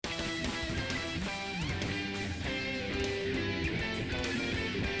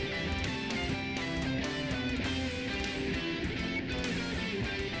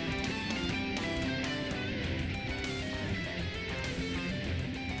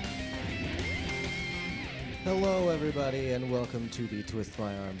Hello, everybody, and welcome to the Twist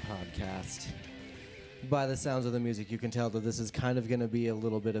My Arm podcast. By the sounds of the music, you can tell that this is kind of going to be a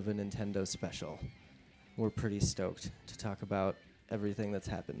little bit of a Nintendo special. We're pretty stoked to talk about everything that's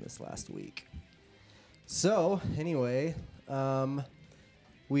happened this last week. So, anyway, like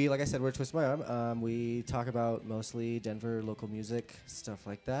I said, we're Twist My Arm. We talk about mostly Denver local music, stuff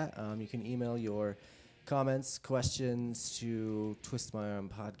like that. You can email your comments, questions to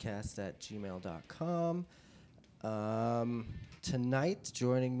twistmyarmpodcast@gmail.com. Tonight,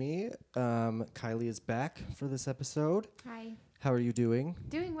 joining me, Kylie is back for this episode. Hi. How are you doing?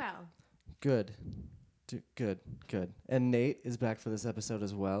 Doing well. Good. Good. And Nate is back for this episode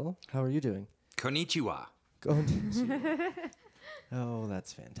as well. How are you doing? Konnichiwa. Konnichiwa. Oh,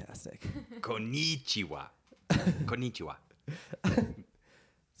 that's fantastic. Konnichiwa. Konnichiwa.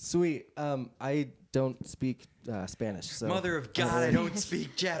 Sweet. I don't speak Spanish, so Mother of God, I don't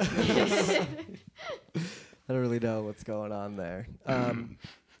speak Japanese. I don't really know what's going on there.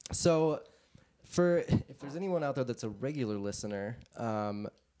 So, if there's anyone out there that's a regular listener,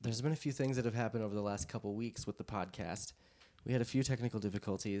 there's been a few things that have happened over the last couple weeks with the podcast. We had a few technical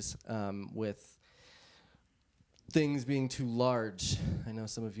difficulties with things being too large. I know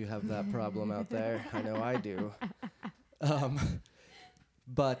some of you have that problem out there. I know I do.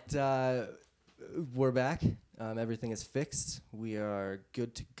 But we're back. Everything is fixed. We are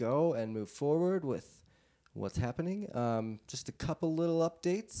good to go and move forward with what's happening. Just a couple little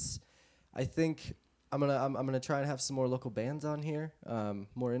updates. I think I'm gonna try and have some more local bands on here.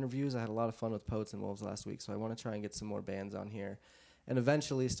 More interviews. I had a lot of fun with Poets and Wolves last week, so I want to try and get some more bands on here, and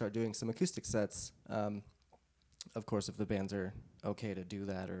eventually start doing some acoustic sets. Of course, if the bands are okay to do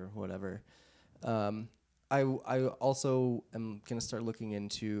that or whatever. I also am gonna start looking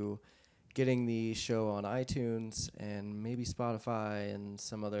into getting the show on iTunes and maybe Spotify and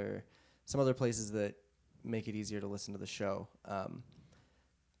some other places that make it easier to listen to the show,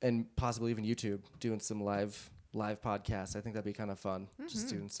 and possibly even YouTube, doing some live podcasts. I think that'd be kind of fun, just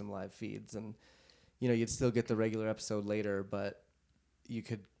doing some live feeds, and you'd still get the regular episode later, but you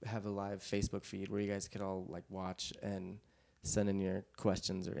could have a live Facebook feed where you guys could all like watch and send in your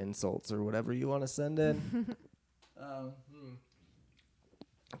questions or insults or whatever you want to send in. I'm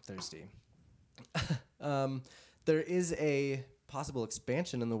thirsty. There is a possible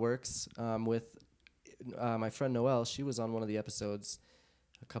expansion in the works with my friend Noelle. She was on one of the episodes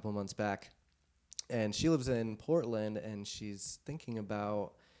a couple months back, and she lives in Portland, and she's thinking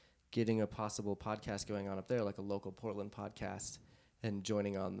about getting a possible podcast going on up there, like a local Portland podcast, and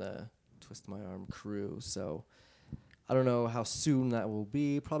joining on the Twist My Arm crew. So I don't know how soon that will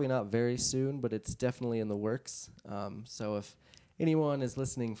be. Probably not very soon, but it's definitely in the works. So if anyone is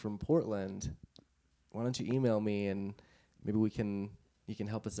listening from Portland, why don't you email me and maybe you can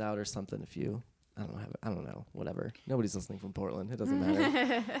help us out or something if you I don't know, whatever. Nobody's listening from Portland. It doesn't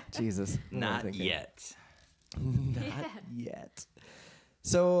matter. Jesus. Not yet. Not yet.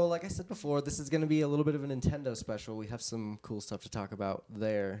 So, like I said before, this is going to be a little bit of a Nintendo special. We have some cool stuff to talk about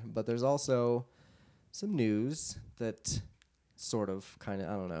there, but there's also some news that sort of kind of,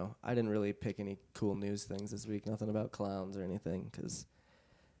 I don't know. I didn't really pick any cool news things this week. Nothing about clowns or anything because,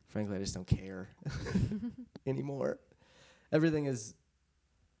 frankly, I just don't care anymore. Everything is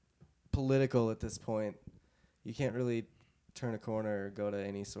political at this point. You can't really turn a corner or go to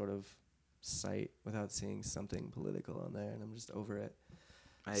any sort of site without seeing something political on there, and I'm just over it.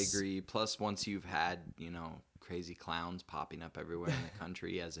 I agree. Plus, once you've had, crazy clowns popping up everywhere in the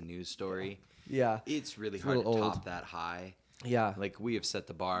country as a news story, it's really hard to top that high. Yeah. Like, we have set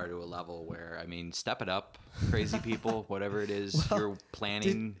the bar to a level where, step it up, crazy people, whatever it is you're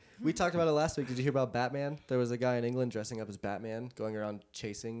planning. We talked about it last week. Did you hear about Batman? There was a guy in England dressing up as Batman going around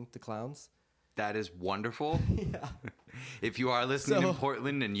chasing the clowns. That is wonderful. Yeah. If you are listening in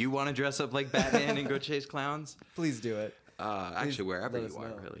Portland and you want to dress up like Batman and go chase clowns, please do it. Actually, wherever you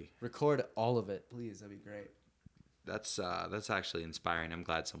are, really. Record all of it, please. That'd be great. That's actually inspiring. I'm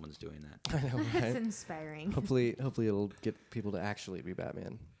glad someone's doing that. I know, right? That's inspiring. Hopefully it'll get people to actually be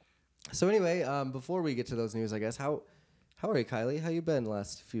Batman. So anyway, before we get to those news, I guess, how are you, Kylie? How you been the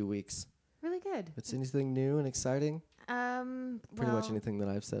last few weeks? Really good. It's anything new and exciting? Pretty much anything that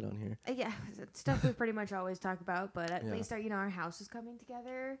I've said on here. Yeah, stuff we pretty much always talk about, but at least our house is coming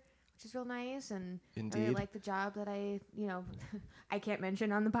together, which is real nice, and Indeed. I really like the job that I I can't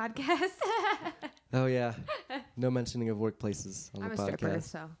mention on the podcast. Oh yeah, no mentioning of workplaces on I'm the a stripper, podcast.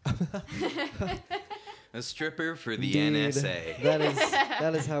 so. A stripper for the Indeed. NSA.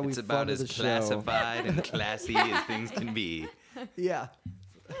 That is how we It's about funded as the show. classified and classy as things can be. Yeah.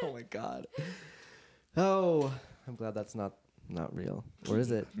 Oh my God. Oh, I'm glad that's not real. Or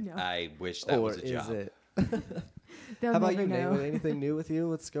is it? No. I wish that or was a is job. it? How about you, Nate? Anything new with you?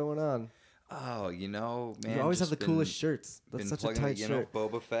 What's going on? Oh, man. You always have the coolest shirts. That's such a tight shirt.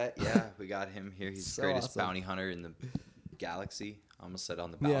 Boba Fett. Yeah, we got him here. He's the greatest bounty hunter in the galaxy. I almost said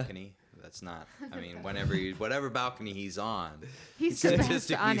on the balcony. Yeah. That's not. I mean, whatever balcony he's on,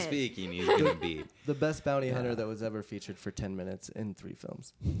 statistically speaking, he's gonna be the best bounty hunter that was ever featured for 10 minutes in 3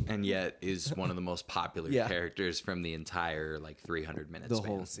 films, and yet is one of the most popular characters from the entire 300 minutes. The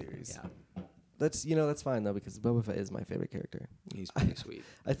whole series. Yeah, that's fine though, because Boba Fett is my favorite character. He's pretty sweet.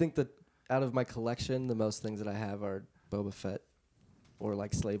 I think that out of my collection, the most things that I have are Boba Fett. Or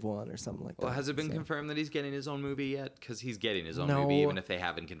Slave One or something like that. Well, has it been confirmed that he's getting his own movie yet? Because he's getting his own movie, even if they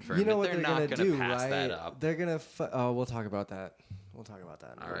haven't confirmed it. They're not going to pass that up. They're going to... we'll talk about that. We'll talk about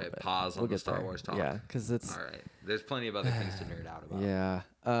that. All right, pause on the Star Wars talk. Yeah, because it's... All right. There's plenty of other things to nerd out about. Yeah.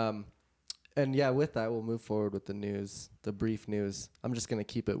 And with that, we'll move forward with the news, the brief news. I'm just going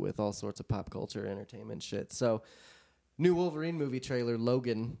to keep it with all sorts of pop culture, entertainment shit. So, new Wolverine movie trailer,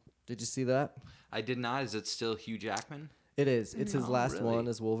 Logan. Did you see that? I did not. Is it still Hugh Jackman? It is. It's his last one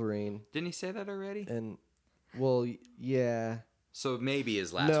as Wolverine. Didn't he say that already? And, yeah. So maybe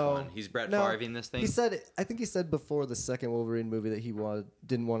his last one. He's Brett Favre-ing this thing? I think he said before the second Wolverine movie that he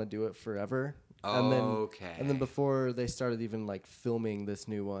didn't want to do it forever. Okay. And then before they started even filming this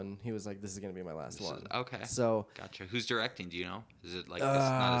new one, he was like, "This is gonna be my last one." Okay. So gotcha. Who's directing? Do you know? Is it it's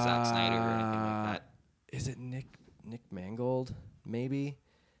not a Zack Snyder or anything like that? Is it Nick Mangold? Maybe.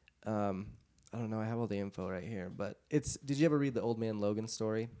 I don't know. I have all the info right here, but did you ever read the Old Man Logan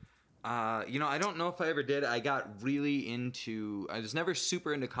story? I don't know if I ever did. I got really into... I was never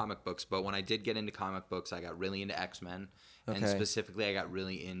super into comic books, but when I did get into comic books, I got really into X-Men. Okay. And specifically, I got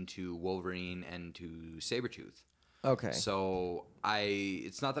really into Wolverine and to Sabretooth. Okay. So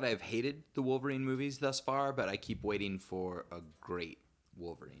it's not that I've hated the Wolverine movies thus far, but I keep waiting for a great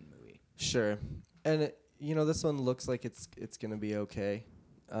Wolverine movie. Sure. And, this one looks like it's going to be okay.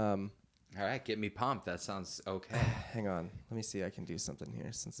 All right, get me pumped. That sounds okay. Hang on. Let me see. I can do something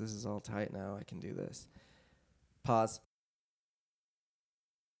here. Since this is all tight now, I can do this. Pause.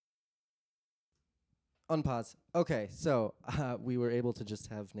 Unpause. Okay, so we were able to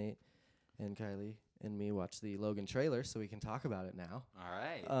just have Nate and Kylie and me watch the Logan trailer, so we can talk about it now. All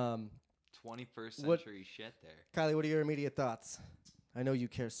right. 21st century shit there. Kylie, what are your immediate thoughts? I know you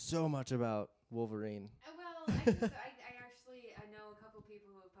care so much about Wolverine. Well, I know a couple people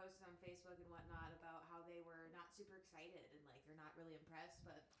who have posted on Facebook and whatnot about how they were not super excited and they're not really impressed,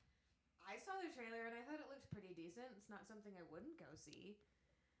 but I saw the trailer and I thought it looked pretty decent. It's not something I wouldn't go see.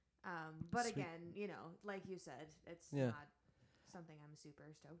 But Sweet. Again, like you said, it's not something I'm super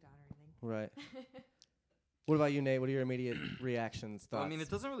stoked on or anything. Right. What about you, Nate? What are your immediate reactions, thoughts? Well, I mean, it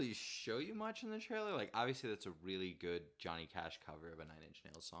doesn't really show you much in the trailer. Obviously, that's a really good Johnny Cash cover of a Nine Inch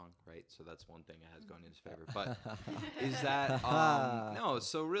Nails song, right? So that's one thing it has going in his favor. But is that... no,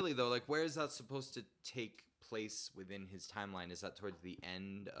 so really, though, where is that supposed to take place within his timeline? Is that towards the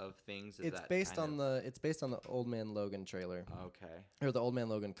end of things? It's based on the Old Man Logan trailer. Okay. Or the Old Man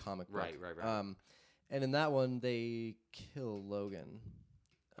Logan comic book. Right. And in that one, they kill Logan.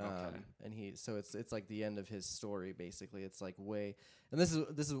 Okay. And it's like the end of his story, basically. It's and this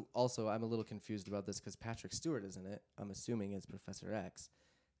is also, I'm a little confused about this because Patrick Stewart is in it. I'm assuming is Professor X.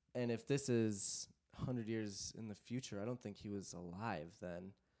 And if this is 100 years in the future, I don't think he was alive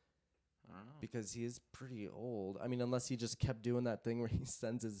then. I don't know. Because he is pretty old. I mean, unless he just kept doing that thing where he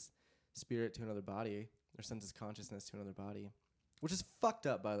sends his spirit to another body or sends his consciousness to another body, which is fucked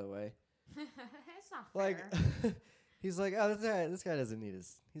up, by the way. It's not fair. He's like, oh, this guy doesn't need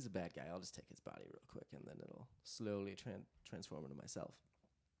he's a bad guy. I'll just take his body real quick, and then it'll slowly transform into myself.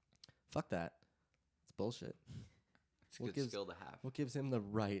 Fuck that. It's bullshit. It's a good skill to have. What gives him the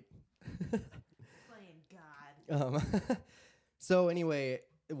right? Playing God. So anyway,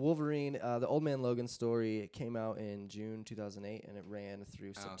 Wolverine, the Old Man Logan story, it came out in June 2008, and it ran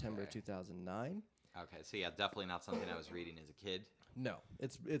through September 2009. Okay, so yeah, definitely not something I was reading as a kid. No,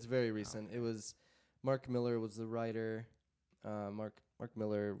 it's very recent. Okay. It was... Mark Miller was the writer. Mark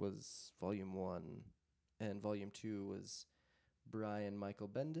Miller was Volume 1, and Volume 2 was Brian Michael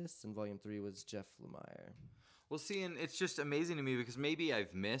Bendis, and Volume 3 was Jeff Lemire. Well, see, and it's just amazing to me because maybe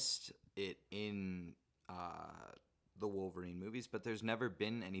I've missed it in the Wolverine movies, but there's never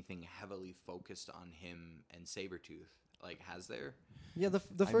been anything heavily focused on him and Sabretooth. Has there? Yeah,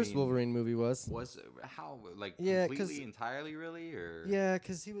 the first Wolverine movie was how completely entirely really or yeah,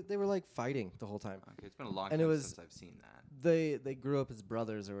 because they were fighting the whole time. Okay, it's been a long time since I've seen that. They grew up as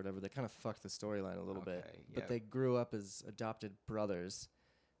brothers or whatever. They kind of fucked the storyline a little bit, but they grew up as adopted brothers,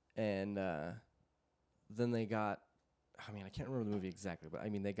 and then they got. I mean, I can't remember the movie exactly, but I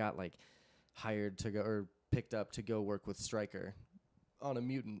mean they got hired to go or picked up to go work with Stryker on a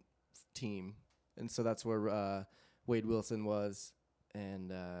mutant team, and so that's where Wade Wilson was,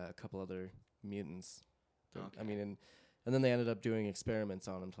 and a couple other mutants. I mean, and then they ended up doing experiments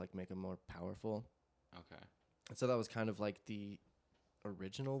on him to like make him more powerful. Okay. And so that was kind of like the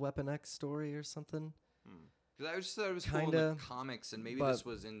original Weapon X story or something. Because I just thought it was cool in Kinda, the comics, and maybe but- this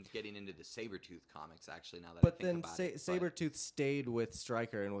was in getting into the Sabretooth comics. Actually, now that But I think then about it, Sabretooth stayed with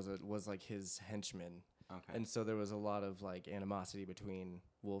Stryker and was like his henchman. Okay. And so there was a lot of like animosity between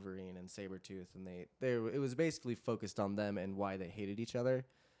Wolverine and Sabretooth, and it was basically focused on them and why they hated each other.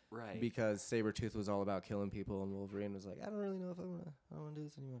 Right. Because Sabretooth was all about killing people, and Wolverine was like, I don't really know if I want to do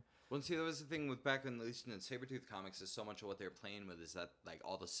this anymore. Well, and see, that was the thing with back in at least in the Sabretooth comics is so much of what they're playing with is that like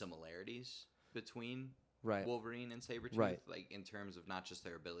all the similarities between Right. Wolverine and Sabretooth, Right. like in terms of not just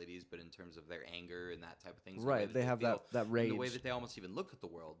their abilities, but in terms of their anger and that type of thing. So Right, they have feel, that and rage. the way that they almost even look at the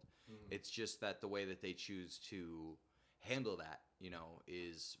world. It's just that the way that they choose to handle that,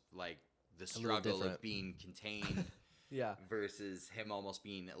 is like the little struggle different. of being contained Yeah. versus him almost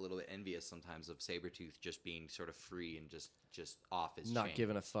being a little bit envious sometimes of Sabretooth just being sort of free and just off his Not chain.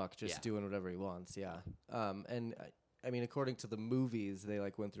 giving a fuck, just Yeah. doing whatever he wants. Yeah. And I mean, according to the movies, they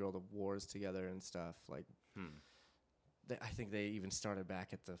like went through all the wars together and stuff. Like, I think they even started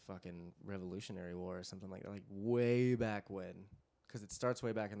back at the fucking Revolutionary War or something like that, like way back when. Because it starts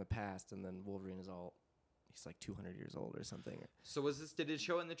way back in the past, and then Wolverine he's like 200 years old or something. So did it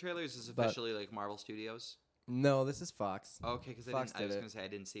show in the trailer? Is this But- officially like Marvel Studios? No, this is Fox. Okay, because I Fox was did going it. to say I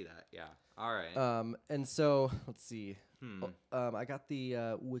didn't see that. Yeah. All right. And so, let's see. Hmm. I got the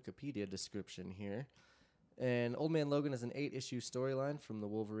Wikipedia description here. And Old Man Logan is an 8-issue storyline from the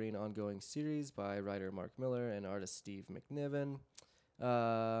Wolverine ongoing series by writer Mark Miller and artist Steve McNiven.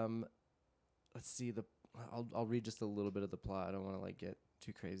 Let's see. I'll read just a little bit of the plot. I don't want to like get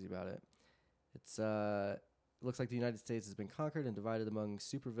too crazy about it. It looks like the United States has been conquered and divided among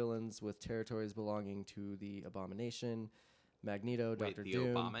supervillains with territories belonging to the Abomination, Magneto, Wait, Dr. the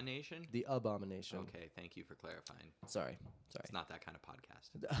Doom. Abomination? The Abomination. Okay, thank you for clarifying. Sorry. It's not that kind of podcast.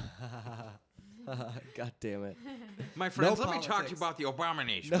 God damn it. My friends, No let me talk to you politics. about the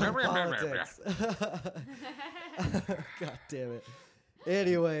Abomination. No politics. God damn it.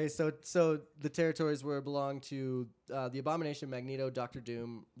 Anyway, so the territories where it belonged to the Abomination, Magneto, Doctor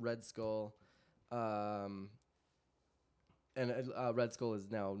Doom, Red Skull, and Red Skull has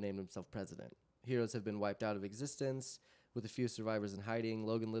now named himself president. Heroes have been wiped out of existence, with a few survivors in hiding.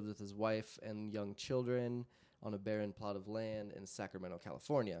 Logan lives with his wife and young children on a barren plot of land in Sacramento,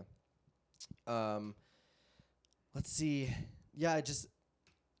 California. Let's see. Yeah,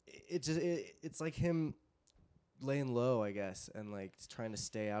 it's like him laying low, I guess, and like trying to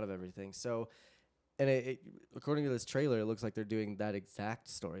stay out of everything. So, and according to this trailer, it looks like they're doing that exact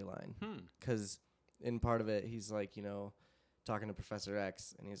storyline. Because in part of it, he's like, talking to Professor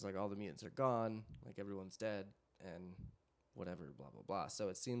X, and he's like, all the mutants are gone, like everyone's dead, and whatever, blah blah blah. So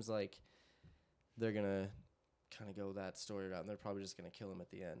it seems like they're gonna kind of go that story route, and they're probably just gonna kill him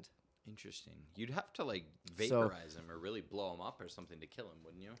at the end. Interesting. You'd have to like vaporize him or really blow him up or something to kill him,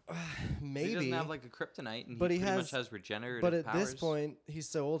 wouldn't you? Maybe. He doesn't have like a kryptonite, and But he he pretty has- much has regenerative But at powers. this point, he's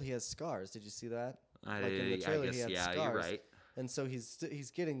so old, he has scars. Did you see that? Like in the trailer, I guess, he had yeah, scars. you're right. And so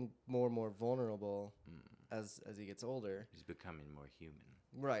he's getting more and more vulnerable as he gets older. He's becoming more human.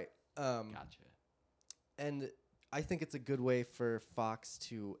 Right. Gotcha. And I think it's a good way for Fox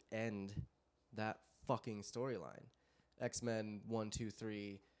to end that fucking storyline. X-Men 1, 2,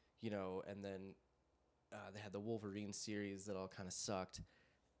 3, and then they had the Wolverine series that all kind of sucked.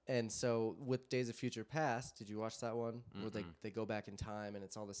 And so with Days of Future Past, did you watch that one? Where they go back in time and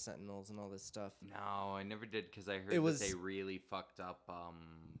it's all the Sentinels and all this stuff? No, I never did because I heard It was- that they really fucked up.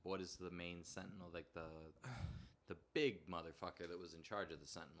 What is the main Sentinel? Like the big motherfucker that was in charge of the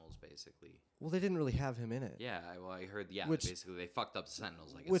Sentinels, basically. Well, they didn't really have him in it. Yeah, I heard. Yeah, Which- basically they fucked up the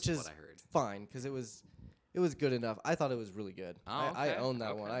Sentinels. I guess Which is is what I heard. fine, because it was good enough. I thought it was really good. Oh, I okay, own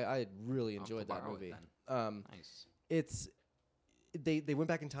that one. okay. I really I'll have to enjoyed that borrow it movie. then. Nice. It's they went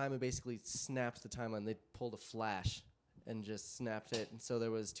back in time and basically snapped the timeline. They pulled a Flash and just snapped it, and so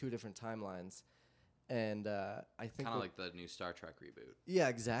there was 2 different timelines. And I think Kind of like the new Star Trek reboot. yeah,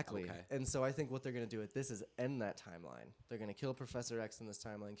 exactly. Okay. And so I think what they're gonna do with this is end that timeline. They're gonna kill Professor X in this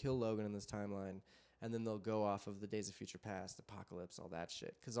timeline, kill Logan in this timeline, and then they'll go off of the Days of Future Past, Apocalypse, all that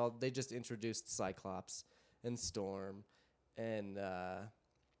shit. Because they just introduced Cyclops and Storm and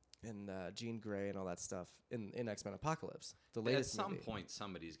Jean Grey and all that stuff in X-Men Apocalypse, the latest At some movie. point,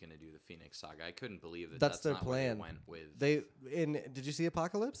 somebody's gonna do the Phoenix Saga. I couldn't believe that. That's their not where plan. they went with. Did you see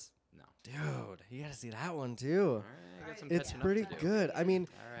Apocalypse? No. Dude, you gotta see that one too. All right, I got some It's catching up pretty to do. good. I mean,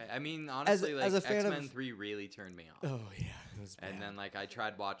 All right, I mean, honestly, as a like fan of- X-Men 3 really turned me off. Oh yeah, it was And bad. then like I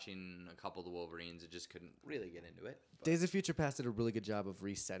tried watching a couple of the Wolverines, it just couldn't really get into it. But- Days of Future Past did a really good job of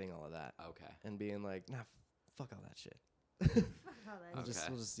resetting all of that okay. and being like, nah, fuck all that shit. Fuck all that. Okay.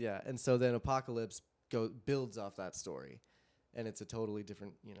 We'll just yeah. And so then Apocalypse builds off that story, and it's a totally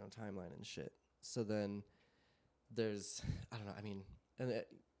different timeline and shit. So then there's I don't know. I mean, and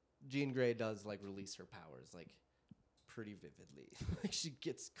Jean Grey does like release her powers like pretty vividly. Like she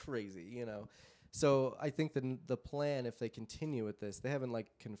gets crazy. So I think the plan, if they continue with this, they haven't like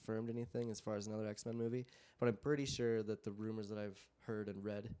confirmed anything as far as another X-Men movie, but I'm pretty sure that the rumors that I've heard and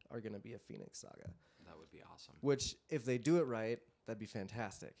read are going to be a Phoenix Saga. That would be awesome. Which, if they do it right, that'd be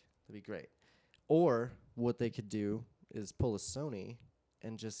fantastic. That'd be great. Or what they could do is pull a Sony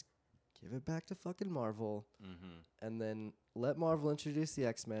and just give it back to fucking Marvel, Mm-hmm. and then let Marvel introduce the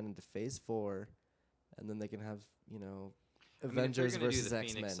X-Men into Phase 4, and then they can have Avengers versus the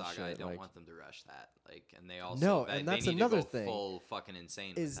X-Men. Phoenix Saga, I shit, don't like, want them to rush that. Like, and they also No, they and that's need another to go thing, full fucking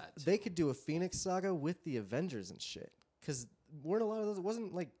insane is with that. they could do a Phoenix Saga with the Avengers and shit. Because weren't a lot of those? It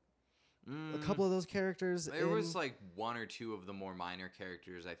wasn't like a couple of those characters. There was like one or two of the more minor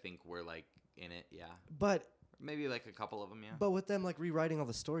characters I think were like in it. Yeah, but maybe like a couple of them. Yeah. But with them like rewriting all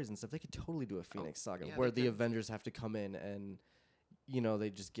the stories and stuff, they could totally do a Phoenix Saga yeah, where they the could. Avengers have to come in and they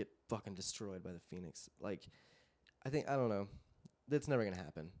just get fucking destroyed by the Phoenix. Like, I don't know. That's never gonna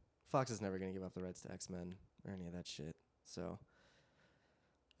happen. Fox is never gonna give up the rights to X-Men or any of that shit. So,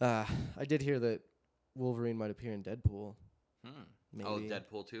 I did hear that Wolverine might appear in Deadpool. Maybe. Oh,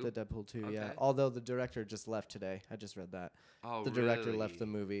 Deadpool 2? The Deadpool 2, yeah. Okay. Although the director just left today. I just read that. Oh, The director left the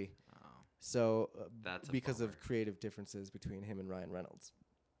really? movie. Oh, So, that's a because of bummer. creative differences between him and Ryan Reynolds.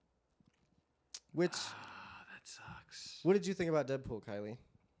 Which, that sucks. what did you think about Deadpool, Kylie?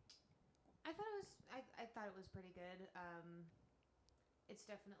 I thought it was pretty good. It's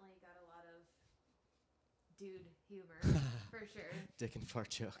definitely got a lot of dude humor for sure. Dick and fart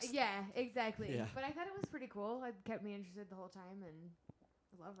jokes. Yeah, exactly. Yeah. But I thought it was pretty cool. It kept me interested the whole time, and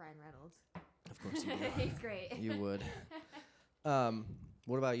I love Ryan Reynolds. Of course you would. He's great. You would.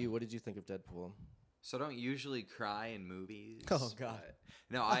 What about you? What did you think of Deadpool? So I don't usually cry in movies. Oh, God. but-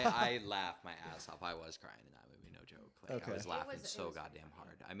 No, I laughed my ass off. I was crying in that movie, no joke. Like Okay. I was It laughing was so pretty goddamn funny. hard.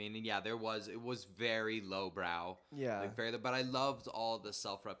 I mean, yeah, it was very lowbrow. Yeah. Like very, but I loved all the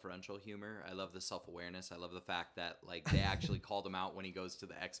self-referential humor. I love the self-awareness. I love the fact that like they actually called him out when he goes to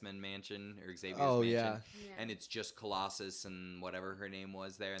the X-Men mansion or Xavier's Oh, mansion, yeah. Yeah. and it's just Colossus and whatever her name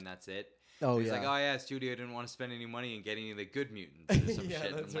was there, and that's it. Oh, He's yeah. like, oh yeah, studio didn't want to spend any money in getting the good mutants or some Yeah,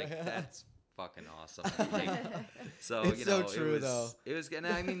 shit. And that's I'm like, right. that's fucking awesome. Like, so It's you so know, true, it was, though. It was, and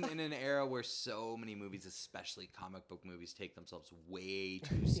I mean, in an era where so many movies, especially comic book movies, take themselves way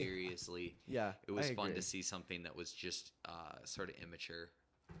too seriously. Yeah. It was I fun agree. to see something that was just sort of immature.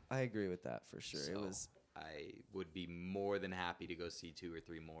 I agree with that for sure. So It was I would be more than happy to go see 2 or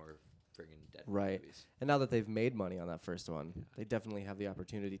 3 more friggin' Deadpool right. movies. And now that they've made money on that first one, they definitely have the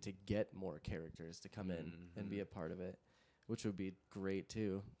opportunity to get more characters to come in and be a part of it, which would be great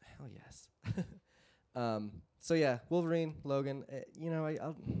too. Hell yes. So yeah, Wolverine, Logan. I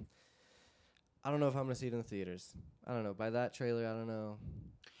don't know if I'm gonna see it in the theaters. I don't know. By that trailer, I don't know.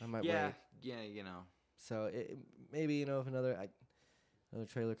 I might Yeah, wait. yeah, you know. So maybe if another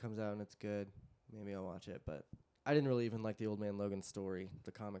trailer comes out and it's good, maybe I'll watch it. But I didn't really even like the Old Man Logan story,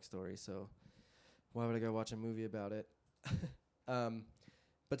 the comic story. So why would I go watch a movie about it?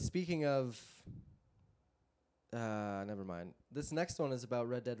 But speaking of, never mind. This next one is about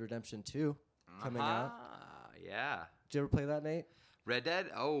Red Dead Redemption 2 coming out. Yeah. Did you ever play that, Nate? Red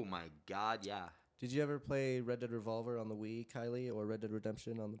Dead? Oh my god, yeah. Did you ever play Red Dead Revolver on the Wii, Kylie, or Red Dead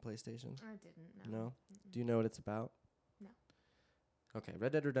Redemption on the PlayStation? I didn't know. No? Do you know what it's about? No. Okay,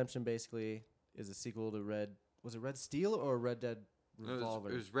 Red Dead Redemption basically is a sequel to was it Red Steel or Red Dead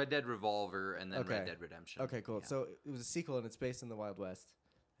Revolver? It was Red Dead Revolver and then Okay. Red Dead Redemption. Okay, cool. Yeah. So it was a sequel and it's based in the Wild West,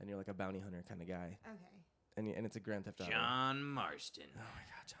 and you're like a bounty hunter kind of guy, Okay. and it's a Grand Theft Auto. John Marston. Oh my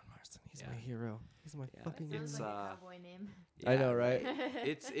God, John Marston, he's Yeah. my hero. He's my Yeah. fucking That hero. sounds It's, like a cowboy name. I know, right?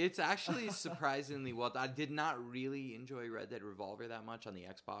 It's actually surprisingly well. I did not really enjoy Red Dead Revolver that much on the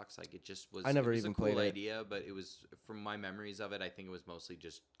Xbox. Like it just was. I never it was even a cool played it. idea, but it was from my memories of it. I think it was mostly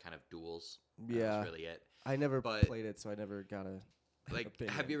just kind of duels. That Yeah. was really it. I never But- played it, so I never got a Like,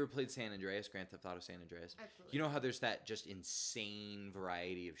 opinion. have you ever played San Andreas, Grand Theft Auto San Andreas? Absolutely. You know how there's that just insane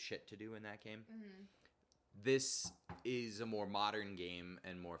variety of shit to do in that game? Mm-hmm. This is a more modern game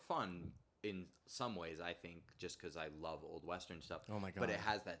and more fun, in some ways, I think, just because I love old Western stuff. Oh my god! But it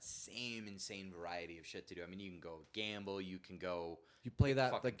has that same insane variety of shit to do. I mean, you can go gamble, you can go. You play the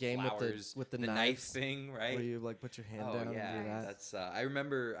fucking game flowers, with the knife knives, thing, right? where you like put your hand Oh down yeah, and do that. that's. I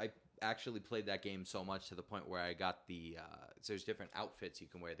remember I actually played that game so much to the point where I got the. So there's different outfits you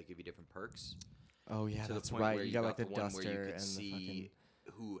can wear that give you different perks. Oh yeah, To that's the point right. where You got like the one duster where you could and see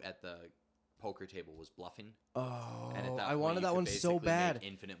who at the poker table was bluffing. Oh, And at that I point, wanted you that could one so basically bad. make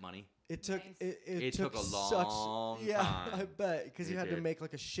infinite money. It took Nice. it took a long such, yeah, time. I bet, because you It had to did. make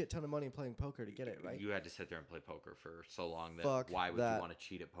like a shit ton of money playing poker to get it right. You had to sit there and play poker for so long that Fuck why would that. you want to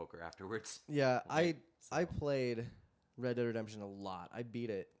cheat at poker afterwards? Yeah, Right, I so. played Red Dead Redemption a lot. I beat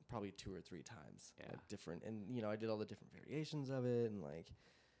it probably 2 or 3 times. Yeah. Like different, and I did all the different variations of it, and like,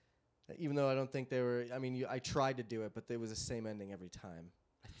 even though I don't think they were. I mean, I tried to do it, but it was the same ending every time.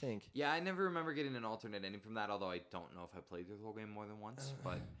 I think. Yeah, I never remember getting an alternate ending from that, although I don't know if I played through the whole game more than once.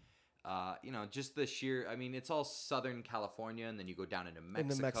 But, just the sheer, I mean, it's all Southern California, and then you go down into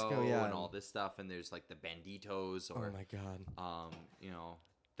Mexico, yeah. and all this stuff, and there's like the Banditos, Oh or, my god.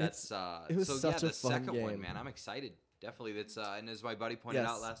 that's, it was so such yeah, a the fun second one, game. man, I'm excited. Definitely, that's, and as my buddy pointed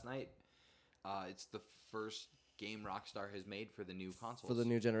out Yes. last night, it's the first game Rockstar has made for the new consoles. For the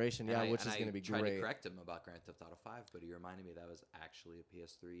new generation, And yeah, I- which and is going to be I tried great. to correct him about Grand Theft Auto 5, but he reminded me that was actually a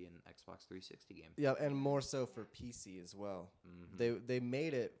PS3 and Xbox 360 game. Yeah, and more so for PC as well. Mhm. They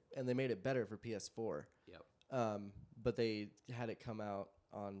made it, and they made it better for PS4. Yep. But they had it come out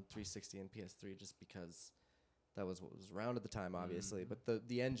on 360 and PS3 just because that was what was around at the time, obviously. Mhm. But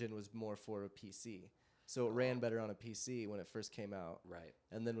the engine was more for a PC, so it ran better on a PC when it first came out. Right.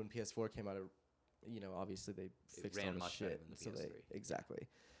 And then when PS4 came out, obviously they fixed all ran the much better shit. than the so PS3. exactly.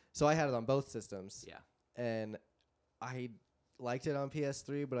 So I had it on both systems. Yeah. And I liked it on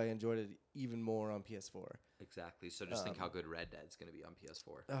PS3, but I enjoyed it even more on PS4. Exactly. So just think how good Red Dead's going to be on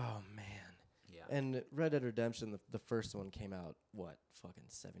PS4. Oh man. Yeah. And Red Dead Redemption, the first one came out fucking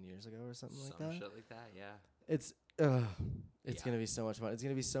 7 years ago or something like Some that. shit like that. Yeah. It's Yeah. gonna be so much fun. It's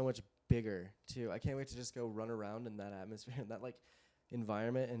gonna be so much bigger too. I can't wait to just go run around in that atmosphere, in that like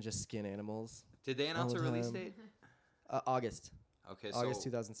environment, and just skin animals. Did they announce All a the release time. date? August. Okay. August so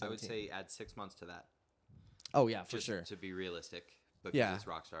 2017. I would say add 6 months to that. Oh yeah, for Just sure. to be realistic. Because Yeah. it's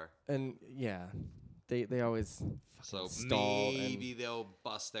Rockstar. And yeah, they always fucking So stall. maybe they'll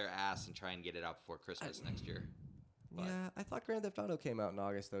bust their ass and try and get it out before Christmas next year. but- Yeah, I thought Grand Theft Auto came out in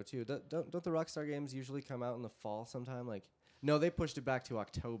August though too. Don't the Rockstar games usually come out in the fall sometime? Like, no, they pushed it back to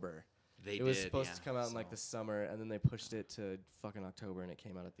October. They It was did, supposed yeah, to come out in like so, the summer, and then they pushed it to fucking October, and it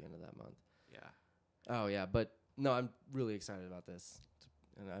came out at the end of that month. Yeah. Oh yeah, but no, I'm really excited about this,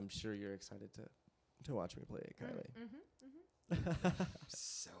 and I'm sure you're excited to watch me play it, Kylie.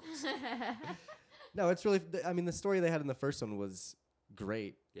 So No, it's really. I mean, the story they had in the first one was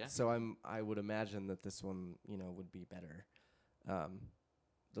great. Yeah. So I would imagine that this one, would be better.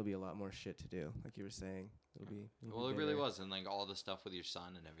 There'll be a lot more shit to do, like you were saying. Well, it really was, and like all the stuff with your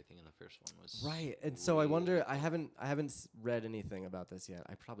son and everything in the first one was Right, and so I really wonder. I cool. haven't read anything about this yet.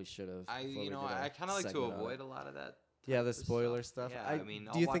 I probably should have. I before we did I a kind of like to segment on avoid it. a lot of that. Yeah, type the of spoiler stuff. Yeah, I mean, do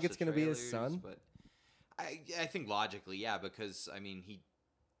I'll you think watch it's the gonna be his trailers, son? But I think logically, yeah, because I mean, He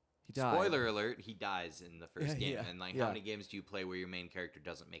died. spoiler alert, he dies in the first game, yeah, and like, yeah. how many games do you play where your main character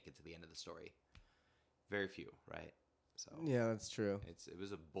doesn't make it to the end of the story? Very few, right? So Yeah, that's true. it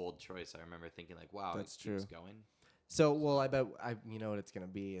was a bold choice. I remember thinking like, wow, That's it keeps true. going. So, well, I bet you know what it's gonna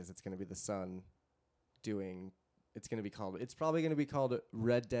be is it's gonna be the son doing. It's probably gonna be called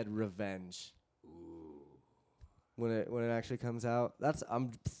Red Dead Revenge Ooh. when it actually comes out.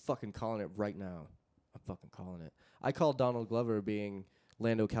 I'm fucking calling it right now. I'm fucking calling it. I called Donald Glover being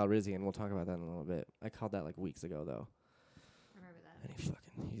Lando Calrissian. We'll talk about that in a little bit. I called that like weeks ago though. Remember that.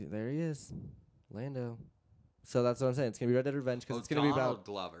 And there he is, Lando. So that's what I'm saying. It's gonna be Red Dead Revenge because it's gonna be Donald about.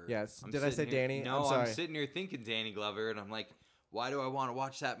 Glover. Yes. I'm Did I say sitting here- Danny? No, I'm sorry. sitting here thinking Danny Glover, and I'm like, why do I want to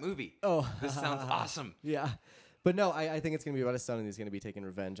watch that movie? Oh, This sounds awesome. Yeah. But no, I think it's going to be about his son, and he's going to be taking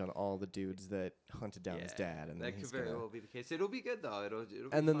revenge on all the dudes that hunted down his dad. And that then could he's very gonna, well be the case. It'll be good though. It'll be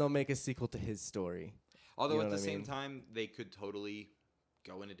and then fun. they'll make a sequel to his story. Although you know at the what I same mean? time, they could totally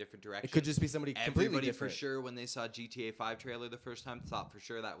go in a different direction. It could just be somebody completely Everybody different. for sure when they saw GTA 5 trailer the first time thought for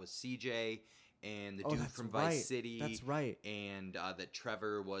sure that was CJ and the Oh, dude that's from right. Vice City. That's right. And that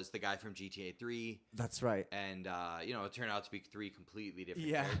Trevor was the guy from GTA 3. That's right. And it turned out to be 3 completely different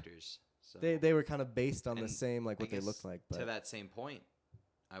Yeah. characters. So They were kind of based on the And same, like I what they guess looked like. But to that same point,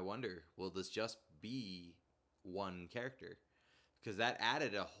 I wonder, will this just be one character? Because that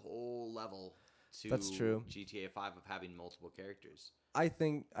added a whole level to That's true. GTA 5 of having multiple characters. I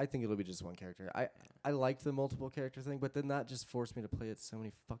think it'll be just one character. I liked the multiple character thing, but then that just forced me to play it so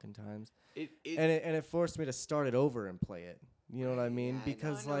many fucking times, and it forced me to start it over and play it. You know what I mean? Yeah,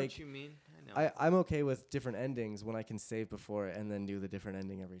 Because I know like what you mean. I know. I'm okay with different endings when I can save before it and then do the different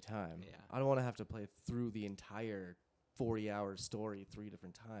ending every time. Yeah. I don't want to have to play through the entire 40-hour story 3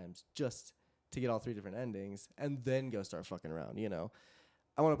 different times just to get all 3 different endings and then go start fucking around. You know,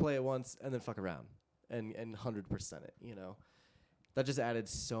 I want to play it once and then fuck around and 100% it. You know. That just added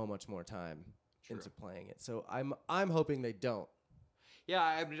so much more time into playing it. So I'm hoping they don't.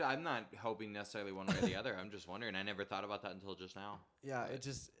 Yeah, I'm not hoping necessarily one way or the other. I'm just wondering. I never thought about that until just now. Yeah, it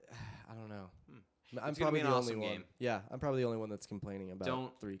just I don't know. I'm It's gonna probably be an the awesome only one. game. Yeah, I'm probably the only one that's complaining about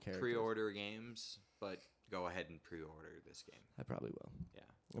Don't 3 characters. pre-order games, but go ahead and pre-order this game. I probably will. Yeah,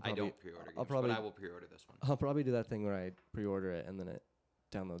 I'll I don't pre-order games, probably- but I will pre-order this one. I'll probably do that thing where I pre-order it and then it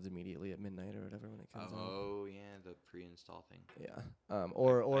downloads immediately at midnight or whatever when it comes out. Oh yeah, the pre-install thing. Yeah.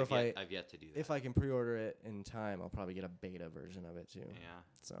 Or if I've yet to do that. if I can pre-order it in time, I'll probably get a beta version of it too. Yeah.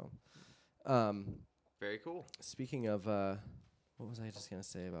 So, Very cool. speaking of, what was I just gonna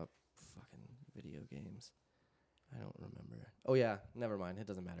say about fucking video games? I don't remember. Oh yeah, never mind. It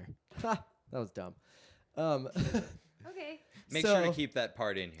doesn't matter. Ha! That was dumb. Okay. Make sure to keep that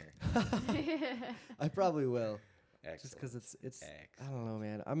part in here. I probably will, Excellent. just because it's. I Excellent. don't know,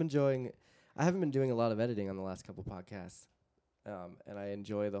 man. I'm enjoying. I haven't been doing a lot of editing on the last couple podcasts, and I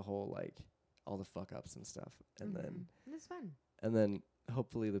enjoy the whole like all the fuck ups and stuff, and It's fun. then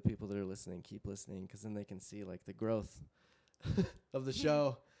hopefully the people that are listening keep listening, because then they can see like the growth of the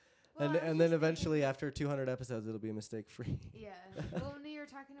show. Well, I was And just then eventually, after 200 episodes, it'll be mistake free. Yeah. Well, when you were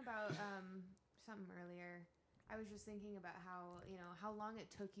talking about something earlier, I was just thinking about how long it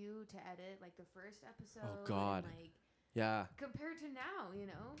took you to edit like the first episode. God. And, like Yeah, compared to now,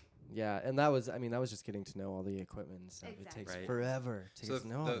 yeah, and that was just getting to know all the equipment and stuff. It takes Right. forever to So get to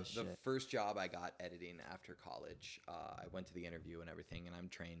know all the this shit. first job I got editing after college, I went to the interview and everything, and I'm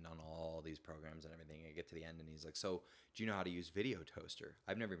trained on all these programs and everything. I get to the end, and he's like, "So, do you know how to use Video Toaster?"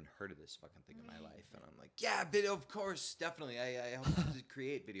 I've never even heard of this fucking thing in my life, and I'm like, "Yeah, video, of course, definitely. I helped to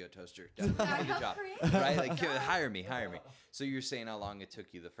create Video Toaster. Definitely, good job, right? Like, hire me." So you're saying how long it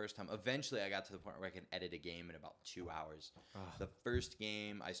took you the first time? Eventually, I got to the point where I could edit a game in about 2 hours. The first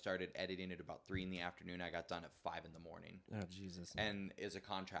game, I started editing at about 3 in the afternoon. I got done at 5 in the morning. Oh Jesus! And as a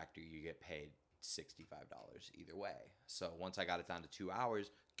contractor, you get paid $65 either way. So once I got it down to 2 hours,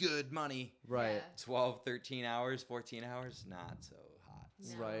 good money. Right. Yeah. 12, 13 hours, 14 hours, not so hot.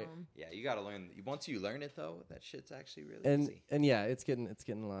 No. Right. Yeah, you got to learn. Once you learn it, though, that shit's actually really And easy. and yeah, it's getting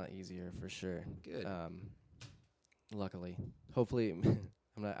a lot easier for sure. Good. Luckily, hopefully,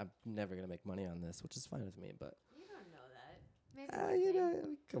 I'm never gonna make money on this, which is fine with me. But You don't know that. Maybe one day.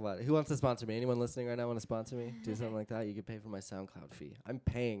 come on, who wants to sponsor me? Anyone listening right now want to sponsor me? Do something like that. You can pay for my SoundCloud fee. I'm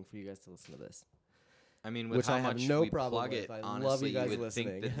paying for you guys to listen to this. I mean, with which how I have much no we problem plug with. it, I love honestly, you guys would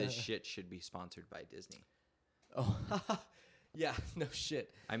listening. think that this shit should be sponsored by Disney. Oh, yeah, no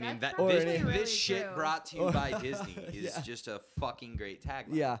shit. I mean, That's that probably this, really this shit true. brought to you by Disney is Yeah. just a fucking great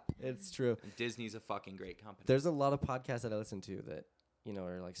tagline. Yeah, it's true. And Disney's a fucking great company. There's a lot of podcasts that I listen to that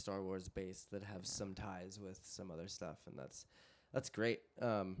are like Star Wars based that have some ties with some other stuff, and that's great.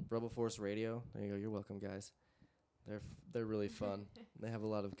 Rebel Force Radio. There you go. You're welcome, guys. They're really fun. They have a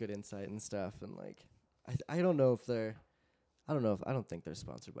lot of good insight and stuff, and like I don't know if I don't think they're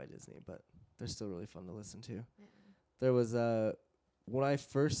sponsored by Disney, but they're still really fun to listen to. Yeah. There was when I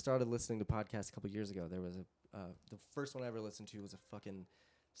first started listening to podcasts a couple years ago, there was the first one I ever listened to was a fucking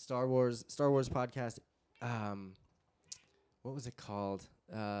Star Wars podcast. What was it called?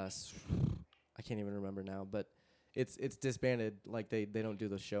 I can't even remember now, but it's disbanded. Like they don't do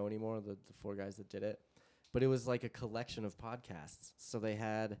the show anymore. The 4 guys that did it, but it was like a collection of podcasts. So they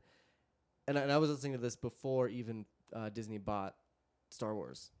had, and I was listening to this before even Disney bought Star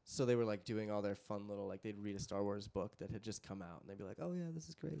Wars. So they were like doing all their fun little, like they'd read a Star Wars book that had just come out, and they'd be like, "Oh yeah, this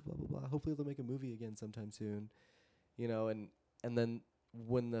is great, blah blah blah. Hopefully they'll make a movie again sometime soon," and then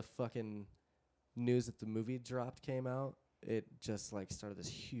when the fucking news that the movie dropped came out, it just like started this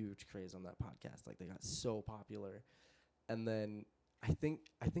huge craze on that podcast. Like they got so popular, and then I think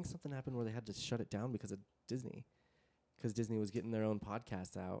something happened where they had to shut it down because of Disney, because Disney was getting their own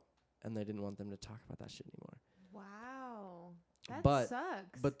podcasts out, and they didn't want them to talk about that shit anymore. Wow. That But-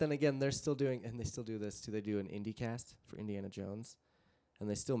 sucks. But then again, they're still doing, and they still do this too. They do an IndieCast for Indiana Jones, and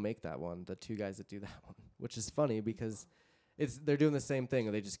they still make that one. The 2 guys that do that one, which is funny because they're doing the same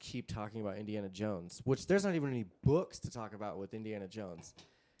thing. They just keep talking about Indiana Jones, which there's not even any books to talk about with Indiana Jones.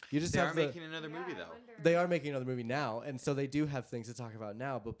 You just They have are the, making another movie I though. wonder- they are making another movie now, and so they do have things to talk about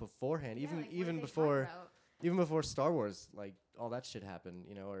now. But beforehand, Yeah, even like, what even did they talk before about? even before Star Wars, like all that shit happened,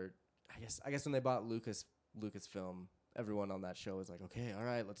 you know. Or I guess when they bought Lucasfilm, everyone on that show was like, okay, all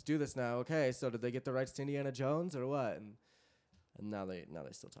right, let's do this now. Okay, so did they get the rights to Indiana Jones or what? And now they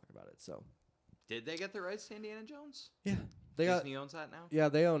still talk about it. So Did they get the rights to Indiana Jones? yeah, they got Disney owns that now. yeah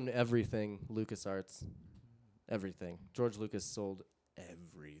they own everything LucasArts, everything. George Lucas sold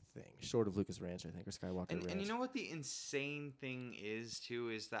everything short of Lucas Ranch, I think, or Skywalker Ranch. And you know what the insane thing is too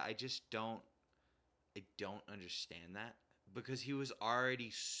is that I don't understand that because he was already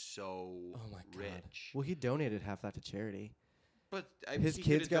so oh my god. rich. Well, he donated half that to charity. But His he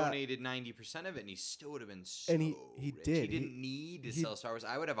kids could have got- donated 90% of it, and he still would have been so And he rich. did. He didn't need to he- sell Star Wars.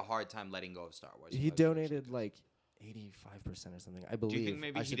 I would have a hard time letting go of Star Wars. if He I was rich. donated like 85% or something, I believe. Do you think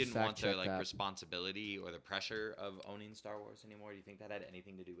maybe I he should didn't fact want the check like that. responsibility or the pressure of owning Star Wars anymore? Do you think that had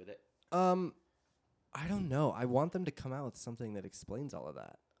anything to do with it? I don't know. I want them to come out with something that explains all of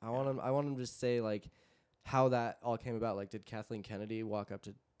that. I want them to say like how that all came about. Like, did Kathleen Kennedy walk up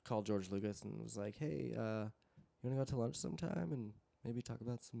to call George Lucas and was like, "Hey, you want to go to lunch sometime and maybe talk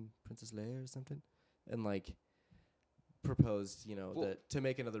about some Princess Leia or something?" And like proposed, Well- that to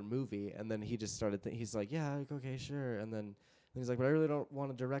make another movie. And then he just started. He's like, "Yeah, like, okay, sure." And then he's like, "But I really don't want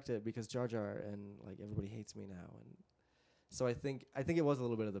to direct it because Jar Jar and like everybody hates me now." And so I think it was a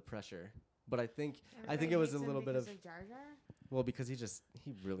little bit of the pressure. But I think Everybody it was hates a him little bit because of Jar Jar? well, because he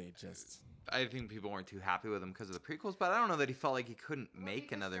really just I think people weren't too happy with him because of the prequels, but I don't know that he felt like he couldn't Well, make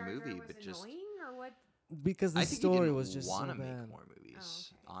because another Jar Jar movie. was But just annoying, or what? because the I think story he didn't was just so want to bad. make more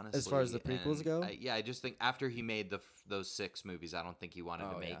movies. Oh, okay. Honestly, As far as the prequels And go? I just think after he made those 6 movies, I don't think he wanted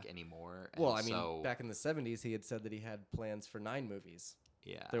Oh, to make yeah. any more. Well, and I mean, so, back in the 70s, he had said that he had plans for 9 movies.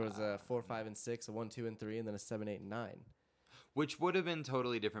 yeah, There was a 4, 5, and 6, a 1, 2, and 3, and then a 7, 8, and 9. which would have been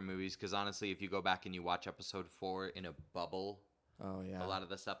totally different movies. Because honestly, if you go back and you watch Episode 4 in a bubble, Oh yeah. a lot of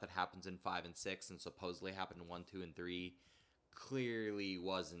the stuff that happens in 5 and 6 and supposedly happened in 1, 2, and 3 clearly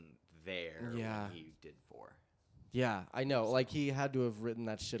wasn't there Yeah. when he did 4. Yeah, I know. Like he had to have written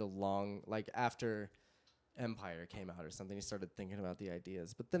that shit like after Empire came out or something. He started thinking about the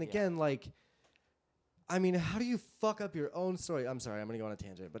ideas. But then Yeah. again, like, I mean, how do you fuck up your own story? I'm sorry, I'm gonna go on a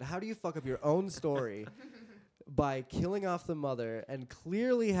tangent. But how do you fuck up your own story by killing off the mother and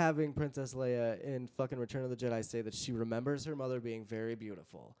clearly having Princess Leia in fucking Return of the Jedi say that she remembers her mother being very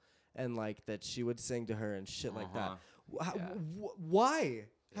beautiful and like that she would sing to her and shit like that? Yeah. Why?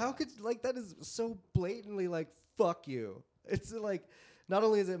 How Yeah. could like that is so blatantly like fuck you. It's like not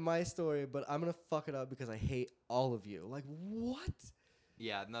only is it my story, but I'm gonna fuck it up because I hate all of you. Like what?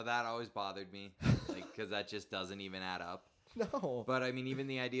 Yeah, no, that always bothered me, like, because that just doesn't even add up. No. But I mean, even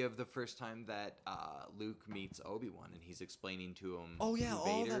the idea of the first time that Luke meets Obi-Wan and he's explaining to him Oh, yeah, who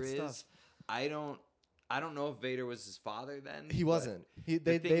all Vader that is, stuff. I don't know if Vader was his father then. He but wasn't. They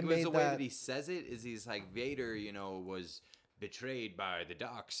the thing was made the that. way that he says it is he's like Vader, was betrayed by the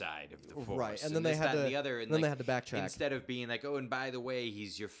dark side of the Force. Right, and then they this, had that, and to- the other, and then they like, had to backtrack. instead of being like, oh, and by the way,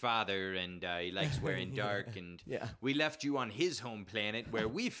 he's your father, and he likes wearing Yeah. dark, and Yeah. we left you on his home planet where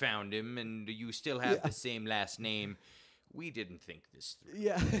we found him, and you still have Yeah. the same last name. We didn't think this through.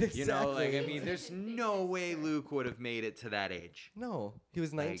 Yeah, exactly. You know, like, I mean, there's no way Luke would have made it to that age. no, he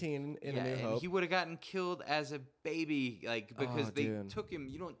was Like, 19 in yeah, A New and Hope. he would have gotten killed as a baby, like, because Oh, they dude. took him.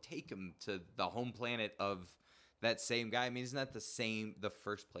 You don't take him to the home planet of that same guy. I mean, isn't that the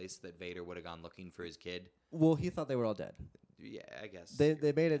first place that Vader would have gone looking for his kid? Well, he thought they were all dead. Yeah, I guess. They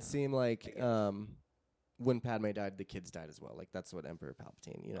made it yeah. seem I like guess. when Padme died, the kids died as well. Like that's what Emperor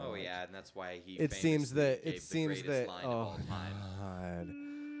Palpatine. You know. Oh like, yeah, and that's why he. It seems famously that gave it the seems greatest that line oh of all time. god.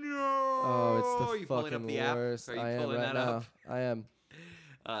 No. Oh, it's Are the you pulling up fucking the app? worst. Are you I am pulling right that now. up? I am.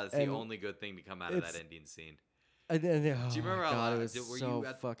 It's the And only good thing to come out of it's- that ending scene. Oh Do you remember how God, it loud- was were so you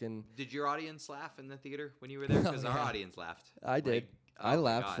at- fucking. Did your audience laugh in the theater when you were there? Oh, Because our yeah. audience laughed. I did. I oh my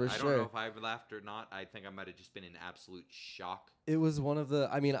laughed God. for I don't sure. know if I laughed or not. I think I might have just been in absolute shock. It was one of the.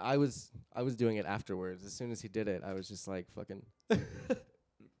 I mean, I was doing it afterwards. As soon as he did it, I was just like fucking.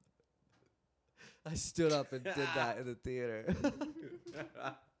 I stood up and did that in the theater.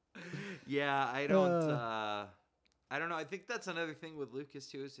 Yeah, I don't. I don't know. I think that's another thing with Lucas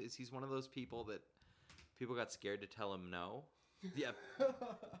too. Is he's one of those people that people got scared to tell him no. Yeah,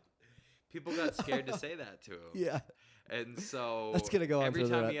 people got scared to say that to him. Yeah. And so That's gonna go on every for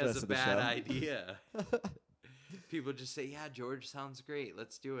the time he has rest a of the bad show. idea, people just say, "Yeah, George sounds great.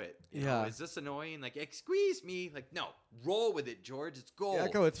 Let's do it." You Yeah. know, is this annoying? Like, excuse me. Like, no, roll with it, George. It's gold. Yeah,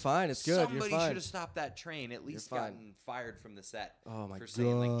 go. It's fine. It's good. Somebody You're fine. should have stopped that train. At least fine. gotten fired from the set Oh my for god.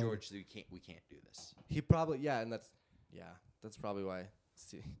 saying like, George, we can't do this. He probably and that's probably why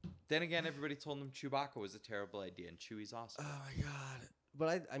See. Then again, everybody told him Chewbacca was a terrible idea, and Chewie's awesome. Oh my god!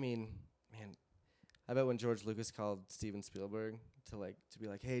 But I mean, man, I bet when George Lucas called Steven Spielberg to be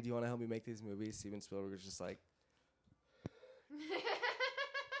like, hey, do you want to help me make these movies? Steven Spielberg was just like,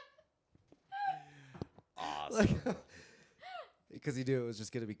 Awesome. because he knew it was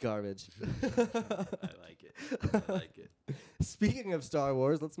just gonna be garbage. I like it. I like it. Speaking of Star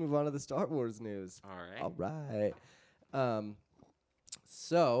Wars, let's move on to the Star Wars news. All right. All right.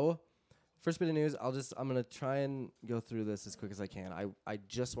 So, first bit of news, I'm gonna try and go through this as quick as I can. I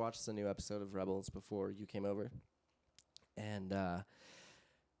just watched the new episode of Rebels before you came over, and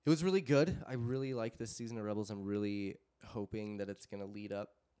it was really good. I really like this season of Rebels. I'm really hoping that it's gonna lead up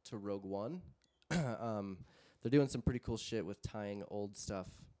to Rogue One. They're doing some pretty cool shit with tying old stuff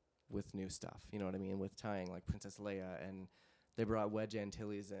with new stuff. You know what I mean? With tying like Princess Leia, and they brought Wedge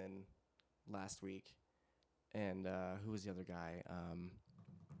Antilles in last week. And who was the other guy?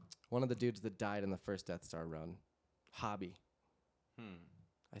 One of the dudes that died in the first Death Star run, Hobby,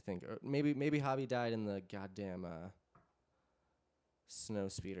 I think, or maybe Hobby died in the goddamn snow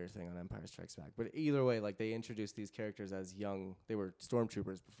speeder thing on Empire Strikes Back. But either way, like they introduced these characters as young. They were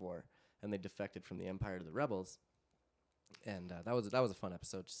stormtroopers before, and they defected from the Empire to the Rebels. And that was a fun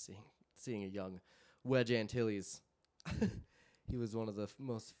episode, just seeing a young Wedge Antilles. He was one of the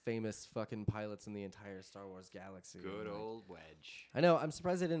most famous fucking pilots in the entire Star Wars galaxy. Good old Wedge. I know. I'm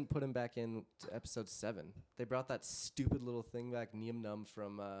surprised they didn't put him back in to episode 7. They brought that stupid little thing back, Nien Nunb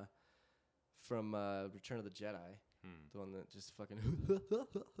from Return of the Jedi. The one that just fucking the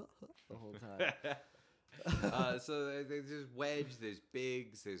whole time. So there's Wedge, there's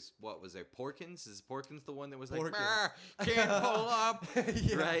Biggs, there's what was there? Porkins? Is Porkins the one that was like, Porkins. can't pull up?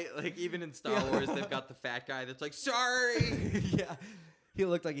 Yeah. Right? Like even in Star Wars, they've got the fat guy that's like, sorry. Yeah. He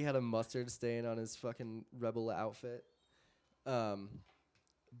looked like he had a mustard stain on his fucking rebel outfit. But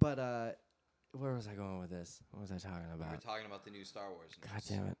where was I going with this? What was I talking We about? were talking about the new Star Wars news. God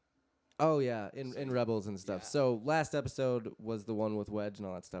damn it. Oh, yeah, in Rebels and stuff. Yeah. So last episode was the one with Wedge and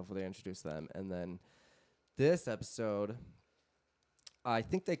all that stuff where they introduced them. And then this episode, I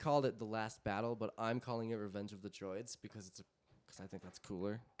think they called it The Last Battle, but I'm calling it Revenge of the Droids because I think that's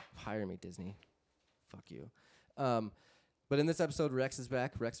cooler. Hire me, Disney. Fuck you. But in this episode, Rex is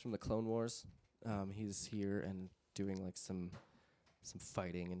back. Rex from the Clone Wars. He's here and doing like some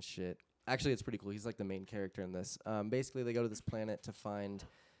fighting and shit. Actually, it's pretty cool. He's like the main character in this. Basically, they go to this planet to find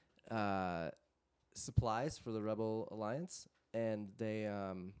supplies for the Rebel Alliance, and they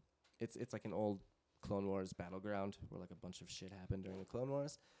it's like an old Clone Wars battleground where like a bunch of shit happened during the Clone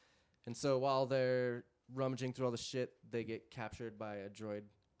Wars. And so while they're rummaging through all the shit, they get captured by a droid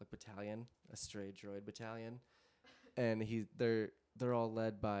battalion, a stray droid battalion, and they're all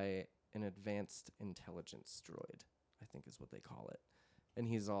led by an advanced intelligence droid, I think is what they call it. And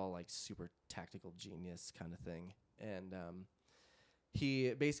he's all like super tactical genius kind of thing. And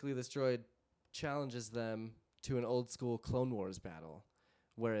this droid challenges them to an old school Clone Wars battle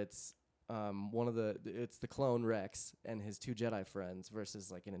where it's it's the clone Rex and his 2 Jedi friends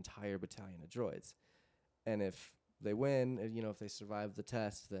versus like an entire battalion of droids. And if they win, if they survive the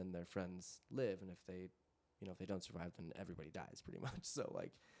test, then their friends live, and if they don't survive, then everybody dies pretty much. So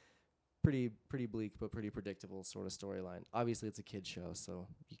like pretty bleak but pretty predictable sort of storyline. Obviously it's a kid show, so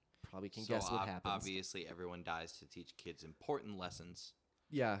you probably can guess what happens. Obviously everyone dies to teach kids important lessons.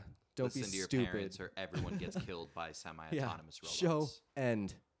 Yeah, don't Listen be to your stupid. parents or everyone gets killed by semi-autonomous robots. Show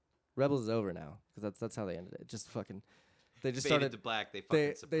end. Rebels is over now because that's how they ended it. Just fucking, they just Faded started to black.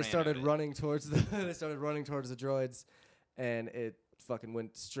 They started it. running towards the droids, and it fucking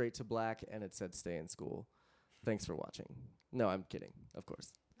went straight to black, and it said stay in school. Thanks for watching. No, I'm kidding. Of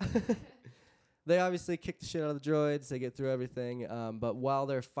course. They obviously kick the shit out of the droids. They get through everything. But while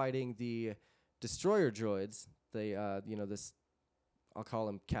they're fighting the destroyer droids, they this, I'll call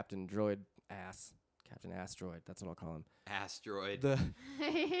him Captain Droid Ass. Captain Asteroid. That's what I'll call him. Asteroid. The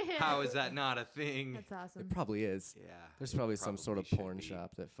How is that not a thing? That's awesome. It probably is. Yeah. There's probably some sort of should porn be.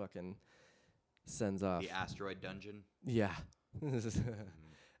 shop that fucking sends off. The asteroid dungeon. Yeah.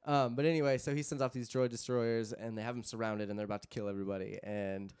 But anyway, so he sends off these droid destroyers, and they have him surrounded, and they're about to kill everybody.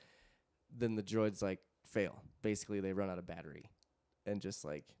 And then the droids like fail. Basically, they run out of battery, and just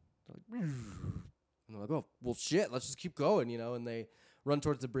like, and they're like, oh well, shit, let's just keep going, And they run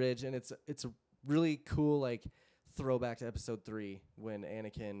towards the bridge, and it's a really cool like throwback to episode 3 when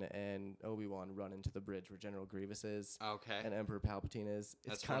Anakin and Obi-Wan run into the bridge where General Grievous is. Okay. And Emperor Palpatine is. It's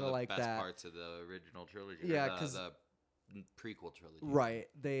That's kind one of the like best that. parts of the original trilogy. Yeah, or 'cause the prequel trilogy. Right.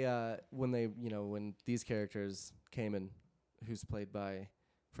 They when these characters came in, who's played by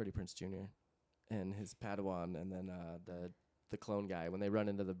Freddie Prinze Jr. and his Padawan, and then the the clone guy. When they run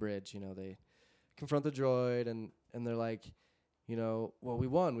into the bridge, they confront the droid and they're like, well, we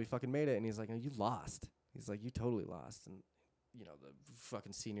won. We fucking made it. And he's like, no, you lost. He's like, you totally lost. And, the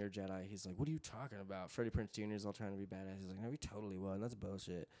fucking senior Jedi, he's like, what are you talking about? Freddie Prinze Jr. is all trying to be badass. He's like, no, we totally won. That's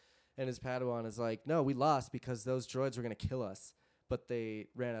bullshit. And his Padawan is like, no, we lost because those droids were going to kill us, but they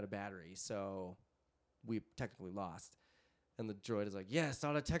ran out of battery, so we technically lost. And the droid is like, yes,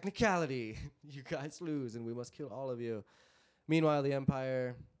 on a technicality, you guys lose, and we must kill all of you. Meanwhile, the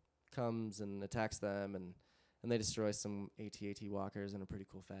Empire comes and attacks them, and they destroy some AT-AT walkers in a pretty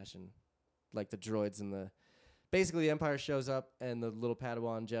cool fashion. Like the droids and basically the Empire shows up, and the little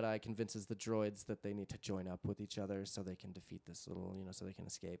Padawan Jedi convinces the droids that they need to join up with each other so they can defeat this little, so they can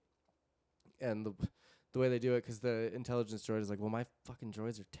escape. And the way they do it, because the intelligence droid is like, well, my fucking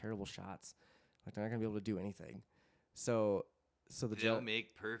droids are terrible shots. Like, they're not going to be able to do anything. So the They'll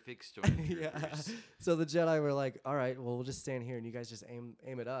make perfect stormtroopers. yeah. So the Jedi were like, all right, well, we'll just stand here, and you guys just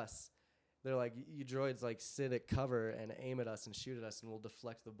aim at us. They're like, you droids, like, sit at cover and aim at us and shoot at us, and we'll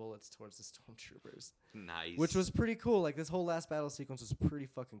deflect the bullets towards the stormtroopers. Nice. Which was pretty cool. Like, this whole last battle sequence was pretty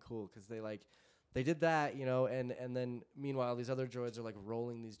fucking cool, because they did that, and then meanwhile these other droids are like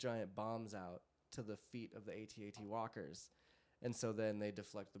rolling these giant bombs out to the feet of the AT-AT walkers. And so then they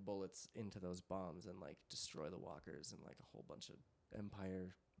deflect the bullets into those bombs and like destroy the walkers and like a whole bunch of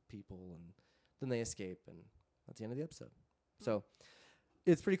Empire people, and then they escape, and that's the end of the episode. So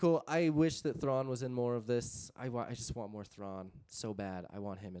it's pretty cool. I wish that Thrawn was in more of this. I just want more Thrawn so bad. I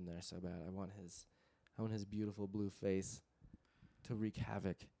want him in there so bad. I want his beautiful blue face to wreak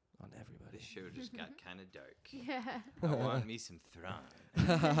havoc on everybody. The show just got kind of dark. Yeah. I want me some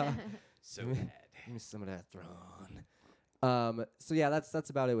Thrawn. So bad. Give me some of that Thrawn. So yeah, that's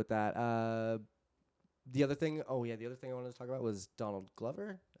about it with that. The other thing I wanted to talk about was Donald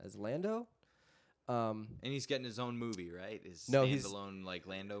Glover as Lando. And he's getting his own movie, right? His he's standalone like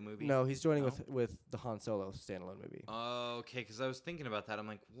Lando movie. No, he's joining with the Han Solo standalone movie. Oh, okay. Because I was thinking about that. I'm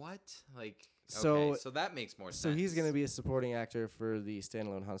like, what? Like, So- okay, so that makes more sense. So he's going to be a supporting actor for the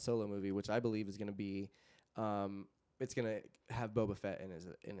standalone Han Solo movie, which I believe is going to be, it's going to have Boba Fett in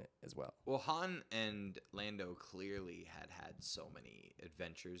it as well. Well, Han and Lando clearly had so many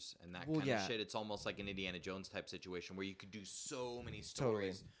adventures and that kind yeah. of shit. It's almost like an Indiana Jones type situation where you could do so many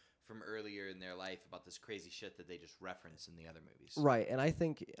Totally. stories from earlier in their life about this crazy shit that they just reference in the other movies. Right, and I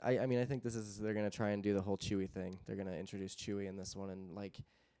think I think they're gonna try and do the whole Chewie thing. They're gonna introduce Chewie in this one and like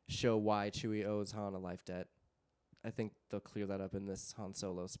show why Chewie owes Han a life debt. I think they'll clear that up in this Han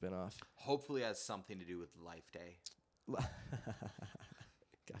Solo spinoff. Hopefully, it has something to do with Life Day.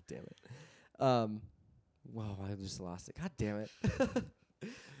 God damn it. Whoa, I just lost it. God damn it.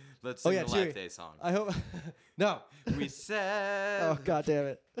 Let's sing the Chewie. Life Day song. I hope no. We said. Oh god damn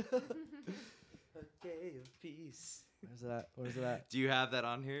it. A day of peace. Where's that? Where's that? Do you have that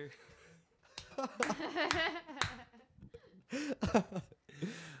on here?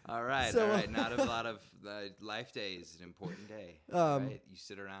 All right, So- all right. Not a lot of Life Day is an important day. Right? You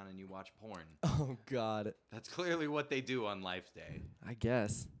sit around and you watch porn. Oh god. That's clearly what they do on Life Day. I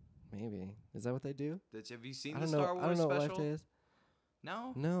guess. Maybe. Is that what they do? Have you seen I the don't know. Star Wars I don't know what special? Life Day is.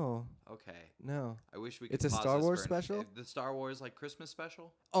 No. No. Okay. No. I wish we could. It's a pause Star this Wars for special? The Star Wars like Christmas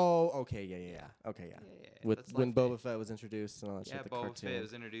special. Oh, okay, yeah. Okay, yeah. With that's when Life Day. Boba Fett was introduced and all that Yeah, shit, the Boba cartoon. Fett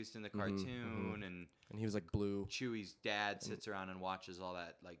was introduced in the cartoon, and And he was like blue. Chewie's dad sits around and watches all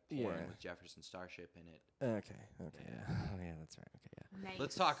that like porn Yeah. with Jefferson Starship in it. Okay, yeah. Oh, yeah, that's right. Okay, yeah. Nice.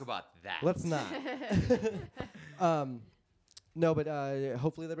 Let's talk about that. Let's not. No, but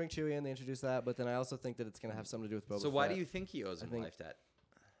hopefully they bring Chewie in, they introduce that, but then I also think that it's going to have something to do with Boba Fett. So why do you think he owes him think- life debt?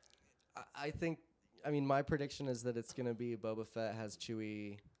 I think, my prediction is that it's going to be Boba Fett has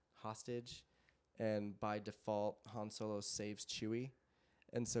Chewie hostage, and by default, Han Solo saves Chewie,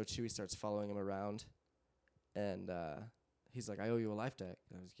 and so Chewie starts following him around, and he's like, I owe you a life debt.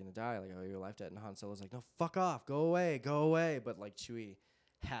 I was going to die. Like, I owe you a life debt. And Han Solo's like, no, fuck off. Go away. But, like, Chewie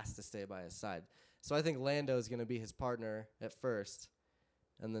has to stay by his side. So I think Lando is going to be his partner at first,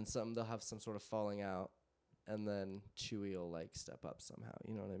 and then they'll have some sort of falling out, and then Chewie will, like, step up somehow.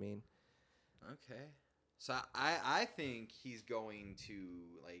 You know what I mean? Okay. So I think he's going to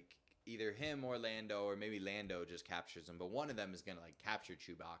like either him or Lando, or maybe Lando just captures him, but one of them is going to like capture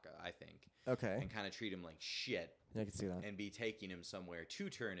Chewbacca, I think, Okay. and kind of treat him like shit Yeah, I can see that. and be taking him somewhere to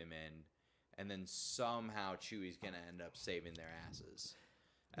turn him in, and then somehow Chewie's going to end up saving their asses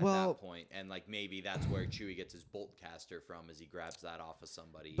at Well- that point. And like maybe that's where Chewie gets his bolt caster from, as he grabs that off of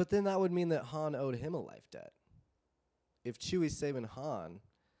somebody. But then that would mean that Han owed him a life debt. If Chewie's saving Han,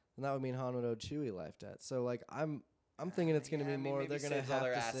 then that would mean Han would owe Chewie life debt. So like I'm thinking it's going to be more maybe they're going to saves all have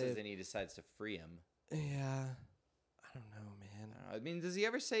their to asses save. and he decides to free him. Yeah. I don't know, man. I mean, does he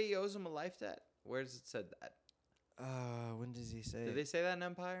ever say he owes him a life debt? Where does it said that? When does he say? Did they say that in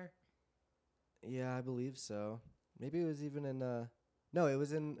Empire? Yeah, I believe so. Maybe it was even in no, it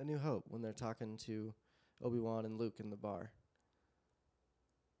was in A New Hope when they're talking to Obi-Wan and Luke in the bar.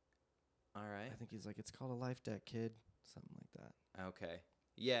 All right. I think he's like, it's called a life debt, kid. Something like that. Okay.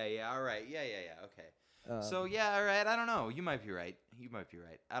 Yeah, all right. Yeah, okay. So, Um, yeah, all right. I don't know. You might be right.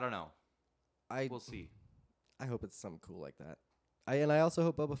 I don't know. We'll see. I hope it's something cool like that. I also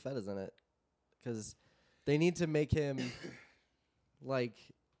hope Boba Fett is in it, because they need to make him like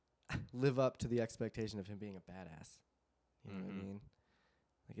live up to the expectation of him being a badass. You know what I mean?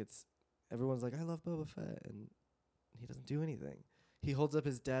 Like, it's everyone's like, I love Boba Fett, and he doesn't do anything. He holds up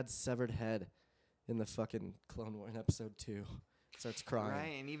his dad's severed head in the fucking Clone War in episode 2. Starts crying.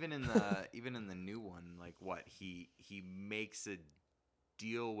 Right, and even in the new one, like what he makes a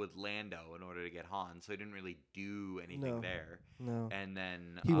deal with Lando in order to get Han, so he didn't really do anything there. No. And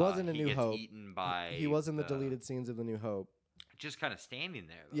then He was in A New gets Hope. eaten by He was in the deleted scenes of The New Hope. just kind of standing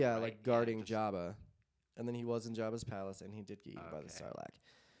there. Though, Yeah, right? like guarding just- Jabba. And then he was in Jabba's palace, and he did get eaten by the Okay. Sarlacc.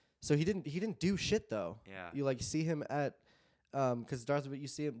 So he didn't do shit though. Yeah. You like see him at, because Darth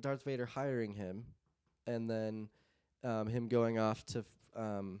Vader hiring him, and then, him going off to,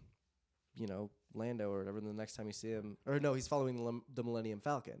 Lando or whatever. And the next time you see him, or no, he's following the Millennium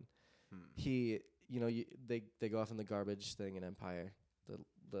Falcon. He, they go off in the garbage thing in Empire.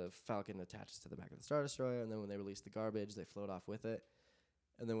 The Falcon attaches to the back of the Star Destroyer, and then when they release the garbage, they float off with it.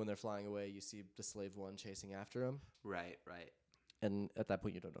 And then when they're flying away, you see the Slave One chasing after him. Right. And at that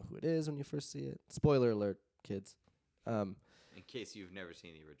point, you don't know who it is when you first see it. Spoiler alert, kids. In case you've never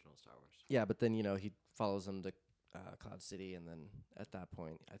seen the original Star Wars. Yeah, but then, he follows him to Cloud City, and then at that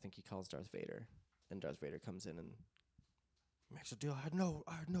point, I think he calls Darth Vader. And Darth Vader comes in and makes a deal. I had no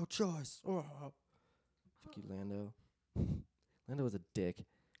choice. Oh. Fuck you, Lando. Lando was a dick.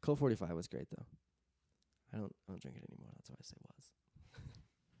 Colt 45 was great, though. I don't drink it anymore. That's why I say was.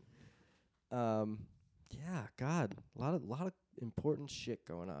 Yeah, God, a lot of important shit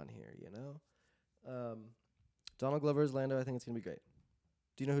going on here, Donald Glover's Lando. I think it's gonna be great.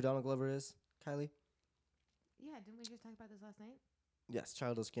 Do you know who Donald Glover is, Kylie? Yeah, didn't we just talk about this last night? Yes,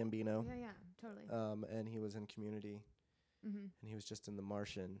 Childish Gambino. Yeah, totally. And he was in Community, and he was just in The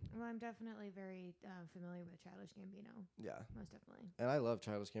Martian. Well, I'm definitely very familiar with Childish Gambino. Yeah, Most definitely. and I love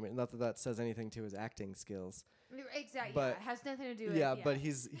Childish Gambino. Not that says anything to his acting skills. Exactly. But- Yeah, it has nothing to do with Yeah, but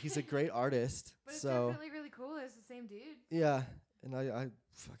he's a great artist. But it's so definitely really cool. It's the same dude. yeah, and I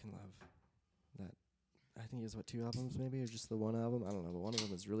fucking love that. I think he has 2 albums maybe, or just the one album. I don't know, but one of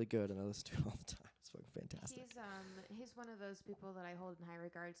them is really good, and I listen to it all the time. It's fucking fantastic. He's one of those people that I hold in high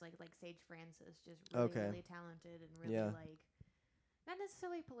regards, like Sage Francis, just really talented and really like not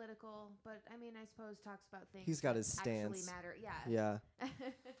necessarily political, but I mean I suppose talks about things. He's got that his actually stance. matter. Yeah.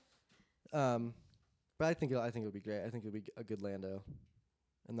 Yeah. But I think it'll be great. I think it'll be a good Lando,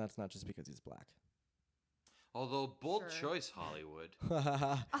 and that's not just because he's black. Although bold Sure. choice, Hollywood.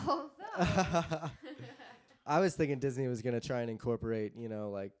 Although. I was thinking Disney was gonna try and incorporate,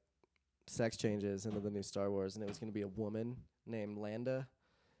 like sex changes into the new Star Wars, and it was gonna be a woman named Landa,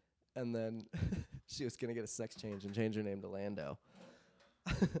 and then she was gonna get a sex change and change her name to Lando.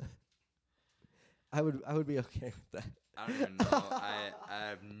 I would be okay with that. I don't even know. I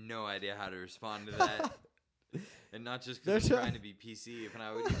have no idea how to respond to that. And not just because I'm trying to be PC, even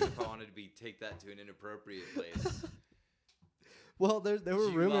if I wanted to take that to an inappropriate place. Well, there were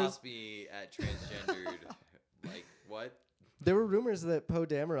You rumors. lost me at transgendered. Like, what? There were rumors that Poe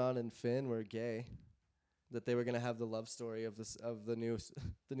Dameron and Finn were gay, that they were gonna have the love story of the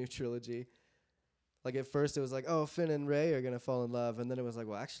new trilogy. Like at first it was like, oh, Finn and Rey are gonna fall in love, and then it was like,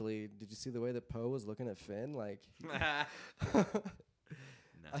 well, actually, did you see the way that Poe was looking at Finn? Like, Nice.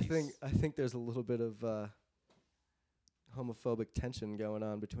 I think there's a little bit of homophobic tension going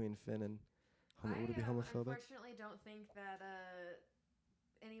on between Finn and. Would it be homophobic? Unfortunately, don't think that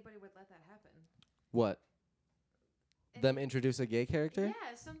anybody would let that happen. What? Them introduce a gay character?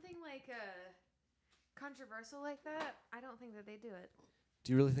 Yeah, something like controversial like that. I don't think that they do it.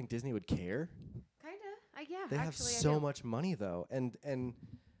 Do you really think Disney would care? Kinda. Yeah. They have actually, so I do. much money though, and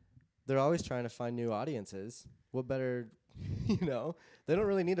they're always trying to find new audiences. What better, they don't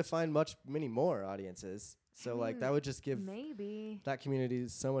really need to find many more audiences. So like that would just give maybe that community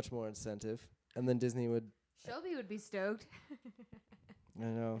so much more incentive, and then Disney would. Shelby would be stoked. I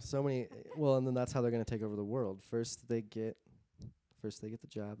know so many. Well, and then that's how they're gonna take over the world. First they get the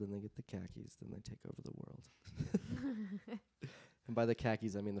job, then they get the khakis, then they take over the world. And by the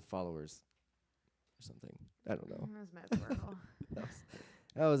khakis, I mean the followers, or something. I don't know. That was metaphorical.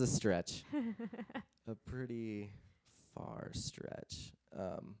 That was a stretch. A pretty far stretch.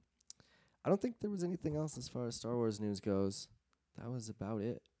 I don't think there was anything else as far as Star Wars news goes. That was about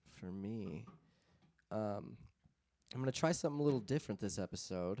it for me. I'm going to try something a little different this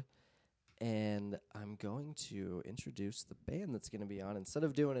episode, and I'm going to introduce the band that's going to be on. Instead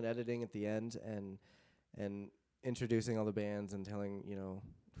of doing an editing at the end and introducing all the bands and telling,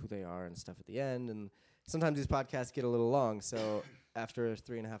 who they are and stuff at the end, and sometimes these podcasts get a little long, so after a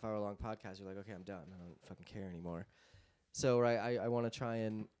 3.5 hour long podcast, you're like, okay, I'm done. I don't fucking care anymore. So, right, I want to try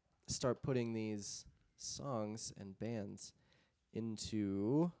and start putting these songs and bands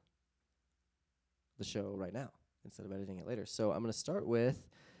into the show right now instead of editing it later. So I'm going to start with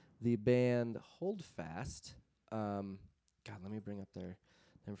the band Holdfast. God, let me bring up their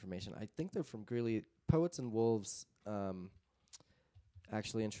information. I think they're from Greeley. Poets and Wolves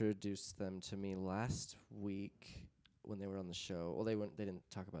actually introduced them to me last week when they were on the show. Well, they didn't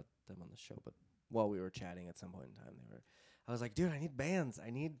talk about them on the show, but while we were chatting at some point in time, I was like, dude, I need bands.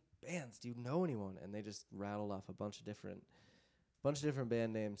 Do you know anyone? And they just rattled off a bunch of different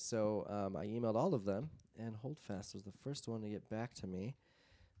band names. So I emailed all of them, and Holdfast was the first one to get back to me.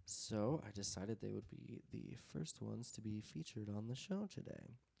 So I decided they would be the first ones to be featured on the show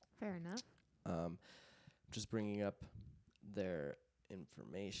today. Fair enough. Just bringing up their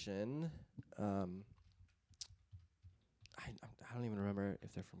information. I don't even remember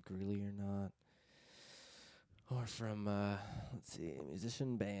if they're from Greeley or not. Or from, let's see,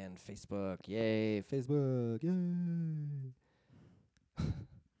 musician, band, Facebook. Yay, Facebook, yay.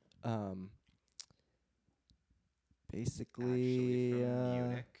 Basically, Actually from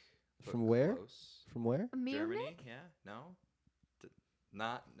Munich. but from where? close. From where? Munich? Germany? Yeah? No?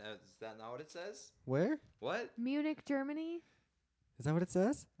 Not is that not what it says? Where? What? Munich, Germany. Is that what it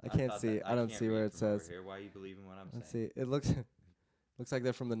says? I can't thought see. that- I don't can't see where read it from over says. Here. Why are you believing what I'm Let's saying? see. It looks like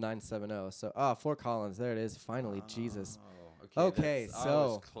they're from the 970. So, Fort Collins. There it is. Finally, Jesus. Oh, Okay, that's- I so-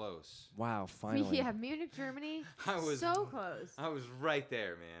 was close. Wow, finally. Yeah, Munich, Germany. I was so close. I was right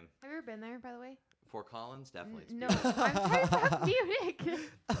there, man. Have you ever been there, by the way? Fort Collins, definitely. It's No, beautiful. I'm talking about Munich.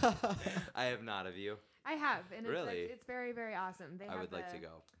 I have not. Have you? I have, and Really? it's very, very awesome. They I have would like to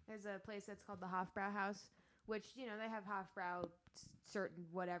go. There's a place that's called the Hofbrau House, which they have Hofbrau certain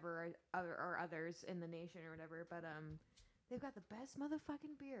whatever or others in the nation or whatever, but they've got the best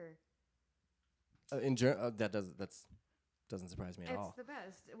motherfucking beer. That doesn't surprise me at It's all. the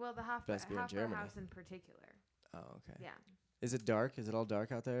best. Well, the Best beer in Hofbrau Germany. House in particular. Oh, okay. Yeah. Is it dark? Is it all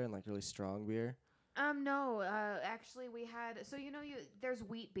dark out there and like really strong beer? No, actually we had, so there's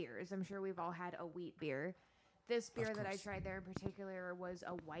wheat beers. I'm sure we've all had a wheat beer. This beer that I course. tried there in particular was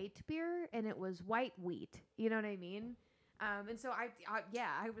a white beer, and it was white wheat. You know what I mean? And so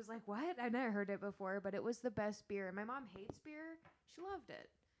I was like, what? I never heard it before, but it was the best beer. My mom hates beer. She loved it.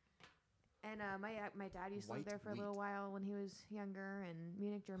 And my dad used to live White there for a wheat. little while when he was younger, and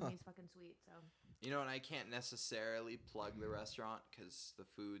Munich, Germany's fucking sweet, so. And I can't necessarily plug the restaurant because the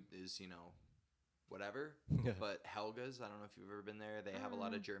food is, whatever. But Helga's, I don't know if you've ever been there. They have a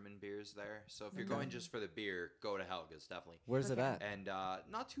lot of German beers there. So if you're Okay. going just for the beer, go to Helga's, definitely. Where's Okay. it at? And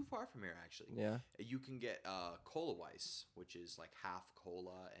not too far from here, actually. Yeah. You can get Cola Weiss, which is like half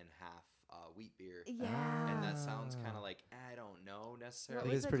cola and half wheat beer. Yeah. And that sounds kind of like, I don't know necessarily.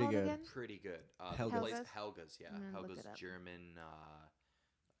 What It was is pretty called good. again? Pretty good. Helga's. Helga's, yeah. I'm gonna look Helga's it up. German.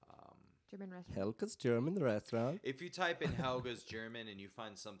 German restaurant. Helga's German restaurant. If you type in Helga's German and you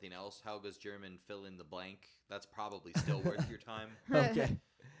find something else, Helga's German fill in the blank, that's probably still worth your time. Okay.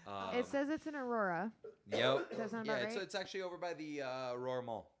 It says it's in Aurora. Yep. Does that sound Yeah, about it's, right? it's actually over by the Aurora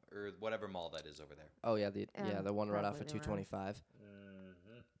Mall or whatever mall that is over there. Oh yeah, the one right off of probably around. 225.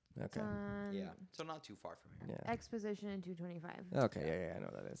 It's Okay. on Yeah, so not too far from here. Yeah. Exposition in 225. Okay. Yeah. I know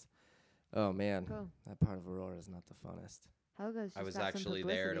that is. Oh man, Cool. that part of Aurora is not the funnest. Helga's just I was got some actually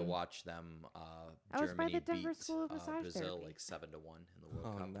there to publicity. watch them. I was by Germany the Denver beat School of Massage Brazil Therapy. like 7-1 in the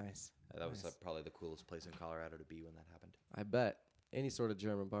World Oh, Cup. nice. That was Nice. probably the coolest place in Colorado to be when that happened. I bet any sort of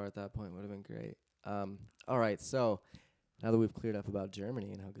German bar at that point would have been great. All right, so now that we've cleared up about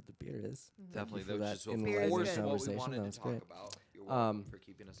Germany and how good the beer is, Mhm. Definitely, for that that was just Beer is of course good. what we conversation. wanted That to was talk great. about. You're welcome Um, for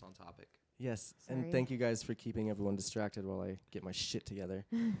keeping us on topic. yes, Sorry. and thank you guys for keeping everyone distracted while I get my shit together.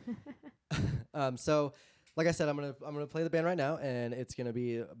 So, like I said, I'm gonna play the band right now, and it's gonna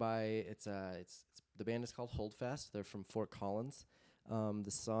be by it's the band is called Holdfast. They're from Fort Collins. The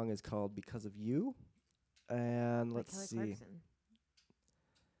song is called "Because of You," and By let's Kelly see Clarkson.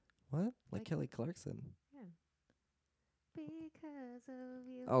 what like Like- Kelly Clarkson. Because of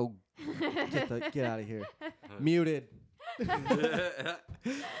you. Oh, get out of here. Muted.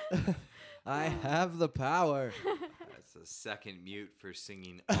 I have the power. That's a second mute for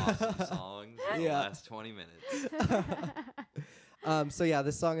singing awesome songs in the Yeah. last 20 minutes. So yeah,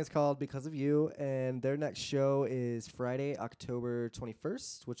 this song is called Because of You, and their next show is Friday, October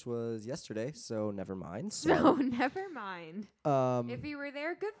 21st, which was yesterday, so never mind. So never mind. Um, If you were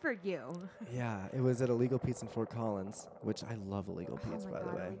there, good for you. yeah, it was at Illegal Pete's in Fort Collins, which I love Illegal Pete's, oh my by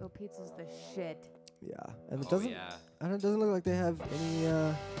God, the way. Illegal Pizza's the shit. Yeah, and it Oh, doesn't, yeah. and it doesn't look like they have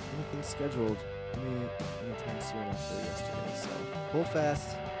anything scheduled anytime soon after yesterday. So hold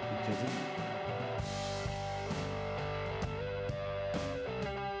fast because of you.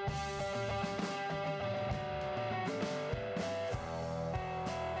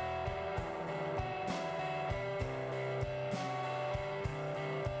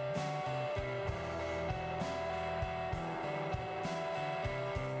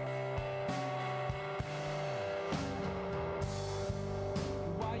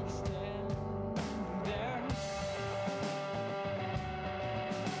 Why you standing there?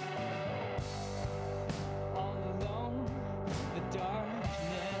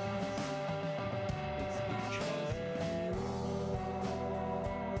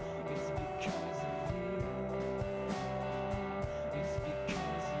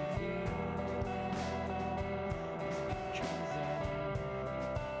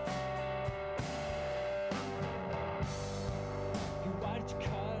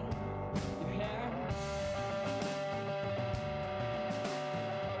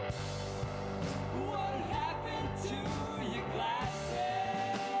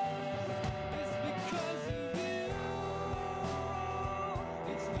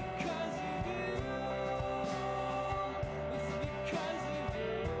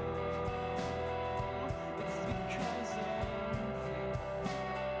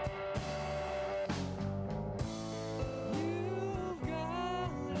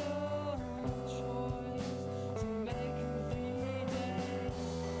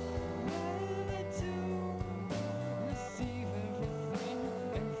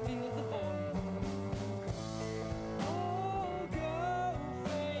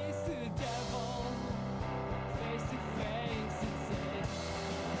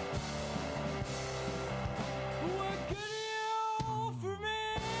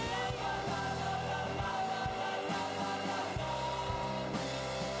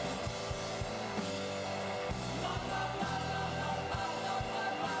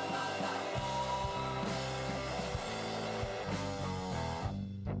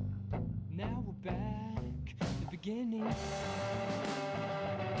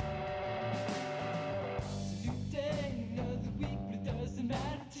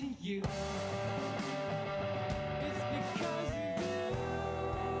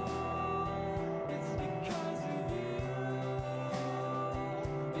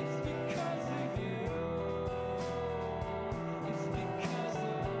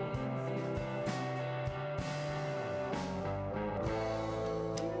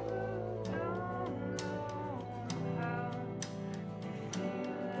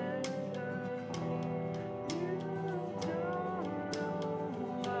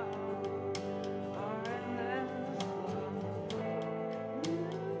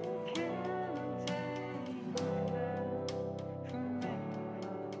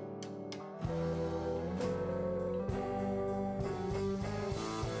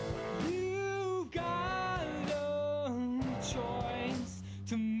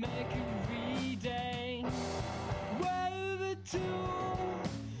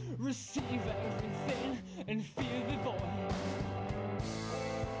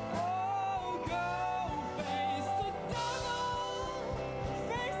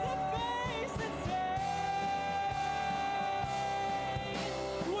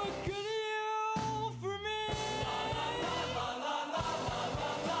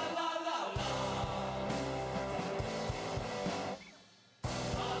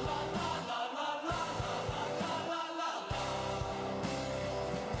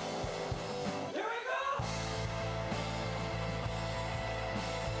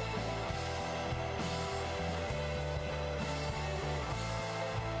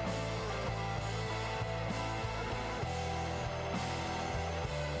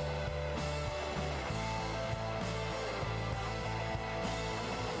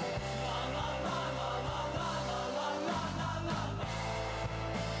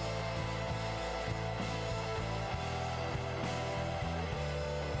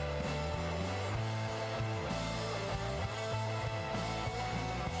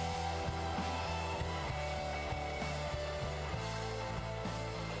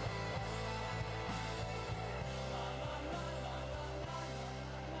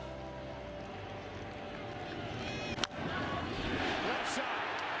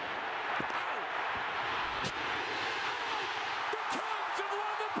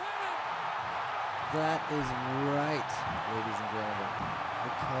 That is right, ladies and gentlemen.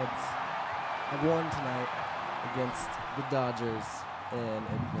 The Cubs have won tonight against the Dodgers and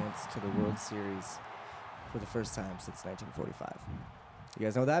advanced to the World Series for the first time since 1945. You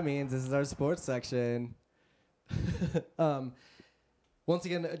guys know what that means. This is our sports section. Once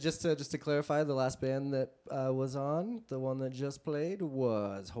again, just to clarify, the last band that was on, the one that just played,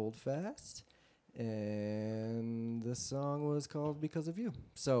 was Hold Fast. And the song was called Because of You.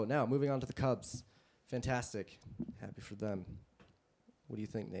 So now, moving on to the Cubs. Fantastic. Happy for them. What do you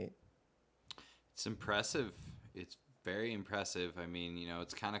think, Nate? It's impressive. It's very impressive. I mean,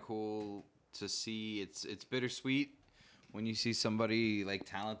 it's kind of cool to see. It's bittersweet when you see somebody like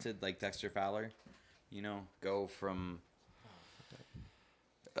talented like Dexter Fowler, go from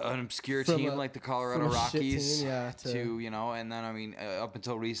an obscure team like the Colorado Rockies team, to and then up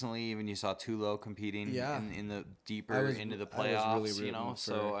until recently even you saw Tulo competing in the deeper into the playoffs,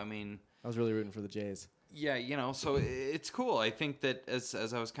 so I was really rooting for the Jays. Yeah, so it's cool. I think that as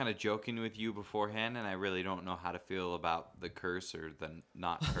I was kind of joking with you beforehand, and I really don't know how to feel about the curse or the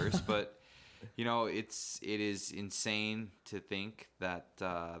not curse, but it is insane to think that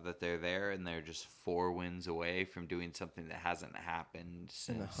they're there and they're just 4 wins away from doing something that hasn't happened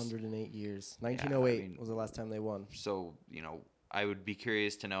since in 108 years. 1908 was the last time they won. So I would be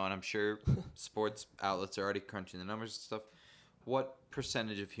curious to know, and I'm sure sports outlets are already crunching the numbers and stuff. What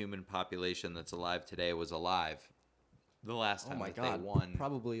percentage of human population that's alive today was alive the last time they won?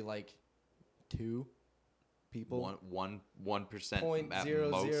 Probably like 2 people. 1% at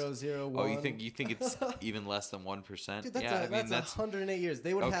 0.0001. Oh, you think it's even less than 1%? Dude, that's 108 years.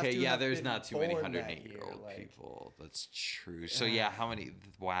 They would have to. Okay, yeah, have there's been not too many born 108-year-old that year, people. That's true. So how many?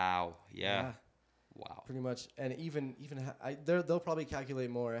 Wow. Yeah. Wow. Pretty much, and even they'll probably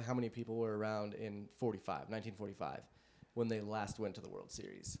calculate more how many people were around in 1945, when they last went to the World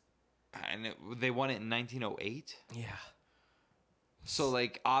Series. And they won it in 1908? Yeah. So,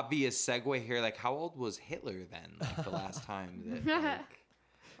 obvious segue here, how old was Hitler then, the last time that,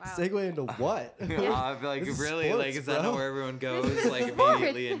 Wow. Segue into what? really, sports, is that bro. not where everyone goes,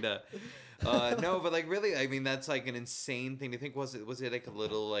 immediately into... no, but, really, that's, an insane thing to think. Was it, a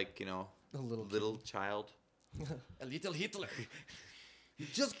little, a little child? A little Hitler.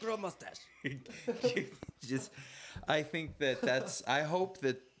 Just grow a mustache. I think that's... I hope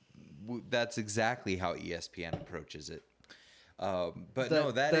that that's exactly how ESPN approaches it.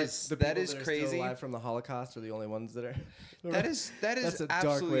 That is crazy. Still alive from the Holocaust are the only ones that are. That is that's a absolutely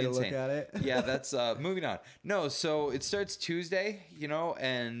dark way insane. to look at it. Yeah, that's moving on. No, so it starts Tuesday,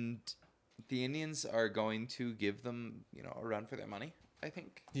 and the Indians are going to give them, a run for their money, I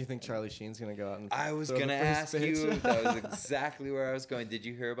think. Do you think Charlie Sheen's gonna go out and? I was gonna ask you. That was exactly where I was going. Did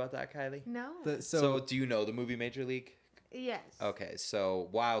you hear about that, Kylie? No. So do you know the movie Major League? Yes. Okay, so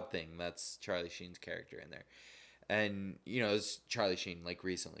Wild Thing. That's Charlie Sheen's character in there. And, Charlie Sheen,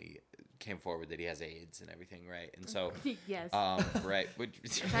 recently came forward that he has AIDS and everything, right? And so... Yes. Right.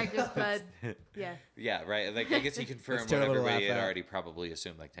 Tiger's blood. Yeah. Yeah, right. I guess he confirmed what terrible to everybody laugh had at. already probably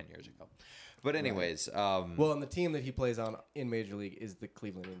assumed 10 years ago. But anyways... well, and the team that he plays on in Major League is the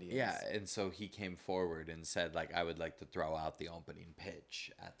Cleveland Indians. Yeah, and so he came forward and said, I would like to throw out the opening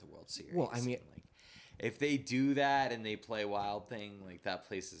pitch at the World Series. Well, I mean... And, if they do that and they play Wild Thing, that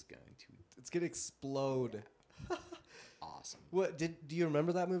place is going to... It's going to explode. Awesome. What do you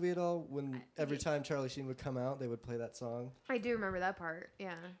remember that movie at all? When every time Charlie Sheen would come out, they would play that song. I do remember that part.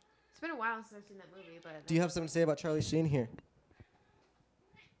 Yeah, it's been a while since I've seen that movie, but. Do you have something to say about Charlie Sheen here?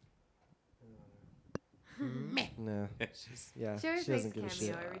 No. She always makes doesn't a give a cameo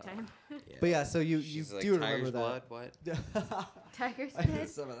shit. every time. Yeah. But yeah, so you She's do remember Tiger's that. blood? What? Tiger's I get blood.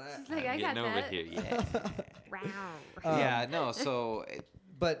 some of that. She's like, I got getting over that. here, yeah. Wow. Yeah, no, so...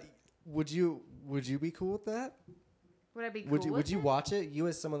 But would you be cool with that? Would I be cool Would you watch it? You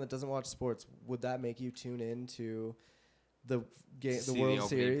as someone that doesn't watch sports, would that make you tune in to the See the World opening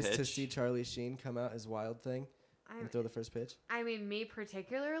Series to pitch? see Charlie Sheen come out as Wild Thing and throw the first pitch? I mean, me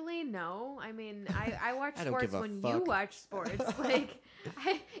particularly, no. I mean, I watch I don't sports give a when fuck. you watch sports.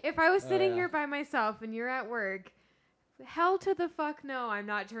 If I was sitting here by myself and you're at work, hell to the fuck no, I'm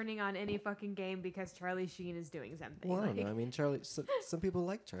not turning on any fucking game because Charlie Sheen is doing something. Well, I don't know. I mean, some people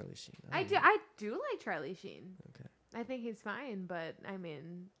like Charlie Sheen. I don't know. do like Charlie Sheen. Okay. I think he's fine, but I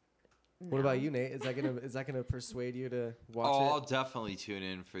mean. What no. about you, Nate? Is that gonna persuade you to watch I'll it? definitely tune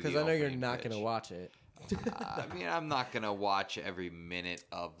in for the Because I know you're opening not pitch. gonna watch it. I mean, I'm not going to watch every minute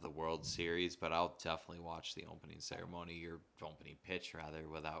of the World Series, but I'll definitely watch the opening ceremony, or opening pitch, rather,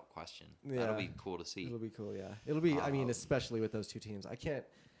 without question. That'll be cool to see. It'll be cool, yeah. It'll be, I mean, especially with those two teams.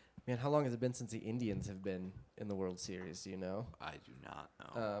 Man, how long has it been since the Indians have been in the World Series, do you know? I do not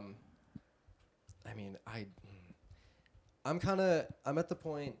know. I mean, I'm at the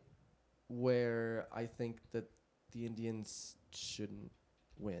point where I think that the Indians shouldn't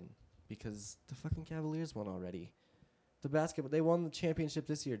win because the fucking Cavaliers won already. They won the championship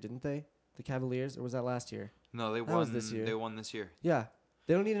this year, didn't they? The Cavaliers, or was that last year? No, they That won was this year. They won this year. Yeah.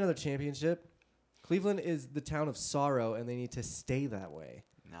 They don't need another championship. Cleveland is the town of sorrow, and they need to stay that way.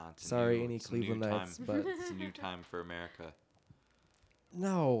 No, it's Sorry, a any it's a new Clevelandites, time. but It's a new time for America.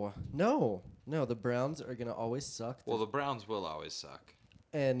 no. The Browns are gonna always suck. Well, the Browns will always suck.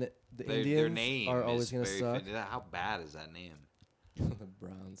 And the Their Indians name are is always gonna very suck. How bad is that name? The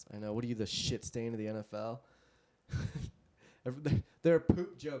Browns. I know. What are you, the shit stain of the NFL? There are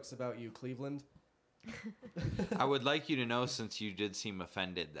poop jokes about you, Cleveland. I would like you to know, since you did seem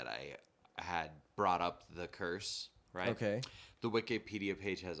offended that I had brought up the curse, right? Okay. The Wikipedia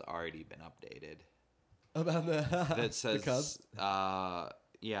page has already been updated. About the That says, the Cubs.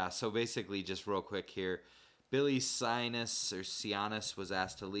 Yeah, so basically, just real quick here, Billy Cianis was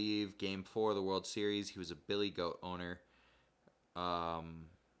asked to leave Game 4 of the World Series. He was a Billy Goat owner.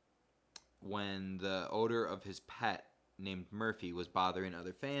 When the odor of his pet, named Murphy, was bothering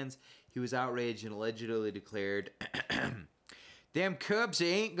other fans, he was outraged and allegedly declared, "Them Cubs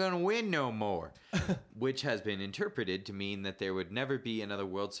ain't gonna win no more," which has been interpreted to mean that there would never be another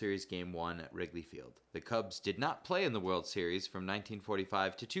World Series Game 1 at Wrigley Field. The Cubs did not play in the World Series from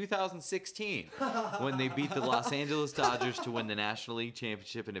 1945 to 2016, when they beat the Los Angeles Dodgers to win the National League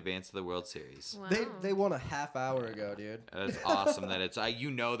Championship and advance to the World Series. Wow. They won a half hour ago, dude. That's awesome that it's...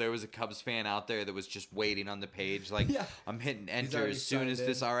 there was a Cubs fan out there that was just waiting on the page, like, Yeah. I'm hitting enter already as soon as signed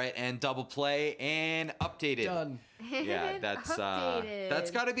this, in. all right, and double play, and updated. Done. Yeah, that's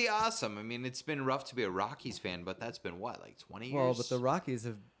Updated. got to be awesome. I mean, it's been rough to be a Rockies fan, but that's been what, like 20 years? Well, but the Rockies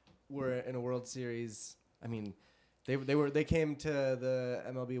were in a World Series. I mean, they came to the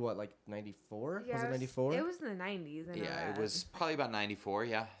MLB like 94? Yeah, Was it 94? It was in the 90s. I know Yeah, it that. was probably about 94,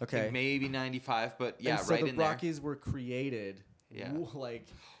 yeah. I Okay. think maybe 95, but yeah, and so right the in Rockies were created. Yeah. Like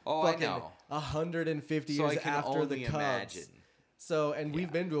Oh, I fucking know. 150 there. So I years can after the only Cubs. imagine. So, and we've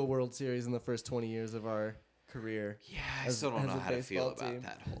Yeah. been to a World Series in the first 20 years of our career. Yeah, I as- still don't as know a how to feel baseball about team.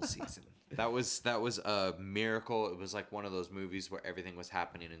 that whole season. That was a miracle. It was like one of those movies where everything was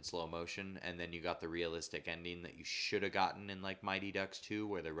happening in slow motion, and then you got the realistic ending that you should have gotten in like Mighty Ducks 2,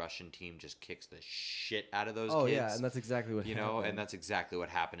 where the Russian team just kicks the shit out of those Oh kids. yeah, and that's exactly what happened. And that's exactly what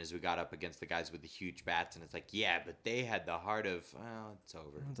happened. Is we got up against the guys with the huge bats, and it's like, yeah, but they had the heart of, well, it's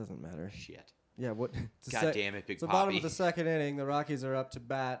over. It doesn't matter. Shit. Yeah, what? God damn it, Big It's the bottom Poppy. of the second inning. The Rockies are up to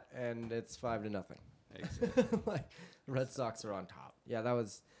bat, and it's 5-0. Like the Red Sox are on top. Yeah, that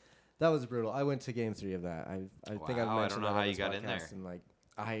was brutal. I went to Game 3 of that. I think I've Wow, I mentioned don't know that how on you this got in podcast, there. And like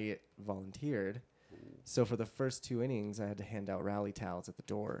I volunteered, so for the first 2 innings, I had to hand out rally towels at the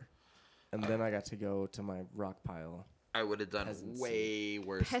door, and then I got to go to my rock pile. I would have done Peasant way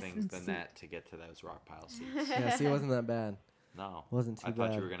worse things than Peasant that to get to those rock pile seats. Yeah, see, it wasn't that bad. No. Wasn't too I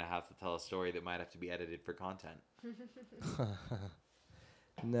thought bad. you were going to have to tell a story that might have to be edited for content.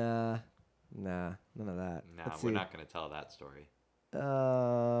 Nah, none of that. Nah, Let's we're see. not going to tell that story.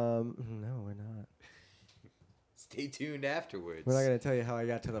 No, we're not. Stay tuned afterwards. We're not gonna tell you how I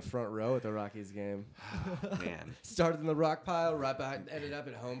got to the front row at the Rockies game. Man. Started in the rock pile, right behind, ended up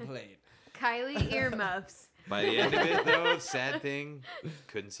at home plate. Kylie earmuffs. By the end of it, though, sad thing,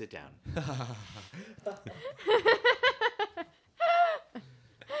 couldn't sit down.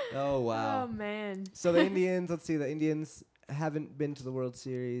 Oh wow. Oh man. So the Indians, let's see, the Indians haven't been to the World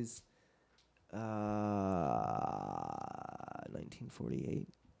Series. 1948.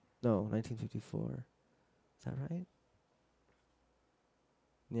 No, 1954. Is that right?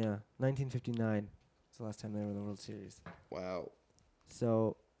 Yeah, 1959. It's the last time they were in the World Series. Wow.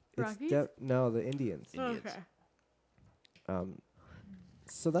 So Rockies? no, the Indians. Indians. Okay.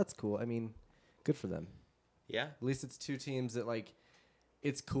 So that's cool. I mean, good for them. Yeah. At least it's two teams that like.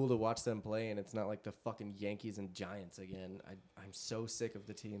 It's cool to watch them play, and it's not like the fucking Yankees and Giants again. I'm so sick of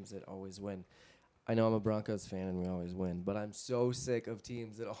the teams that always win. I know I'm a Broncos fan and we always win, but I'm so sick of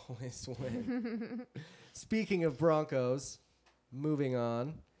teams that always win. Speaking of Broncos, moving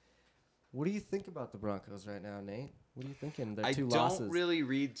on. What do you think about the Broncos right now, Nate? What are you thinking? Their I two don't losses. really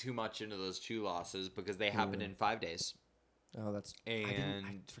read too much into those 2 losses because they happened Yeah. in 5 days. Oh, that's. I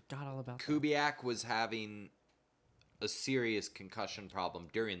And forgot all about that. Kubiak was having a serious concussion problem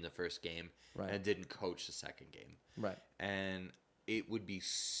during the first game Right. and didn't coach the second game. Right. And it would be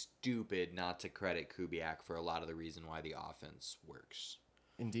stupid not to credit Kubiak for a lot of the reason why the offense works.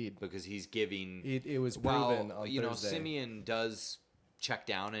 Indeed. Because he's giving... It was while, proven on Thursday. Simeon does check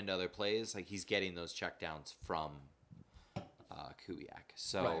down into other plays, like he's getting those check downs from Kubiak.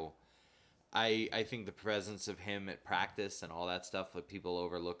 So I think the presence of him at practice and all that stuff, like people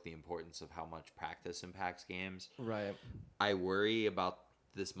overlook the importance of how much practice impacts games. Right. I worry about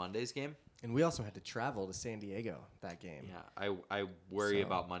this Monday's game. And we also had to travel to San Diego that game. Yeah, I worry So,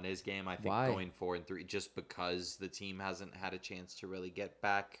 about Monday's game. I think why? going 4-3, just because the team hasn't had a chance to really get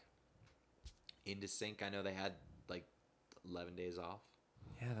back into sync. I know they had like 11 days off.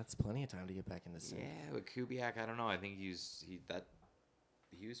 Yeah, that's plenty of time to get back into sync. Yeah, with Kubiak, I don't know. I think he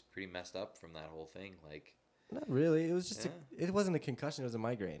was pretty messed up from that whole thing. Like Not really. It was just it wasn't a concussion. It was a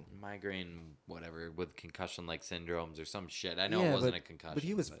migraine. migraine, whatever, with concussion-like syndromes or some shit. I know Yeah, it wasn't but- a concussion. But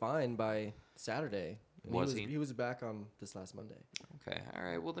he was fine by Saturday. And Was he? He was back on this last Monday. Okay, all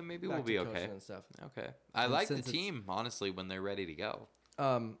right. Well, then maybe Back we'll to be coaching okay. and stuff. Okay, I And like the since it's- team honestly when they're ready to go.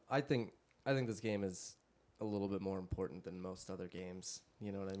 I think this game is a little bit more important than most other games.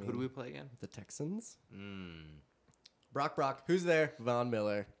 You know what I mean? Who do we play again? The Texans. Hmm. Brock. Who's there? Von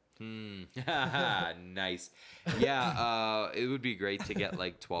Miller. Nice. Yeah, it would be great to get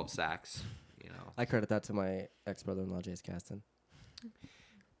like 12 sacks. You know, I credit that to my ex-brother-in-law, Jace Caston.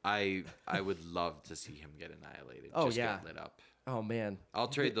 I would love to see him get annihilated. Oh, just yeah. get lit up. Oh, man. I'll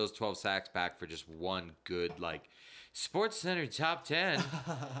trade those 12 sacks back for just one good like Sports Center top 10.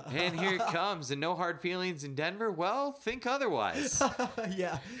 And here it comes. And no hard feelings in Denver. Well, think otherwise.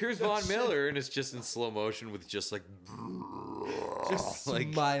 Yeah. Here's Von Miller, and it's just in slow motion with just like Just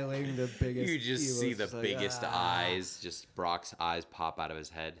like smiling the biggest. you just evil, see the just like, biggest "Ah." eyes. Just Brock's eyes pop out of his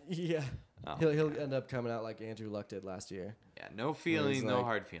head. Yeah. Oh, He'll end up coming out like Andrew Luck did last year. Yeah, no feelings, no like-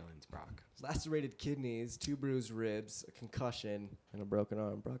 hard feelings, Brock. Lacerated kidneys, 2 bruised ribs, a concussion, and a broken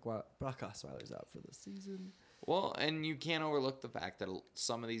arm. Brock Osweiler's out for the season. Well, and you can't overlook the fact that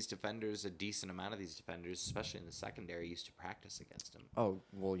some of these defenders, a decent amount of these defenders, especially in the secondary, used to practice against him. Oh,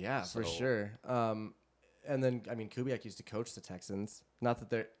 well, yeah, for So- sure. And then, I mean, Kubiak used to coach the Texans. Not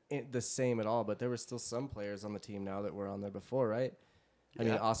that they're the same at all, but there were still some players on the team now that were on there before, right? I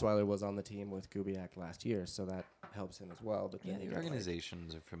mean, Yeah. Osweiler was on the team with Kubiak last year, so that helps him as well. But Yeah, then you the got, like,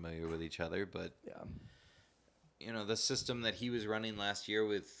 organizations are familiar with each other, but yeah. you know the system that he was running last year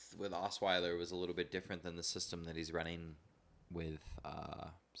with Osweiler was a little bit different than the system that he's running with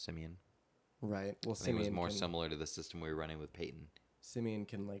Simeon. Right. Well, I think it was Simeon more can, similar to the system we were running with Peyton. Simeon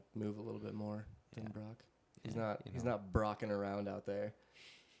can like move a little bit more than Yeah. Brock. He's Yeah, not. you He's know. not brocking around out there.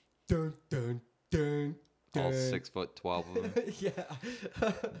 Dun dun dun. All dun. 6'12" of them. Yeah.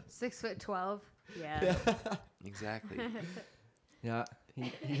 6'12". Yeah. Exactly. Yeah.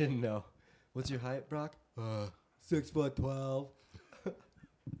 He didn't know. What's your height, Brock? 6'12".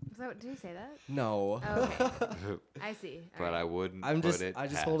 Did he say that? No. Oh, okay. I see. All But right. I wouldn't. I put it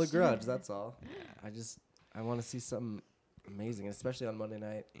just hold a past grudge. That's all. I want to see something amazing, especially on Monday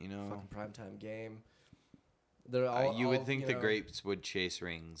night. You know, Fucking primetime game. They're all. you would all, think you the know, grapes would chase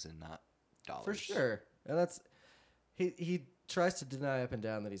rings and not dollars. for sure, and that's he tries to deny up and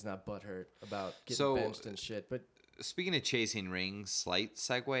down that he's not butthurt about getting So, benched and shit. But Speaking of chasing rings, slight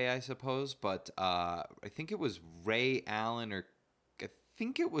segue, I suppose, but I think it was Ray Allen or I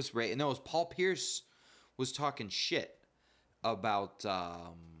think it was Ray. No, it was Paul Pierce was talking shit about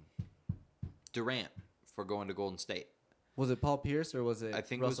Durant for going to Golden State. was it Paul Pierce or was it I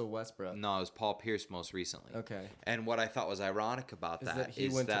think it was- Russell Westbrook? No, it was Paul Pierce most recently. Okay. And what I thought was ironic about Is that that he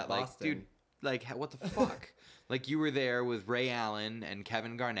is went to that, like, Boston. dude, like, what the fuck? Like, you were there with Ray Allen and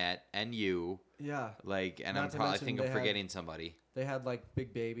Kevin Garnett and you, Yeah, like, and Not I'm to probably mention think they I'm had- forgetting somebody. they had like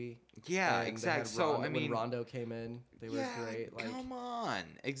Big Baby. Yeah, and they exactly. had So Rondo, I mean, when Rondo came in, they were yeah, great. Like, come on,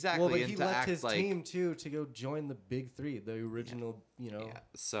 exactly. well, but and he to left act his like, team too to go join the Big Three, the original. You know, Yeah.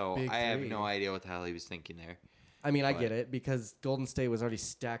 So Big I have Three. no idea what the hell he was thinking there. I mean, I But- get it because Golden State was already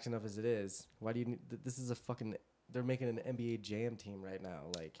stacked enough as it is. Why do you? This is a fucking. They're making an NBA Jam team right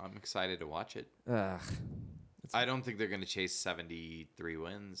now. Like, I'm excited to watch it. ugh. I don't think they're going to chase 73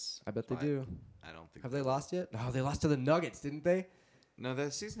 wins. I bet they but do. I don't think. Have they lost yet? No, they lost to the Nuggets, didn't they? No,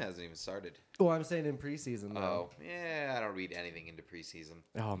 the season hasn't even started. Oh, I'm saying in preseason. Oh, Though. yeah, I don't read anything into preseason.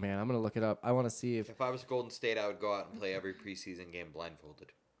 Oh man, I'm gonna look it up. I want to see if. If I was Golden State, I would go out and play every preseason game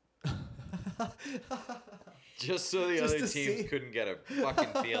blindfolded. Just so the Just other to teams see. couldn't get a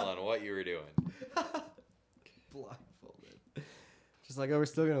fucking feel on what you were doing. Blindfolded. Just like, oh, we're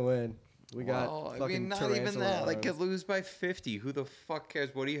still gonna win. We got Well, fucking I mean, not tarantula even that. Like, arms. lose by 50. Who the fuck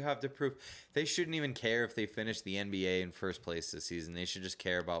cares? What do you have to prove? They shouldn't even care if they finish the NBA in first place this season. They should just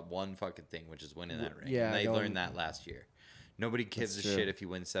care about one fucking thing, which is winning that ring. Yeah, and they going- learned that last year. Nobody gives a That's true. shit if you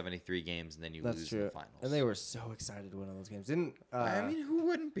win 73 games and then you That's lose true. in the finals. And they were so excited to win all those games. Didn't I mean, who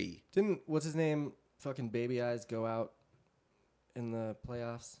wouldn't be? didn't what's his name? Fucking Baby Eyes go out in the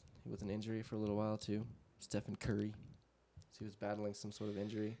playoffs with an injury for a little while too. Stephen Curry. He was battling some sort of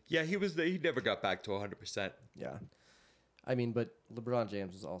injury. Yeah, he never got back to 100%. Yeah. I mean, but LeBron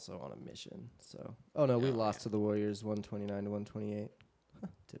James was also on a mission. So, oh no, we Oh, lost yeah. to the Warriors 129 to 128.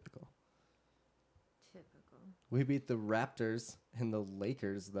 Typical. Typical. We beat the Raptors and the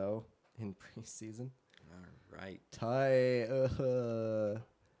Lakers though in preseason. All right. Tie.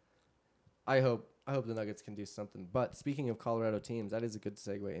 I hope the Nuggets can do something. But speaking of Colorado teams, that is a good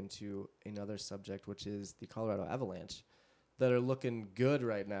segue into another subject, which is the Colorado Avalanche, that are looking good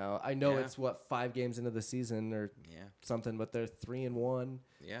right now. I know Yeah. it's 5 games into the season or Yeah. something, but they're 3-1.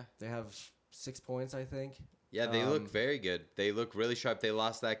 Yeah. They have 6 points, I think. Yeah, they look Um, very good. They look really sharp. They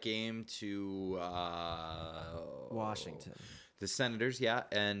lost that game to Washington. the Senators, yeah,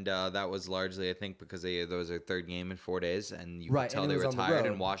 and that was largely, I think, because that was their third game in 4 days, and you Right, could tell and it they was were on the tired,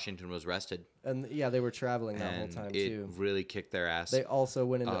 road. and Washington was rested, And yeah, they were traveling that whole and time it too. really kicked their ass. They also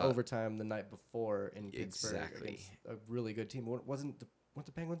went into Uh, overtime the night before in Pittsburgh exactly. against a really good team. Weren't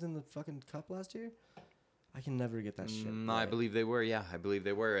the Penguins in the fucking cup last year? I can never get that shit. I right. believe they were. Yeah, I believe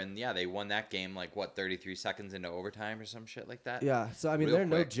they were, and yeah, they won that game 33 seconds into overtime or some shit like that. Yeah, so I mean Real they're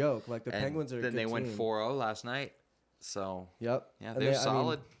no quick. joke. Like the And Penguins are. A then good they went team. 4-0 last night, so Yep. yeah, And they're I mean,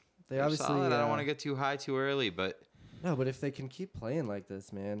 solid. they They're obviously. solid. I don't want to get too high too early, but No, but if they can keep playing like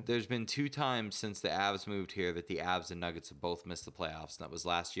this, man. there's been 2 times since the Avs moved here that the Avs and Nuggets have both missed the playoffs, and that was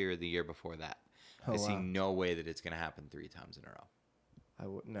last year or the year before that. Oh, I see wow. no way that it's going to happen 3 times in a row.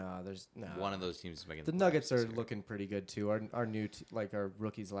 No, there's no. One of those teams is making The playoffs Nuggets are this year. looking pretty good too. Our new our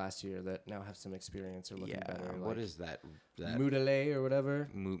rookies last year that now have some experience are looking Yeah, better. what like is that? That Moudalay or whatever.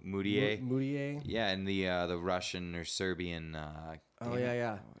 Moutier? Moutier. Yeah, and the Russian or Serbian. Oh damn it,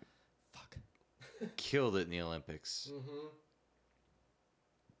 yeah. Fuck. killed it in the Olympics. Mm-hmm.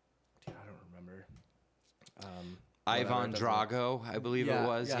 Dude, I don't remember. Ivan Whatever, it doesn't- Drago, I believe it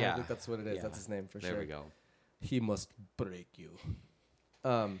was. Yeah, Yeah, I think that's what it is. Yeah. That's his name for there sure. we go. He must break you.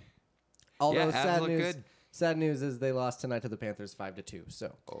 Yeah, Although Avs look good. sad news is they lost tonight to the Panthers 5-2.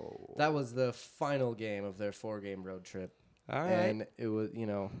 So Oh, that was the final game of their 4-game road trip, all right. and it was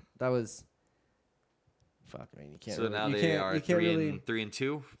that was. Fuck, I mean, you can't. So really, now you they can't, are you can't really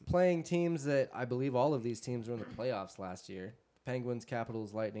 3-2. playing teams that I believe all of these teams were in the playoffs last year. Penguins,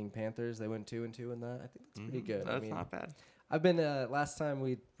 Capitals, Lightning, Panthers. They went 2-2 in that. I think that's pretty good. That's I mean, not bad. I've been last time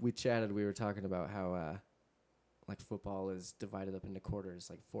we chatted, we were talking about how like football is divided up into quarters,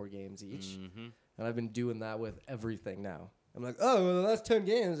 like 4 games each, Mm-hmm. and I've been doing that with everything now. I'm like, oh, well, the last 10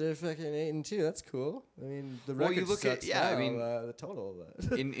 games they're fucking 8-2. That's cool. I mean, the Well, record you look at- sucks yeah, I now, mean, the total.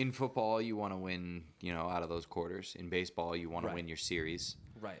 But In football, you want to win, out of those quarters. In baseball, you want to Right. win your series.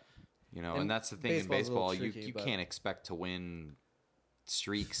 right. And And that's the thing in baseball's a little baseball. tricky, You but- can't expect to win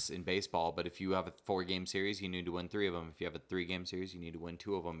streaks in baseball, but if you have a 4-game series, you need to win 3 of them. If you have a 3-game series, you need to win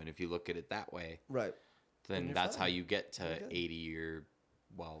 2 of them. And if you look at it that way, Right. then you're that's how fine. you get to You're good. 80 or,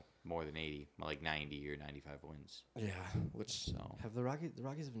 well, more than 80, like 90 or 95 wins. Yeah. Which So- have the Rockies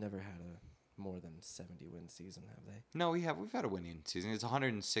have never had a more than 70 win season, have they? No, we've had a winning season. It's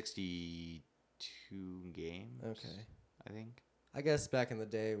 162 games. Okay. I think. I guess back in the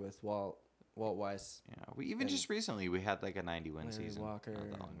day with Walt Weiss. Yeah, we even And just recently we had like a 90-win Larry season. Walker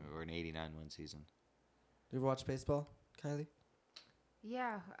Not that long and- ago, or an 89-win season. You ever watch baseball, Kylie?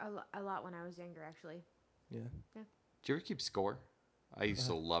 Yeah, a lot when I was younger, actually. Yeah. Do you ever keep score? I used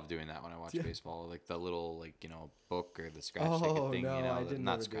to love doing that when I watched Yeah. baseball, like the little book or the scratch Oh, ticket thing. no, I didn't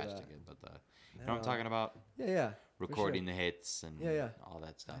not ever do scratch that. ticket, but you know what I'm talking about? Yeah. for Recording sure. the hits and Yeah. all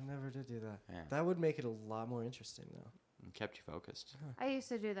that stuff. I never did do that. Yeah, That would make it a lot more interesting, though. it kept you focused. I used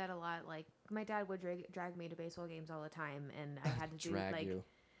to do that a lot. Like my dad would drag me to baseball games all the time, and I had to do Drag like. you.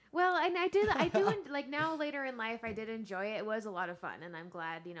 Well, and I do like now later in life I did enjoy it. It was a lot of fun, and I'm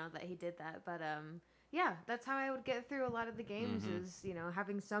glad that he did that. But yeah, that's how I would get through a lot of the games is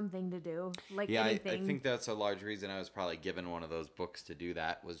having something to do, like Yeah, I anything. think that's a large reason I was probably given one of those books to do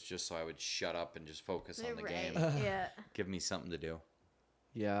that, was just so I would shut up and just focus on the Right, game. yeah. Give me something to do.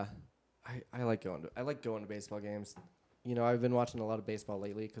 Yeah. I like going to baseball games. I've been watching a lot of baseball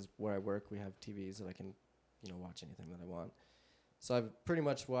lately because where I work, we have TVs that I can, watch anything that I want. So I've pretty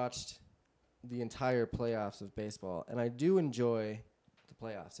much watched the entire playoffs of baseball, and I do enjoy the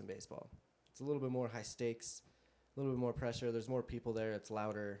playoffs in baseball. It's a little bit more high stakes, a little bit more pressure. There's more people there. It's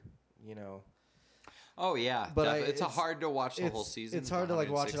louder, Oh yeah, But it's hard to watch the whole season. It's hard to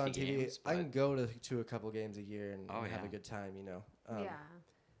watch it on 160 TV. games, I can but- go to a couple games a year and, Oh, and have yeah. a good time, Yeah.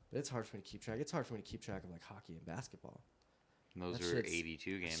 But it's hard for me to keep track. It's hard for me to keep track of like hockey and basketball. Those That are shit's-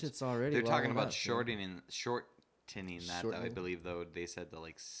 82 games. Shit's already. They're long talking about enough, shortening that. I Shortening. believe though they said to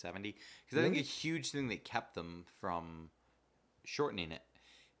like 70. Because I think a Really? huge thing that kept them from shortening it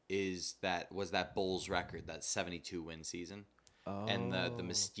was that Bulls record, that 72 win season. Oh. And the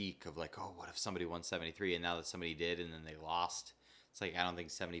mystique of like, oh, what if somebody won 73 and now that somebody did and then they lost? It's like, I don't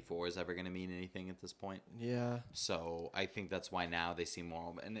think 74 is ever going to mean anything at this point. Yeah. So I think that's why now they seem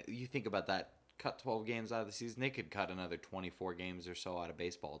more. And you think about that, cut 12 games out of the season, they could cut another 24 games or so out of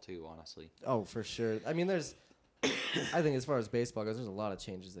baseball too, honestly. Oh, for sure. I mean, I think as far as baseball goes, there's a lot of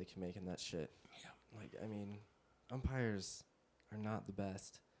changes they can make in that shit. Yeah. Like, I mean, umpires are not the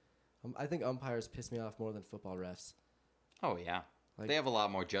best. I think umpires piss me off more than football refs. Oh, yeah. Like, they have a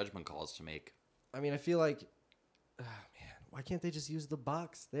lot more judgment calls to make. I mean, I feel like, man, why can't they just use the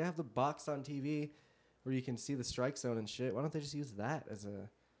box? They have the box on TV where you can see the strike zone and shit. Why don't they just use that as a,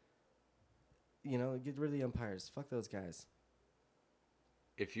 get rid of the umpires. Fuck those guys.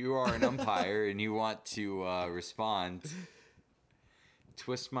 If you are an umpire and you want to respond,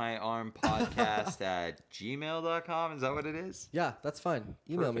 twistmyarmpodcast at gmail.com. Is that what it is? Yeah, that's fine.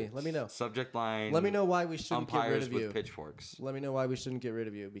 Email Perfect. me. Let me know. Subject line. Let me know why we shouldn't get rid umpires of you. with pitchforks. Let me know why we shouldn't get rid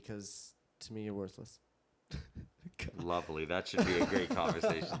of you, because to me you're worthless. Lovely. That should be a great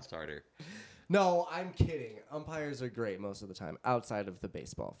conversation starter. No, I'm kidding. Umpires are great most of the time outside of the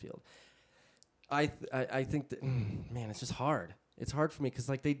baseball field. I think that, man, it's just hard. It's hard for me because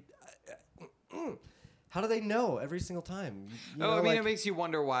like how do they know every single time? It makes you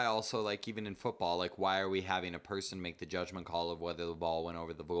wonder why also, like, even in football, like, why are we having a person make the judgment call of whether the ball went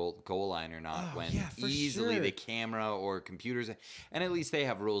over the goal line or not easily sure. the camera or computers, and at least they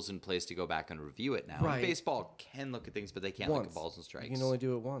have rules in place to go back and review it now. Right. Baseball can look at things, but they can't look at balls and strikes. You can only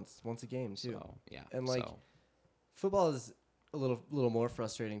do it once a game too. So, yeah. And like football is a little more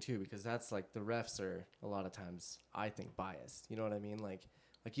frustrating too, because that's like the refs are a lot of times, I think, biased. You know what I mean? Like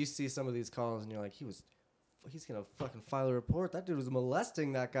you see some of these calls and you're like, he's gonna fucking file a report. That dude was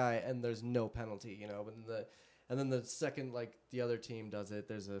molesting that guy, and there's no penalty, But then the second like the other team does it,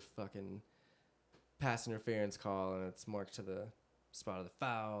 there's a fucking pass interference call, and it's marked to the spot of the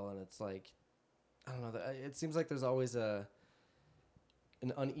foul, and it's like, I don't know. It seems like there's always an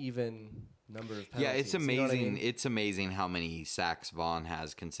uneven number of penalties. Yeah, it's amazing. You know what I mean? It's amazing how many sacks Vaughn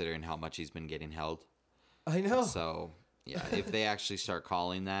has, considering how much he's been getting held. I know. So. Yeah, if they actually start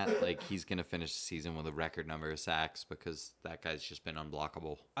calling that, like, he's going to finish the season with a record number of sacks because that guy's just been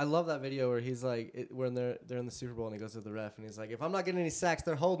unblockable. I love that video where he's like, when they're in the Super Bowl and he goes to the ref and he's like, if I'm not getting any sacks,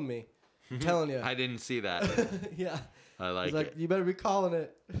 they're holding me. I'm telling you. I didn't see that. Yeah. I like he's like, it. You better be calling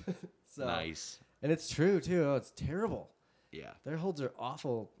it. So, nice. And it's true, too. Oh, it's terrible. Yeah. Their holds are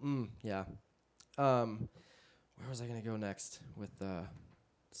awful. Yeah. Where was I going to go next with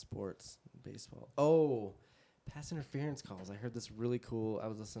sports, baseball? Oh, pass interference calls. I heard this really cool. I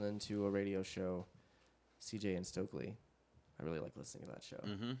was listening to a radio show, CJ and Stokely. I really like listening to that show.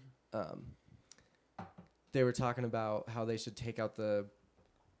 Mm-hmm. They were talking about how they should take out the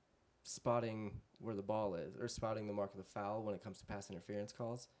spotting where the ball is, or spotting the mark of the foul when it comes to pass interference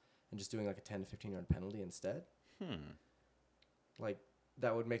calls, and just doing like a 10 to 15 yard penalty instead. Like,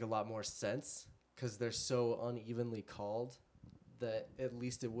 that would make a lot more sense because they're so unevenly called that at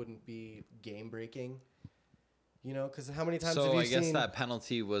least it wouldn't be game breaking. Because how many times have you seen... So I guess that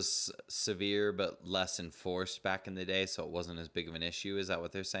penalty was severe but less enforced back in the day, so it wasn't as big of an issue. Is that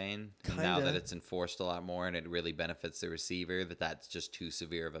what they're saying? Kinda. Now that it's enforced a lot more and it really benefits the receiver, that's just too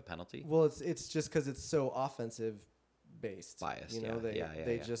severe of a penalty? Well, it's just because it's so offensive based. Biased,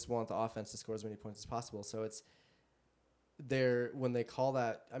 They just want the offense to score as many points as possible. So it's... when they call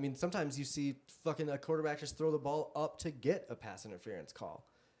that... I mean, sometimes you see fucking a quarterback just throw the ball up to get a pass interference call.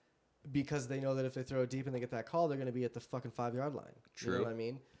 Because they know that if they throw it deep and they get that call, they're going to be at the fucking 5-yard line. True. You know what I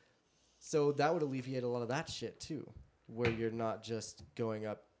mean? So that would alleviate a lot of that shit too, where you're not just going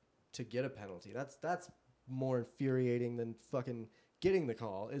up to get a penalty. That's more infuriating than fucking getting the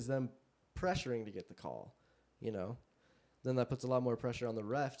call, is them pressuring to get the call, Then that puts a lot more pressure on the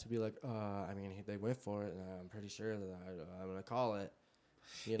ref to be like, they went for it, and I'm pretty sure that I'm going to call it.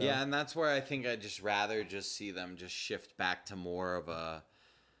 Yeah, and that's where I think I'd just rather just see them just shift back to more of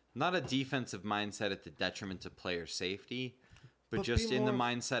not a defensive mindset at the detriment of player safety, but just in the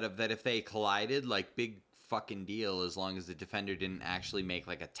mindset of that if they collided, like, big fucking deal as long as the defender didn't actually make,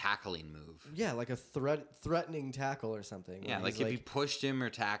 like, a tackling move. Yeah, like a threatening tackle or something. Yeah, like if he pushed him or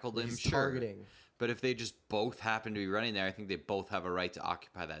tackled him, sure. Targeting. But if they just both happen to be running there, I think they both have a right to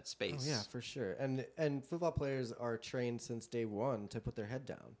occupy that space. Oh, yeah, for sure. And football players are trained since day one to put their head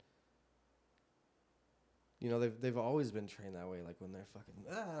down. They've always been trained that way. Like when they're fucking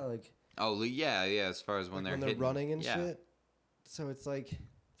like. Oh yeah. As far as when they're running and shit. So it's like,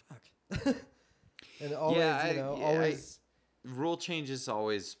 fuck. And always, always. Rule changes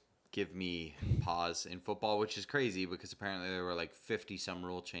always give me pause in football, which is crazy because apparently there were like 50 some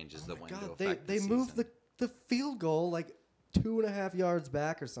rule changes that went into effect. They moved the field goal like 2.5 yards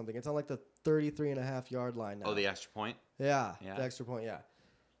back or something. It's on like the 33.5 yard line now. Oh, the extra point? Yeah, the extra point, yeah.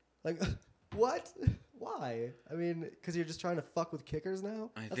 Like, what? Why? I mean, because you're just trying to fuck with kickers now?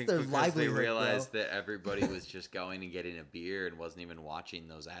 I That's think their because they livelihood, realized bro. that everybody was just going and getting a beer and wasn't even watching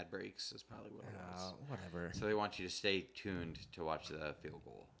those ad breaks is probably what it was. Whatever. So they want you to stay tuned to watch the field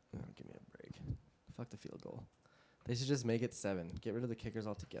goal. Oh, give me a break. Fuck the field goal. They should just make it 7. Get rid of the kickers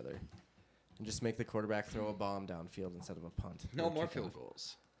altogether. And just make the quarterback throw a bomb downfield instead of a punt. No Or more kickoff. field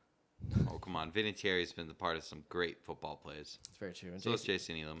goals. Oh, come on. Vinatieri's been the part of some great football plays. That's very true. And So is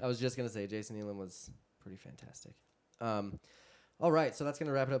Jason Elam. I was just going to say, Jason Elam was pretty fantastic. All right, so that's going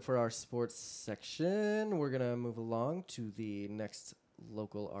to wrap it up for our sports section. We're going to move along to the next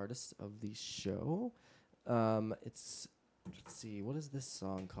local artist of the show. Let's see, what is this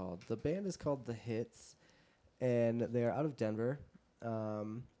song called? The band is called The Hits, and they're out of Denver.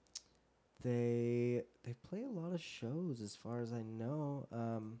 They play a lot of shows, as far as I know.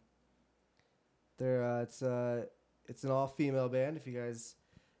 It's an all-female band.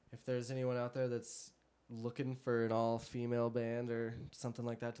 If there's anyone out there that's looking for an all-female band or something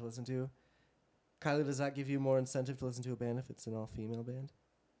like that to listen to, Kylie, does that give you more incentive to listen to a band if it's an all-female band?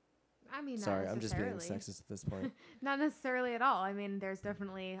 I mean, Sorry, not I'm just being necessarily. sexist at this point. Not necessarily at all. I mean, there's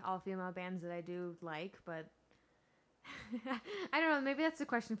definitely all-female bands that I do like, but I don't know. Maybe that's a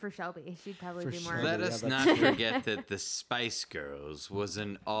question for Shelby. She'd probably For be more. Shelby. Let Yeah, us that's- not forget that the Spice Girls was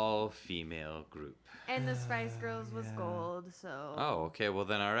an all-female group. And the Spice Girls was yeah. gold, so. Oh, okay. Well,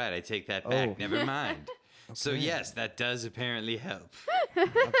 then, all right. I take that back. Oh. Never mind. So, Okay. yes, that does apparently help.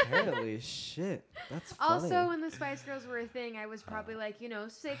 Apparently, shit. That's funny. Also, when the Spice Girls were a thing, I was probably like,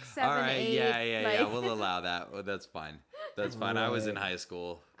 6, 7, All right. 8. Yeah. like- We'll allow that. Well, that's fine. That's fine. I was in high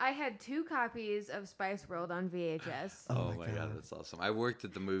school. I had 2 copies of Spice World on VHS. Oh my god, that's awesome! I worked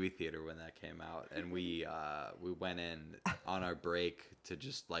at the movie theater when that came out, and we went in on our break to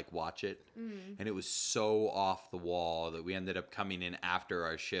just like watch it, and it was so off the wall that we ended up coming in after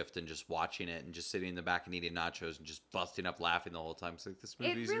our shift and just watching it and just sitting in the back and eating nachos and just busting up laughing the whole time. It's like this It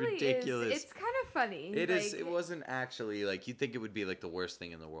movie's really ridiculous. is. It's kind of funny. It like, is. It wasn't actually like you'd think it would be like the worst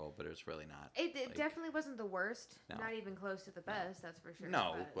thing in the world, but it's really not. It Like, definitely wasn't the worst. No. Not even close to the best. That's for sure.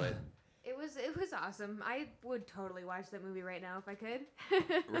 No, but it was awesome. I would totally watch that movie right now if I could.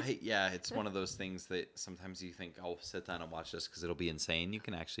 right, yeah, it's one of those things that sometimes you think I'll sit down and watch this because it'll be insane. You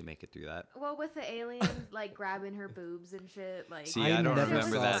can actually make it through that. Well, with the aliens like grabbing her boobs and shit, like See, I don't never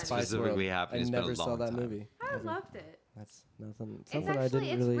remember saw that Spice specifically World. happening. I It's been a never saw long that time. movie. I Ever. loved it. That's nothing. It's Something I actually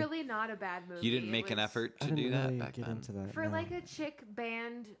didn't really. not a bad movie. You didn't It make an was- effort I to didn't do that really back get then. into that. For no. like a chick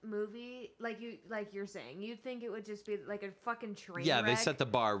band movie, like you're saying, you'd think it would just be like a fucking train Yeah, they wreck. set the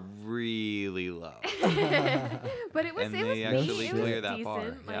bar really low. But it was And it was they neat. actually It clear was that decent.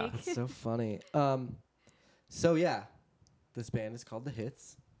 bar, yeah. Like, That's so funny. So yeah, this band is called The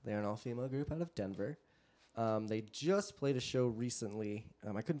Hits. They're an all-female group out of Denver. They just played a show recently.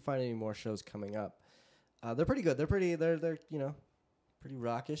 I couldn't find any more shows coming up. They're pretty good. They're pretty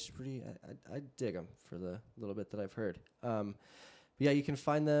rockish. I dig them for the little bit that I've heard. But yeah, you can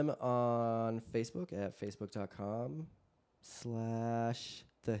find them on Facebook at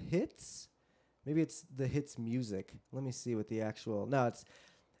facebook.com/The Hits. Maybe it's The Hits Music. Let me see what the actual. No,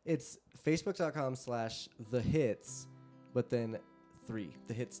 it's facebook.com/The Hits, but then 3.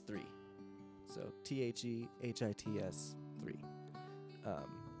 The Hits 3. So THEHITS 3.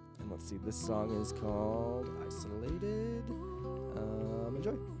 And let's see. This song is called Isolated.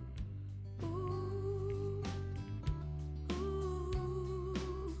 Enjoy.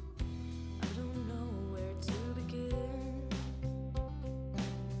 I don't know where to begin.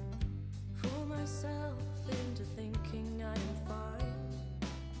 Fool myself into thinking I am fine.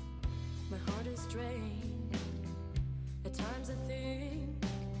 My heart is drained. At times I think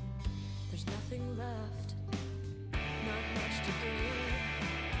there's nothing left, not much to give.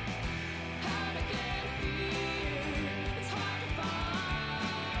 How to get here? It's hard to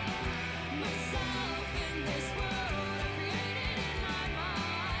find.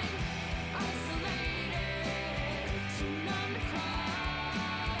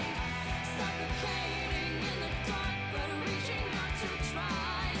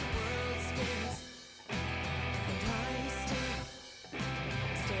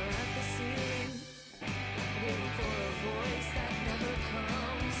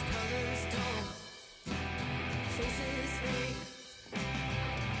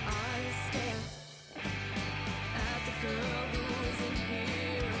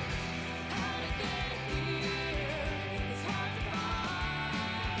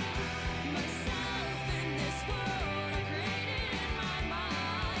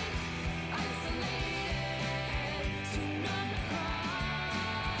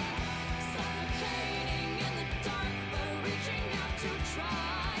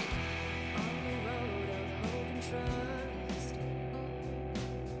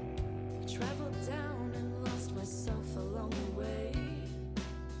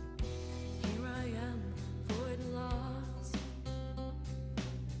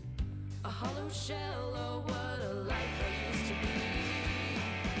 shell. Oh, what a life I used to be.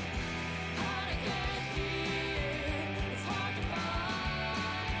 How to get here? It's hard to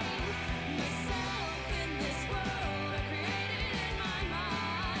find myself in this world I created in my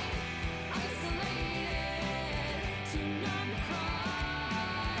mind. Isolated, too numb to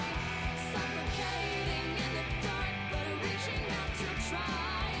cry. Suffocating in the dark, but reaching out to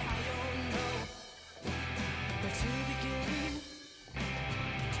try. I don't know where to begin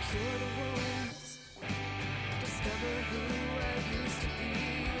to cure the wounds. Discover who I used to be.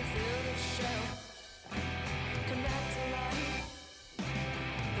 Fill the shell. Come back to life.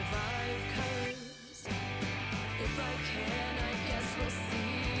 Revive colors. If I can, I guess we'll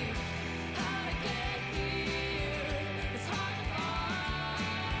see how to get here. It's hard to find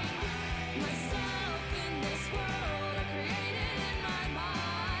myself in this world I created in my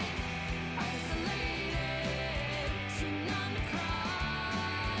mind. Isolated, too numb to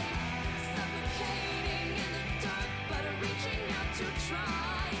cry. Suffocating in the dark, but reaching out to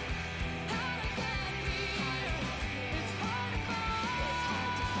try. How to get here? It's hard to find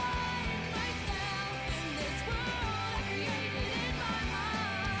myself in this world I created in my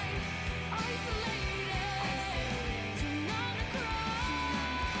mind. Isolated, too numb to cry.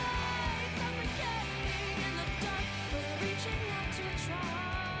 Suffocating in the dark, but reaching out to try.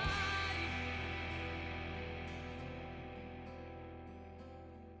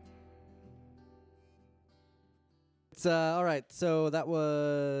 It's all right. So that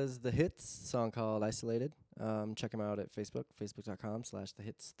was the Hits song called "Isolated." Check them out at Facebook,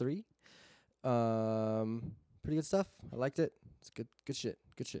 facebook.com/thehits3. Pretty good stuff. I liked it. It's good shit.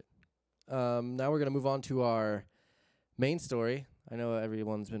 Good shit. Now we're gonna move on to our main story. I know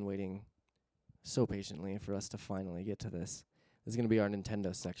everyone's been waiting so patiently for us to finally get to this. This is gonna be our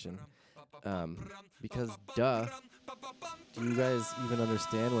Nintendo section. Because duh. Do you guys even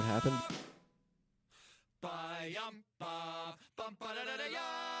understand what happened?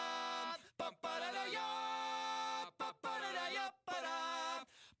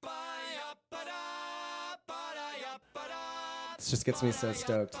 This just gets me so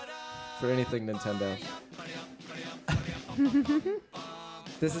stoked for anything Nintendo.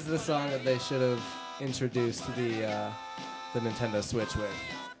 This is the song that they should have introduced the Nintendo Switch with.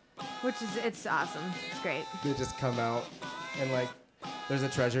 It's awesome. It's great. They just come out and like there's a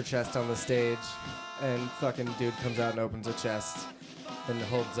treasure chest on the stage and fucking dude comes out and opens a chest and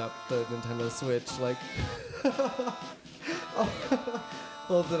holds up the Nintendo Switch like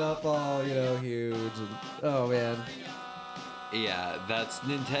holds it up all, huge and oh man. Yeah, that's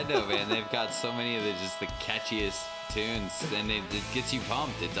Nintendo, man. They've got so many of the catchiest tunes, and it gets you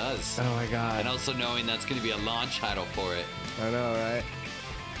pumped. It does. Oh my god. And also knowing that's going to be a launch title for it. I know, right?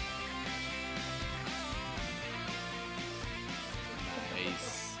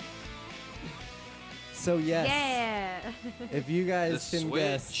 Nice. So yes, Yeah. if you guys The can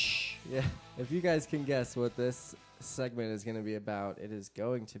guess, Switch. yeah, if you guys can guess what this segment is going to be about, it is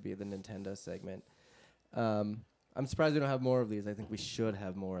going to be the Nintendo segment. I'm surprised we don't have more of these. I think we should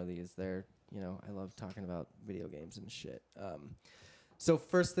have more of these. They're, I love talking about video games and shit. So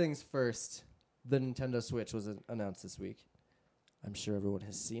first things first, the Nintendo Switch was announced this week. I'm sure everyone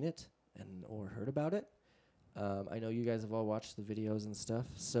has seen it or heard about it. I know you guys have all watched the videos and stuff.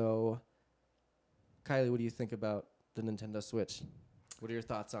 So, Kylie, what do you think about the Nintendo Switch? What are your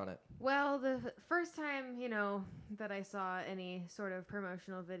thoughts on it? Well, the first time, that I saw any sort of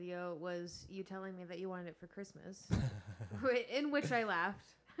promotional video was you telling me that you wanted it for Christmas, in which I laughed.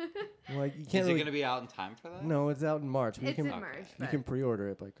 Like you Is can't it really. going to be out in time for that? No, it's out in March. It's in Okay. March. You But, can pre-order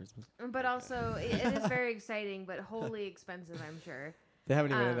it by Christmas. but also, it is very exciting, but wholly expensive, I'm sure. They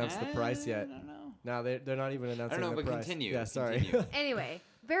haven't even Um, announced the price yet. I don't know. No, they're not even I announcing don't know, the but price. continue. Yeah, sorry. Continue. Anyway,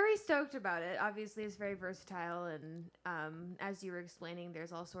 very stoked about it. Obviously, it's very versatile, and as you were explaining,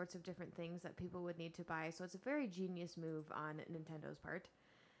 there's all sorts of different things that people would need to buy. So it's a very genius move on Nintendo's part.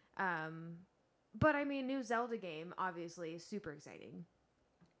 But I mean, new Zelda game, obviously, super exciting.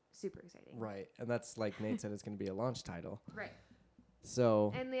 Super exciting. Right, and that's like Nate said, it's going to be a launch title. Right.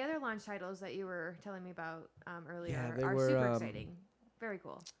 So And the other launch titles that you were telling me about earlier Yeah, they are were, super exciting. Very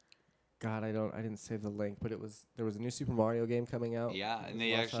cool. God, I didn't save the link, but there was a new Super Mario game coming out. Yeah, It and was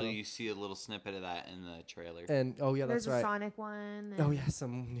they a launch actually, title. you see a little snippet of that in the trailer. And oh yeah, There's that's right. a Sonic one. Oh yeah,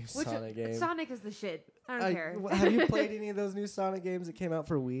 some new Which Sonic game. Sonic is the shit. I don't care. Have you played any of those new Sonic games that came out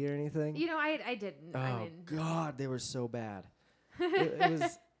for Wii or anything? I didn't. Oh I mean, God, they were so bad.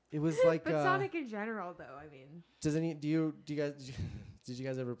 It was like. but Sonic in general, though. I mean, did you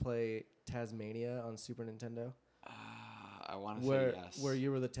guys ever play Tasmania on Super Nintendo? I want to Where say yes. where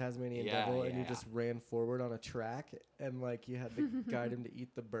you were the Tasmanian devil and you just ran forward on a track and like you had to guide him to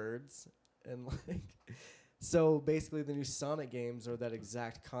eat the birds And like, so basically the new Sonic games are that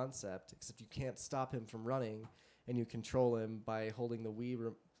exact concept, except you can't stop him from running, and you control him by holding the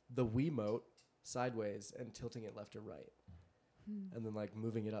Wiimote sideways and tilting it left or right, and then like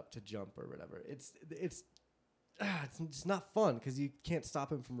moving it up to jump or whatever. It's just not fun because you can't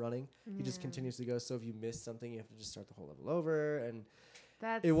stop him from running. He just continues to go. So if you miss something, you have to just start the whole level over. And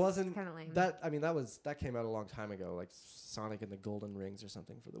it wasn't kind of lame. that came out a long time ago, like Sonic and the Golden Rings or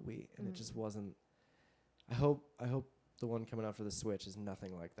something for the Wii, and it just wasn't. I hope the one coming out for the Switch is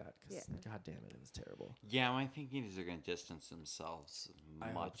nothing like that because god damn it, it was terrible. Yeah, my thinking is they're going to distance themselves I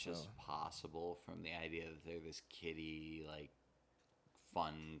as hope much as so. possible from the idea that they're this kiddie, like,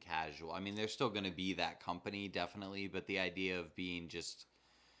 fun, casual. I mean, they're still going to be that company, definitely, but the idea of being just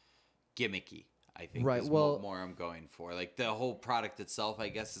gimmicky, I think, Right, is well- more I'm going for. Like, the whole product itself, I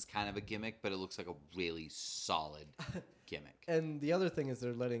guess, is kind of a gimmick, but it looks like a really solid gimmick. And the other thing is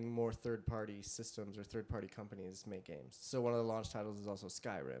they're letting more third-party systems or third-party companies make games. So one of the launch titles is also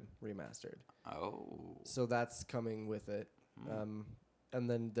Skyrim Remastered. Oh. So that's coming with it. And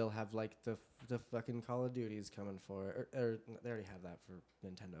then they'll have like the fucking Call of Duties coming for it. Or they already have that for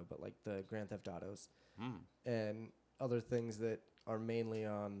Nintendo, but like the Grand Theft Autos and other things that are mainly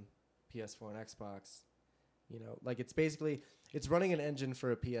on PS4 and Xbox. You know, like it's running an engine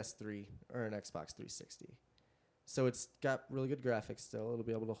for a PS3 or an Xbox 360. So it's got really good graphics still. It'll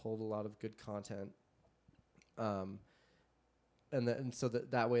be able to hold a lot of good content. And so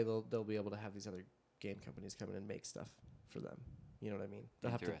that way they'll be able to have these other game companies come in and make stuff for them. You know what I mean?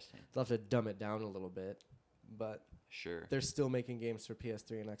 They'll have to dumb it down a little bit, but Sure. they're still making games for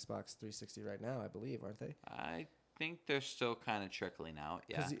PS3 and Xbox 360 right now, I believe, aren't they? I think they're still kind of trickling out,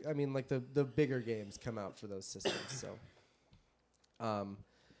 yeah. Because I mean, like the bigger games come out for those systems. So,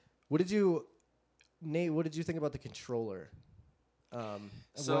 Nate? What did you think about the controller? I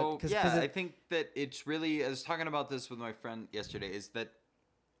think that it's really, I was talking about this with my friend yesterday, is that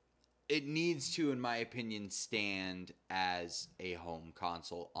it needs to, in my opinion, stand as a home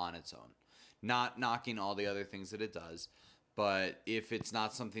console on its own. Not knocking all the other things that it does, but if it's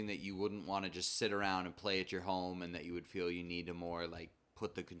not something that you wouldn't want to just sit around and play at your home and that you would feel you need to more like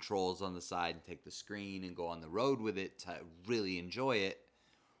put the controls on the side and take the screen and go on the road with it to really enjoy it,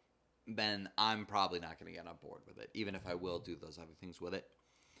 then I'm probably not going to get on board with it, even if I will do those other things with it.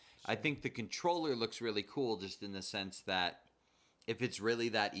 Sure. I think the controller looks really cool just in the sense that if it's really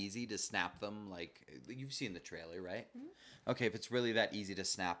that easy to snap them, like you've seen the trailer, right? Mm-hmm. Okay, if it's really that easy to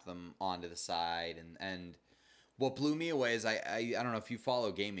snap them onto the side and what blew me away is I don't know if you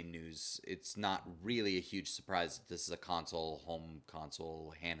follow gaming news, it's not really a huge surprise that this is a home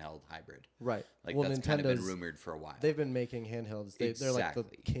console, handheld hybrid. Right. Like well, that's Nintendo's kind of been rumored for a while. They've been making handhelds. They're like the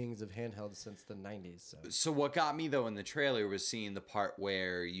Exactly. kings of handhelds since the 90s. So what got me, though, in the trailer was seeing the part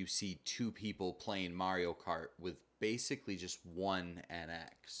where you see two people playing Mario Kart with basically just one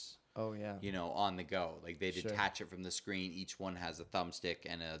NX. Oh, yeah. You know, on the go. Like they Sure. detach it from the screen. Each one has a thumbstick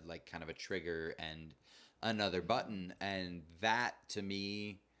and a like kind of a trigger and another button. And that, to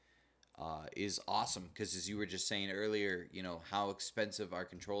me, is awesome. Because as you were just saying earlier, you know, how expensive are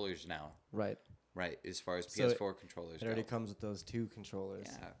controllers now? Right. Right, as far as So PS4 controllers It go. already comes with those two controllers.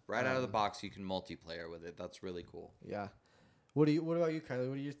 Yeah, right out of the box, you can multiplayer with it. That's really cool. Yeah. What about you,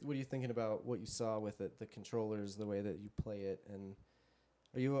 Kylie? What are you thinking about what you saw with it, the controllers, the way that you play it, and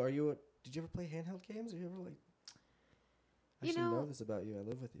did you ever play handheld games? Are you ever like? I You should know- know this about you. I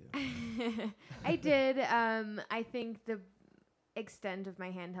live with you. I did. I think the extent of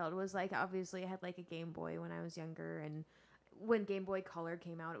my handheld was like, obviously I had like a Game Boy when I was younger, and when Game Boy Color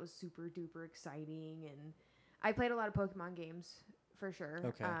came out, it was super duper exciting, and I played a lot of Pokemon games for sure.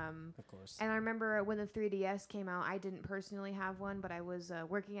 Okay. Of course. And I remember when the 3DS came out, I didn't personally have one, but I was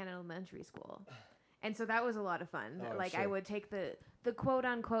working at an elementary school. And so that was a lot of fun. Oh, like sure. I would take the quote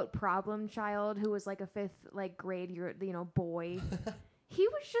unquote problem child who was like a fifth like grade boy. He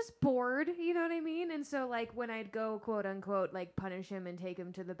was just bored, you know what I mean? And so like when I'd go quote unquote like punish him and take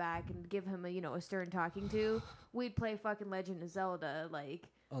him to the back and give him a stern talking to, we'd play fucking Legend of Zelda like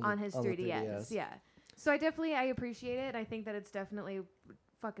on his 3DS. Yeah. So I appreciate it. I think that it's definitely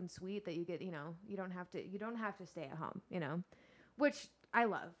fucking sweet that you get, you don't have to stay at home, which I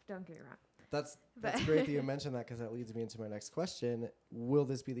love. Don't get me wrong. That's great that you mentioned that because that leads me into my next question. Will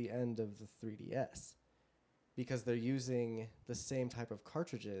this be the end of the 3DS? Because they're using the same type of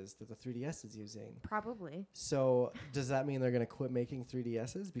cartridges that the 3DS is using. Probably. So does that mean they're going to quit making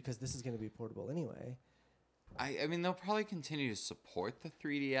 3DSs? Because this is going to be portable anyway. I mean, they'll probably continue to support the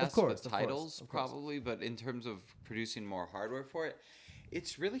 3DS Of course, with titles, probably, but in terms of producing more hardware for it,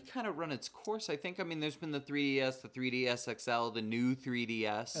 It's really kind of run its course, I think. I mean, there's been the 3DS, the 3DS XL, the new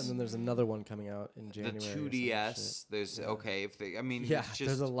 3DS, And then there's another one coming out in the January. or some 2DS. There's Yeah. okay, if they, I mean, Yeah, it's just,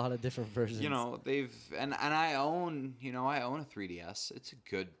 there's a lot of different versions. you know, they've and I own, I own a 3DS. It's a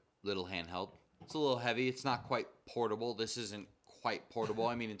good little handheld. It's a little heavy. It's not quite portable. This isn't quite portable.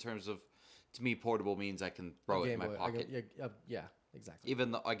 I mean, in terms of, to me, portable means I can throw it in my pocket. Yeah, exactly.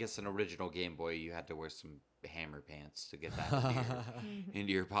 Even though I guess an original Game Boy, you had to wear some hammer pants to get that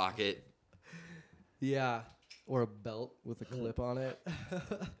into your pocket. Yeah, or a belt with a clip on it.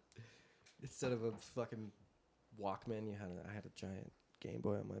 Instead of a fucking Walkman, I had a giant Game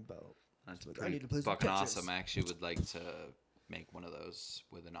Boy on my belt. That's Like, I pretty need to play some fucking Tetris. awesome. I actually would like to make one of those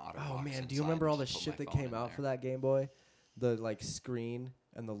with an auto. Oh box man, do you inside remember and all the just put shit my that phone came in out there. for that Game Boy? The like screen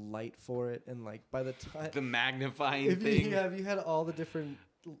and the light for it, and like by the time The magnifying if thing. you had all the different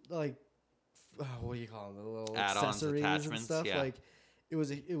like what do you call them, the little Add-ons, accessories and attachments, stuff. yeah. Like it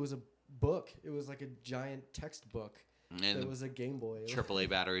was a book. It was like a giant textbook. And It was a Game Boy. AAA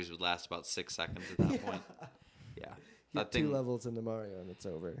batteries would last about 6 seconds at that point. Yeah, Get that thing 2 levels into Mario and it's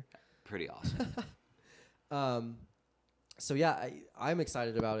over. pretty awesome. So yeah, I'm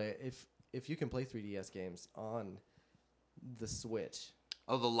excited about it. If you can play 3DS games on the Switch.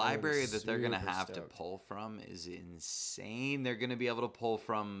 Oh, the library that they're gonna super have to stoked. pull from is insane. They're gonna be able to pull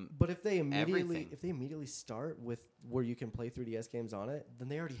from. But if they Everything. immediately start with where you can play 3DS games on it, then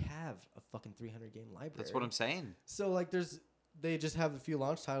they already have a fucking 300 game library. That's what I'm saying. So like they just have a few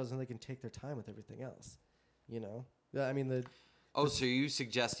launch titles and they can take their time with everything else. You know? Yeah, I mean Oh, so are you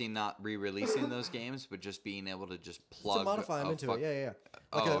suggesting not re-releasing those games, but just being able to just plug to modify them a into fuck- it. Yeah.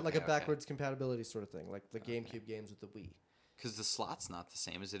 Oh, Like a okay. backwards compatibility sort of thing, like the GameCube games with the Wii. Because the slot's not the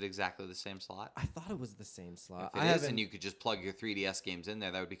same. Is it exactly the same slot? I thought it was the same slot. If it is, and you could just plug your 3DS games in there,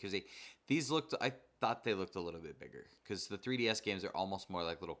 that would be because these looked. I thought they looked a little bit bigger because the 3DS games are almost more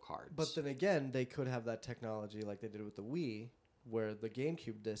like little cards. But then again, they could have that technology like they did with the Wii, where the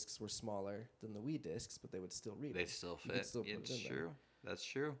GameCube discs were smaller than the Wii discs, but they would still read. they them. still You could fit. still put it It's in there. true. That's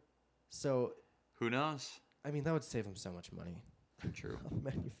true. So, Who knows? I mean, that would save them so much money True. on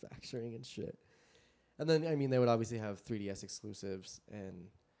manufacturing and shit. And then, I mean, they would obviously have 3DS exclusives and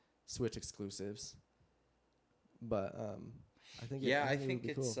Switch exclusives. But I think I it would think be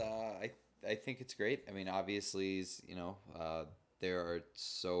it's cool. I think it's great. I mean, obviously, there are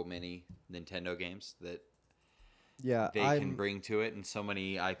so many Nintendo games that Yeah, they can bring to it, and so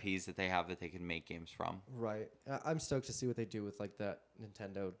many IPs that they have that they can make games from. right. I'm stoked to see what they do with like that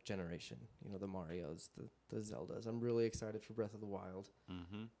Nintendo generation. You know, the Marios, the Zeldas. I'm really excited for Breath of the Wild.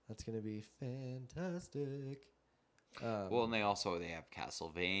 Mm-hmm. That's gonna be fantastic. Well, and they have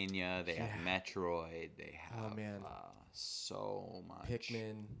Castlevania, they have Yeah. Metroid, they have man. so much.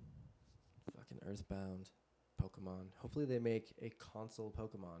 Pikmin, fucking Earthbound, Pokemon. Hopefully they make a console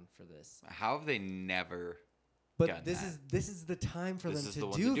Pokemon for this. How have they never? But Done this that. is the time for This them is to the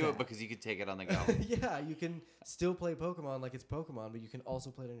one do to do that. it because you could take it on the go. Yeah, you can still play Pokemon like it's Pokemon, but you can also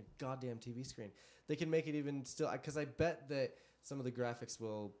play it on a goddamn TV screen. They can make it even still, because I bet that some of the graphics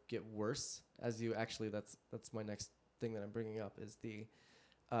will get worse as you actually. That's my next thing that I'm bringing up is the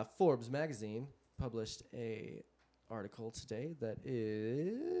Forbes magazine published a article today that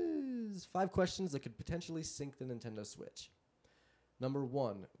is 5 questions that could potentially sink the Nintendo Switch. Number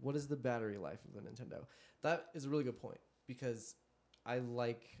 1, what is the battery life of the Nintendo? That is a really good point because I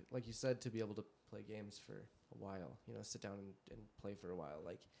like you said, to be able to play games for a while, you know, sit down and play for a while.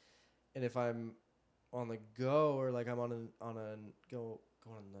 Like, and if I'm on the go or like I'm going on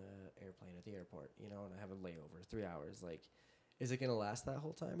the airplane at the airport, you know, and I have a layover, 3 hours, like, is it going to last that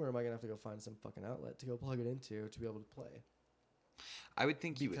whole time or am I going to have to go find some fucking outlet to go plug it into to be able to play? I would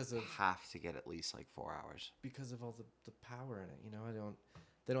think you would Because of- have to get at least like 4 hours. Because of all the power in it, you know,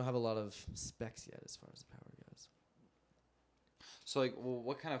 they don't have a lot of specs yet as far as the power goes. So like, well,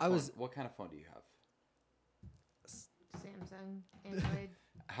 what kind of phone do you have? Samsung, Android.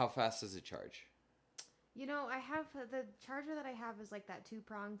 How fast does it charge? You know, I have the charger that I have is like that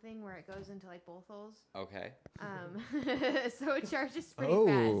 2-prong thing where it goes into like both holes. Okay. So it charges pretty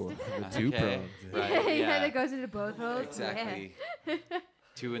Oh, fast. the two Okay. prong. Right. Yeah, Yeah. that goes into both holes. Exactly. Yeah.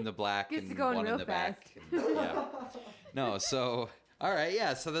 2 in the black Gets and going 1 in real the back. And, yeah. No, so all right,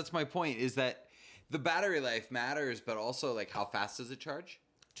 yeah. So that's my point. Is that the battery life matters, but also like how fast does it charge?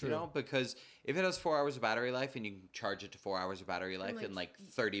 True. You know, because if it has 4 hours of battery life and you can charge it to 4 hours of battery life in like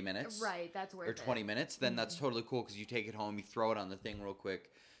 30 minutes, Right, that's worth or it. 20 minutes, then that's totally cool because you take it home, you throw it on the thing real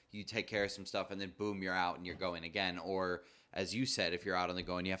quick, you take care of some stuff, and then boom, you're out and you're going again. Or as you said, if you're out on the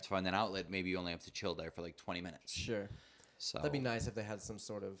go and you have to find an outlet, maybe you only have to chill there for like 20 minutes. Sure. So That'd be nice if they had some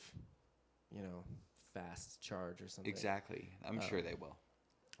sort of, you know, fast charge or something. Exactly. I'm sure they will.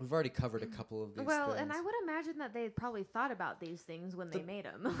 We've already covered a couple of these Well, things. and I would imagine that they probably thought about these things when they made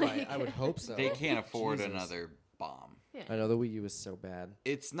them. Right, I would hope so. They can't afford Jesus. another bomb. I know the Wii U was so bad.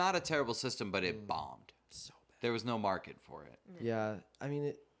 It's not a terrible system, but it bombed. So bad. There was no market for it. Yeah, I mean,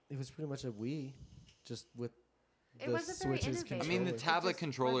 it was pretty much a Wii, just with It the wasn't very Switch's innovative. I mean, the It controller. tablet just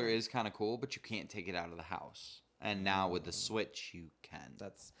controller wasn't. is kind of cool, but you can't take it out of the house. And now with the Switch, you can.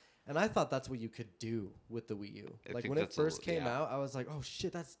 And I thought that's what you could do with the Wii U. I Like think when it that's a first came yeah. out, I was like, "Oh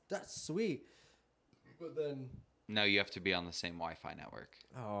shit, that's sweet." But then, No, you have to be on the same Wi-Fi network.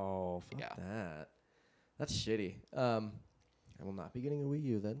 oh fuck Yeah. that. That's shitty. I will not be getting a Wii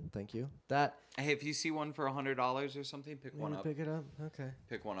U then. Thank you. That Hey, if you see one for $100 or something, pick one maybe up. pick it up. Okay.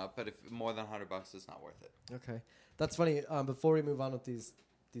 Pick one up. But if more than $100, it's not worth it. Okay, that's funny. Before we move on with these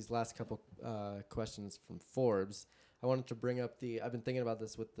last couple questions from Forbes, I wanted to bring up I've been thinking about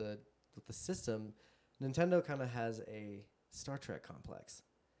this with the system. Nintendo kind of has a Star Trek complex.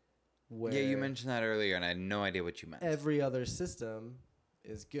 Where Yeah, you mentioned that earlier, and I had no idea what you meant. every other system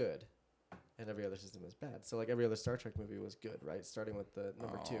is good, and every other system is bad. So like every other Star Trek movie was good, right? Starting with the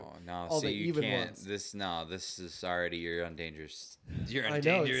number 2. Oh, no, All see, the you even can't. ones. This is already you're on dangerous. You're I on know,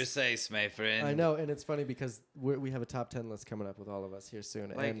 dangerous ice, my friend. I know, and it's funny because we have a top 10 list coming up with all of us here soon.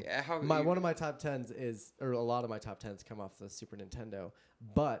 Like, and how one of my top 10s is, or a lot of my top 10s come off the Super Nintendo,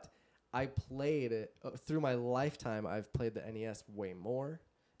 but I played it through my lifetime. I've played the NES way more,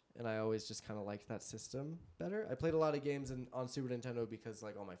 and I always just kind of liked that system better. I played a lot of games on Super Nintendo because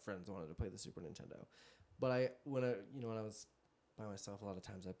like all my friends wanted to play the Super Nintendo. But when I was by myself, a lot of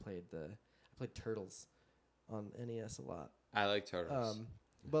times I played Turtles on NES a lot. I like Turtles.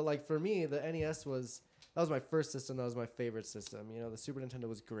 But like for me, the NES was my first system. That was my favorite system. You know, the Super Nintendo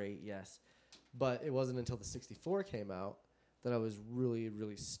was great, yes, but it wasn't until the 64 came out that I was really,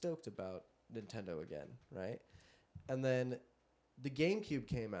 really stoked about Nintendo again, right? And then the GameCube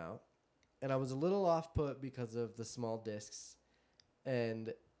came out, and I was a little off put because of the small discs,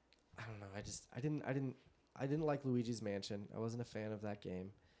 and I don't know. I didn't like Luigi's Mansion. I wasn't a fan of that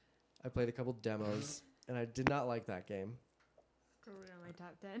game. I played a couple demos, and I did not like that game. Totally on my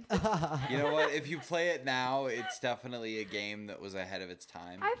top 10. You know what? If you play it now, it's definitely a game that was ahead of its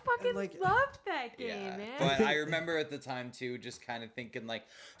time. I fucking like- loved that game, Yeah, man. but I remember at the time too, just kind of thinking like,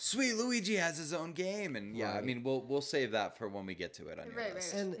 "Sweet Luigi has his own game," and yeah, I Right. mean, we'll save that for when we get to it on your right,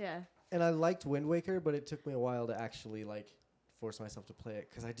 list. right, And- yeah. And I liked Wind Waker, but it took me a while to actually like force myself to play it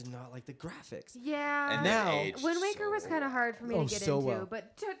because I did not like the graphics. Yeah. And now- it aged Wind Waker was so kind of hard for me Oh, to get so into, well.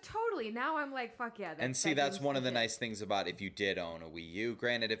 but totally now I'm like, fuck yeah. And see, that's game's one of the legit. nice things about if you did own a Wii U.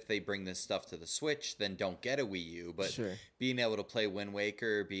 Granted, if they bring this stuff to the Switch, then don't get a Wii U. But Sure. being able to play Wind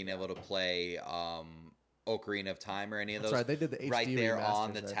Waker, being able to play Ocarina of Time or any of That's those, right. They did the HD right there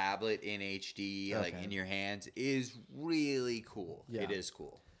on remasters the there. tablet in HD, like Okay. in your hands, is really cool. Yeah. It is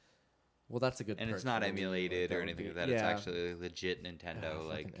cool. Well, that's a good. And it's perk not for a Wii U, emulated that or would anything be- like that. It's yeah. actually legit Nintendo. Ah,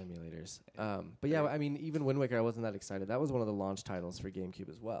 like fucking emulators. But yeah, I mean, even Wind Waker, I wasn't that excited. That was one of the launch titles for GameCube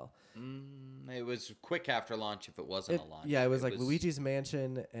as well. it was quick after launch if it wasn't a launch. Yeah, it was like Luigi's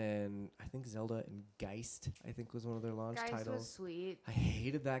Mansion and I think Zelda and Geist. I think was one of their launch Geist titles. was sweet. I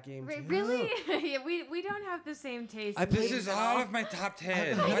hated that game too. Really? Yeah, we don't have the same taste. I in played- This games is at all of my top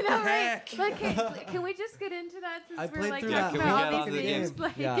 10. I What know, the right? heck? But can we just get into that since I we're played like through talking that. Yeah, about can we all get these on the games? game?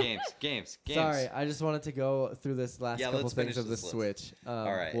 Like, Yeah. Games. Sorry, I just wanted to go through this last Yeah, couple let's things finish of the this list. Switch. All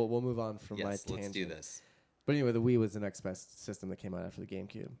right. We'll move on from my Yes, tangent. let's do this. But anyway, the Wii was the next best system that came out after the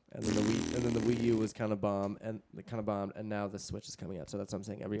GameCube, and then the Wii U was kind of bombed, and now the Switch is coming out. So that's what I'm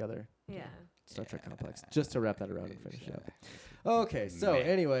saying. Every other yeah. Star Trek Yeah. complex. Just to wrap that around and finish it up. Okay, so Man.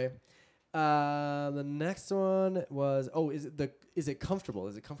 anyway, the next one was is it comfortable?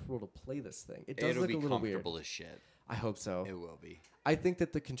 Is it comfortable to play this thing? It does It'll look be a little weird. comfortable as shit. I hope so. It will be. I think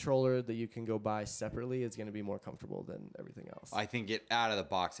that the controller that you can go buy separately is going to be more comfortable than everything else. I think it out of the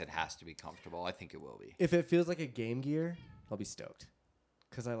box. It has to be comfortable. I think it will be. If it feels like a Game Gear, I'll be stoked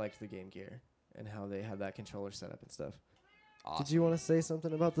because I liked the Game Gear and how they had that controller set up and stuff. Awesome. Did you want to say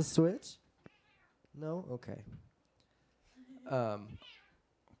something about the Switch? No? Okay.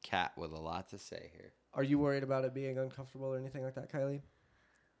 Cat with a lot to say here. Are you worried about it being uncomfortable or anything like that, Kylie?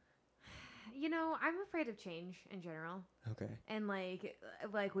 You know, I'm afraid of change in general. Okay. And like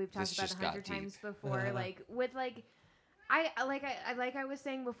we've talked This about just 100 got times deep. before, like with like I was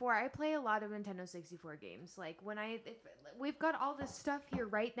saying before, I play a lot of Nintendo 64 games. Like we've got all this stuff here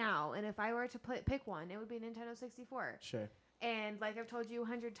right now, and if I were to pick one, it would be Nintendo 64. Sure. And like I've told you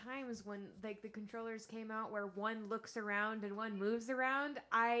 100 times, when like the controllers came out where one looks around and one moves around,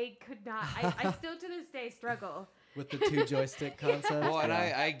 I could not. I still to this day struggle. with the 2 joystick concept. Well, and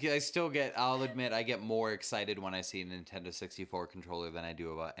yeah. I still get. I'll admit, I get more excited when I see a Nintendo 64 controller than I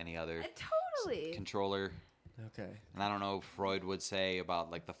do about any other Totally. controller. Okay. And I don't know what Freud would say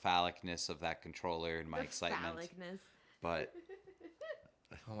about like the phallicness of that controller and my The excitement. phallicness. But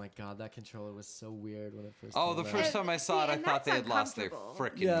Oh my god, that controller was so weird when it first. oh, came the out. first time I saw it, I and thought they that's had lost their uncomfortable.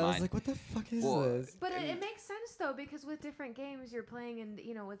 freaking Yeah, I mind. was like, what the fuck is Well, this? But it makes sense though, because with different games you're playing and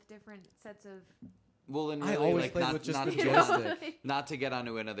with different sets of well, and I really, always like, played not, with just not the to joystick. not to get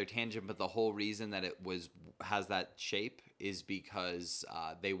onto another tangent, but the whole reason that it has that shape is because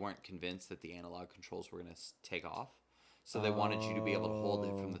they weren't convinced that the analog controls were going to take off. So they wanted you to be able to hold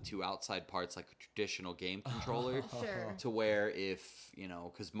it from the 2 outside parts like a traditional game controller. Sure. To where if,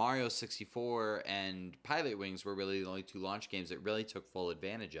 because Mario 64 and Pilot Wings were really the only 2 launch games that really took full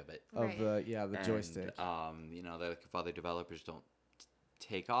advantage of it. Of Right. the And, joystick. they're like, if other developers don't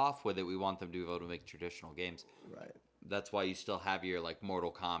take off with it, we want them to be able to make traditional games. Right. That's why you still have your like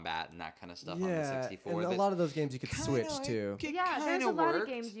Mortal Kombat and that kind of stuff on the Yeah, 64. and a that lot of those games you could kinda, switch like, to. It yeah, there's kinda a lot worked, of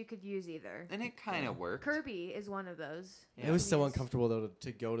games you could use either. and it kind of worked. Kirby is one of those. Yeah. It was so Yes. uncomfortable though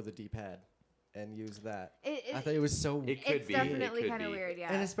to go to the D-pad and use that. It, I thought it was so It could it's be. definitely it could kind of be. weird,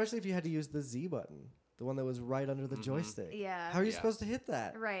 yeah. and especially if you had to use the Z button, the one that was right under the joystick. Yeah. How are you Yeah. supposed to hit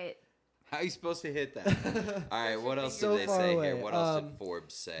that? Right. How are you supposed to hit that? All right, what else So did they far say away. here? What else did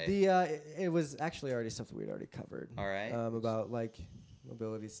Forbes say? It was actually already stuff that we'd already covered. All right. About like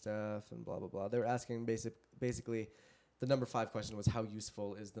mobility stuff and blah blah blah. They were asking basically, the number 5 question was how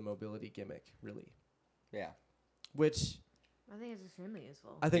useful is the mobility gimmick really? Yeah. Which I think it's extremely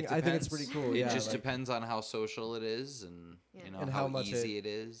useful. I think it's depends. pretty cool. It yeah, just like, depends on how social it is and Yeah. you know And how, how much easy it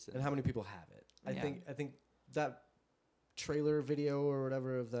is. and how many people have it. I Yeah. think that trailer video or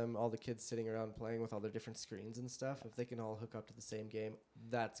whatever of them, all the kids sitting around playing with all their different screens and stuff, if they can all hook up to the same game,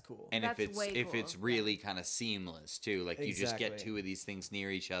 that's cool. And That's if way it's cool. really kind of seamless too, like you just get Exactly. 2 of these things near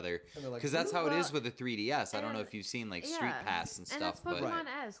each other, And they're like, because that's how it is Well, with the 3DS. I don't know and- if you've seen like Street yeah. Pass and And stuff, that's but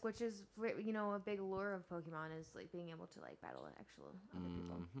Pokemon-esque, which is a big lure of Pokemon is like being able to like battle actual other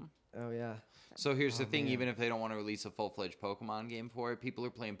people. Mhm. oh yeah. So here's the Oh, thing: man. even if they don't want to release a full-fledged Pokemon game for it, people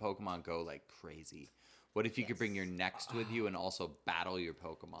are playing Pokemon Go like crazy. What if you could bring your Next with you and also battle your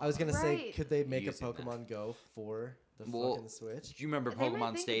Pokemon? I was gonna say, Right. could they make a Using that. Pokemon Go for the Well, fucking Switch? Do you remember They might Pokemon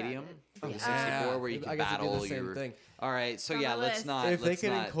think Stadium about it. for the Yeah. 64, where you I can guess it'd be battle the same your? thing. All right, so On yeah, the let's list. not. If they let's can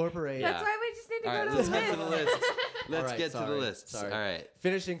not, incorporate, Yeah. That's why we just need to All right, go to let's the get to the list. Let's Alright, get to the sorry, list. sorry. All right.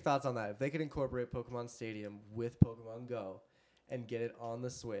 finishing thoughts on that. If they could incorporate Pokemon Stadium with Pokemon Go and get it on the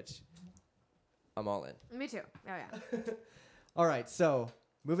Switch, I'm all in. Me too. Oh yeah. All right, so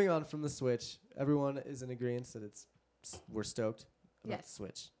moving on from the Switch, everyone is in agreement that we're stoked about Yes. the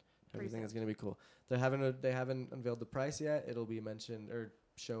Switch. Pretty Everything is stoked. going to be cool. They haven't unveiled the price yet. It'll be mentioned or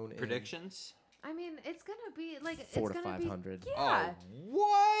shown Predictions? I mean, it's gonna be like in 400 it's to gonna 500. be yeah. Oh,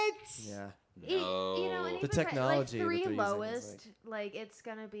 what? Yeah. No. And The even technology that like 3 they're using is, lowest, like it's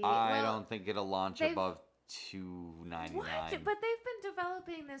gonna be. I well, don't think it'll launch they've- above $299. What? But they've been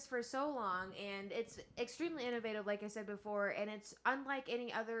developing this for so long, and it's extremely innovative, like I said before, and it's unlike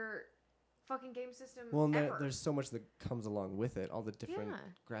any other fucking game system Well, and ever. there's so much that comes along with it. All the different Yeah.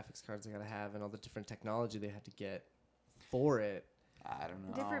 graphics cards they got to have and all the different technology they had to get for it. I don't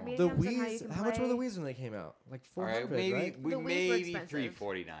know. Different The mediums and how you Wii's, can how much were the play. Wii's when they came out? Like All 400, right, maybe right? The Wii's were maybe expensive.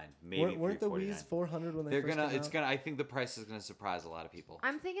 $349. Maybe Weren't the $349. Wii's 400 when they They're first gonna. came It's out? gonna. I think the price is gonna surprise a lot of people.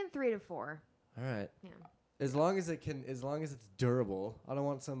 I'm thinking 3 to 4. All right. Yeah. As long as it's durable. I don't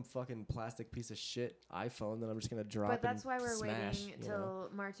want some fucking plastic piece of shit iPhone that I'm just gonna drop. But that's and why we're smash, waiting you know? till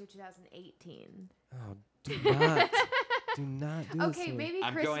March of 2018. Oh, do not, do not do this Okay, to me. maybe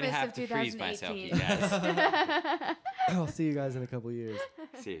I'm Christmas going to have of to freeze myself, you 2018. guys. I'll see you guys in a couple years.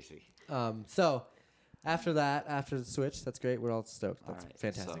 Seriously. So after the Switch, that's great. We're all stoked. That's All right,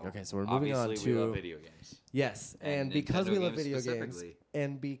 fantastic. so okay, so we're moving on obviously we to love video games. yes, and And because Nintendo we love games video games, specifically.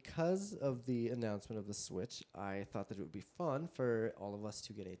 and because of the announcement of the Switch, I thought that it would be fun for all of us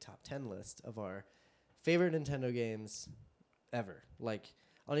to get a top 10 list of our favorite Nintendo games ever, like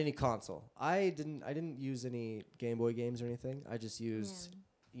on any console. I didn't use any Game Boy games or anything. I just used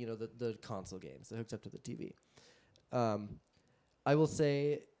the console games that hooked up to the TV. I will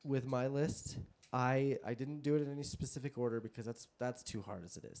say with my list, I didn't do it in any specific order because that's too hard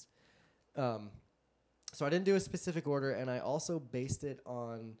as it is. So I didn't do a specific order, and I also based it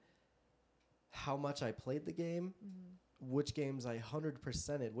on how much I played the game, which games I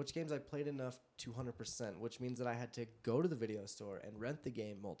 100%ed, which games I played enough to 100%, which means that I had to go to the video store and rent the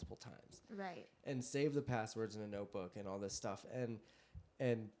game multiple times Right. and save the passwords in a notebook and all this stuff and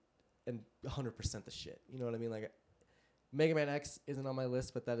 100% the shit. You know what I mean? Like Mega Man X isn't on my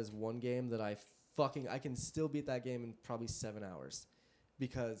list, but that is one game that I I can still beat that game in probably 7 hours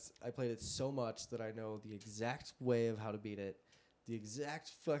because I played it so much that I know the exact way of how to beat it, the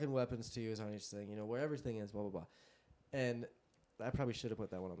exact fucking weapons to use on each thing, you know, where everything is, blah, blah, blah. And I probably should have put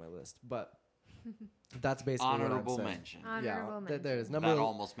that one on my list, but that's basically Honorable what I'm saying. mention. Honorable mention. There it is. That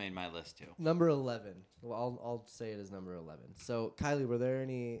almost made my list too. Number 11. Well, I'll say it as number 11. So, Kylie, were there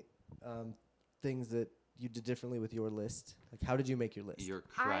any things that you did differently with your list? Like, how did you make your list? Your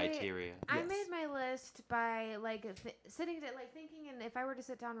criteria. I Yes. made my list by like sitting to, like thinking, and if I were to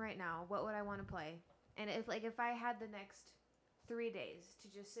sit down right now, what would I want to play? And if I had the next 3 days to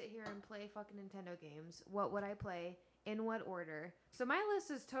just sit here and play fucking Nintendo games, what would I play? In what order? So my list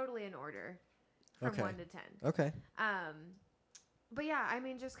is totally in order from Okay. 1 to 10. Okay. But yeah, I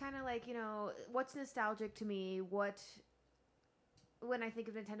mean, just kind of like, you know, what's nostalgic to me? When I think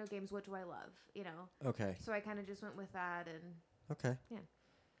of Nintendo games, what do I love? You know? Okay. So I kind of just went with that, and Okay. Yeah.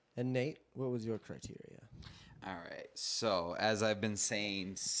 And Nate, what was your criteria? All right. So as I've been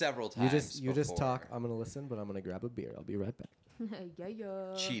saying several times, You just before, talk. I'm gonna listen, but I'm gonna grab a beer. I'll be right back.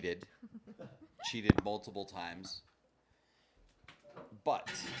 yeah. cheated multiple times, but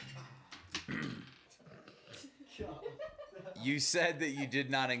you said that you did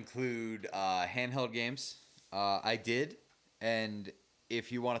not include handheld games. I did, and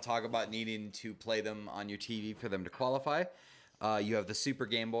if you want to talk about needing to play them on your TV for them to qualify, you have the Super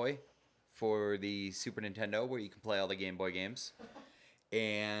Game Boy for the Super Nintendo, where you can play all the Game Boy games.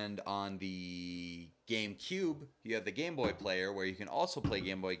 And on the GameCube, you have the Game Boy player, where you can also play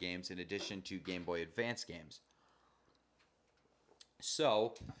Game Boy games in addition to Game Boy Advance games.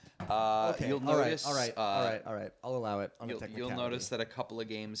 So, you'll notice. All right. I'll allow it. On a You'll technicality. notice that a couple of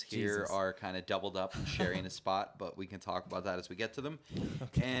games here Jesus. are kind of doubled up and sharing a spot, but we can talk about that as we get to them.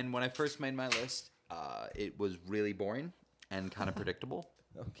 Okay. And when I first made my list, it was really boring and kind of predictable.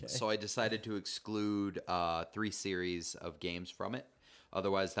 Okay. So I decided to exclude 3 series of games from it.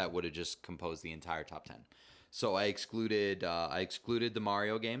 Otherwise, that would have just composed the entire top 10. So I excluded the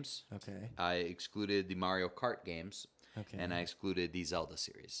Mario games. Okay. I excluded the Mario Kart games. Okay. And I excluded the Zelda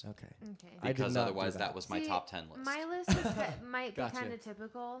series. Okay. Okay. I did Because not do otherwise, that. that was my See, top 10 list. My list is might be Gotcha. kind of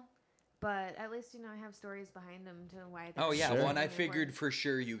typical, but at least, you know, I have stories behind them to why. Oh yeah, Sure. well, and I really figured important. for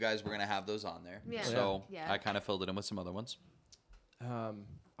sure you guys were gonna have those on there. Yeah. So Yeah. I kind of filled it in with some other ones. All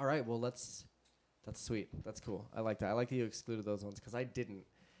right. Well, that's sweet. That's cool. I like that. I like that you excluded those ones because I didn't,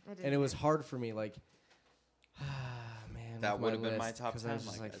 I didn't and it was hear. hard for me. Like, man, That with would've been my list, top 'cause I 10, was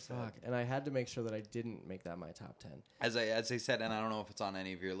just like like, I said. fuck, and I had to make sure that I didn't make that my top 10. As I said, and I don't know if it's on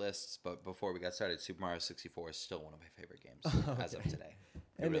any of your lists, but before we got started, Super Mario 64 is still one of my favorite games as of Okay. today. It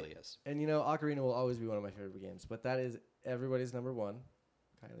And really is. And you know, Ocarina will always be one of my favorite games, but that is everybody's number one,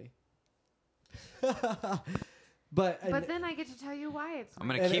 Kylie. But then I get to tell you why it's. I'm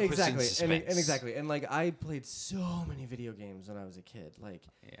mine. gonna keep us in and suspense. exactly, and like I played so many video games when I was a kid, like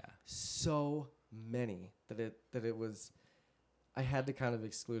Yeah. so many that it was. I had to kind of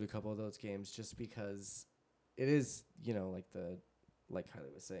exclude a couple of those games just because it is, you know, like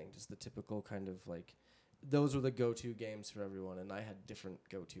Kylie was saying, just the typical kind of like those were the go-to games for everyone, and I had different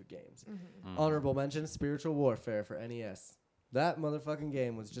go-to games. Mm-hmm. Honorable mention: Spiritual Warfare for NES. That motherfucking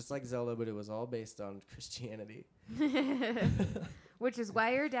game was just like Zelda, but it was all based on Christianity. Which is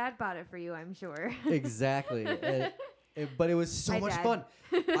why your dad bought it for you, I'm sure. Exactly. But it was so Hi, much Dad. fun.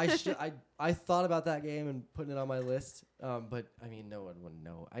 I thought about that game and putting it on my list, but I mean, no one would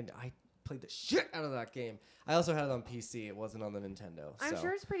know. I played the shit out of that game. I also had it on PC. It wasn't on the Nintendo. I'm so.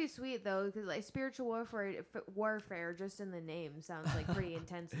 sure it's pretty sweet though, because like spiritual warfare, just in the name, sounds like pretty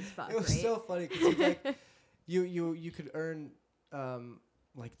intense as fuck. It was right? so funny because like, you could earn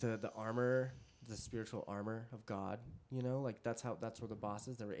like the armor, the spiritual armor of God. You know, like that's where the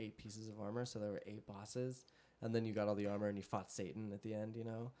bosses. There were 8 pieces of armor, so there were 8 bosses, and then you got all the armor and you fought Satan at the end. You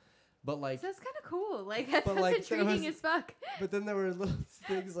know, but like. So that's kind of cool. Like that But, sounds like, there intriguing was- as fuck. But then there were little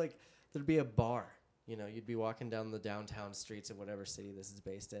things like there'd be a bar. You know, you'd be walking down the downtown streets of whatever city this is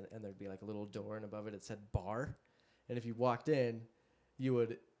based in, and there'd be like a little door, and above it said bar. And if you walked in, you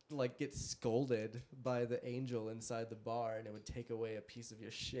would like get scolded by the angel inside the bar, and it would take away a piece of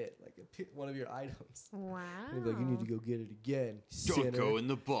your shit, like one of your items. Wow. And he'd be like, "You need to go get it again, Don't sinner." go in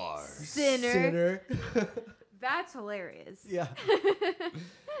the bar. Sinner. That's hilarious. Yeah.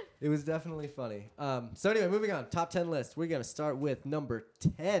 It was definitely funny. So anyway, moving on. Top 10 list. We're gonna start with number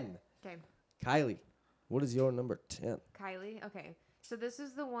 10. Okay. Kylie, what is your number 10? Kylie. Okay. So this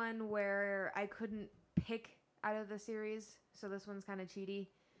is the one where I couldn't pick out of the series. So this one's kind of cheaty.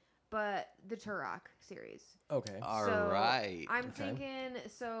 But the Turok series. Okay. All So, right. I'm Okay. thinking,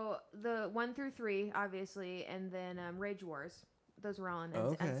 so the 1 through 3, obviously, and then Rage Wars. Those were all on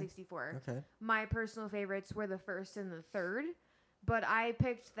Okay. N64. Okay. My personal favorites were the first and the third, but I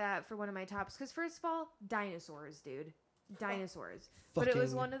picked that for one of my tops because first of all, dinosaurs, dude. Dinosaurs. But it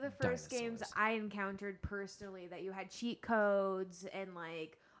was Fucking one of the first games dinosaurs. I encountered personally that you had cheat codes and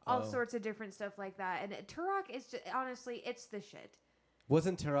like all Oh. sorts of different stuff like that. And Turok is just, honestly, it's the shit.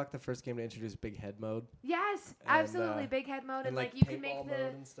 Wasn't Turok the first game to introduce big head mode? Yes, And, absolutely. Big head mode, and like you can make paintball the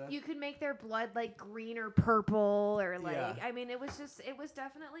mode and stuff? you could make their blood like green or purple or like Yeah. I mean it was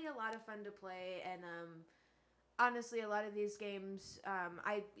definitely a lot of fun to play. And honestly, a lot of these games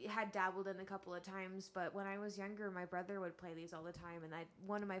I had dabbled in a couple of times, but when I was younger, my brother would play these all the time, and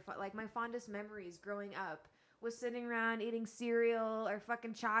one of my my fondest memories growing up was sitting around eating cereal or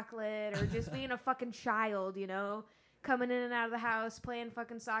fucking chocolate or just being a fucking child, you know, coming in and out of the house, playing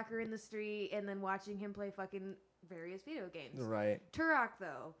fucking soccer in the street, and then watching him play fucking various video games. Right. Turok,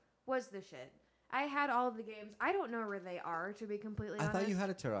 though, was the shit. I had all of the games. I don't know where they are, to be completely I honest. thought you had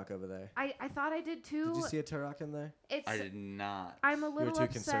a Turok over there. I thought I did too. Did you see a Turok in there? It's. I did not. I'm a little too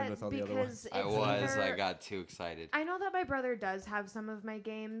concerned upset with all the other because ones. I it's was. I either- got too excited. I know that my brother does have some of my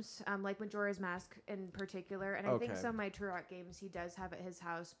games, like Majora's Mask in particular, and I think Okay. some of my Turok games he does have at his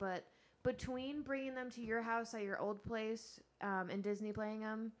house. But between bringing them to your house at your old place and Disney playing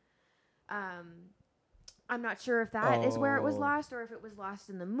them, I'm not sure if that is where it was Oh. lost or if it was lost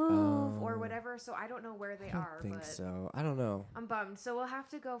in the move or Oh. whatever. So I don't know where they I don't are. think but so. I don't know. I'm bummed. So we'll have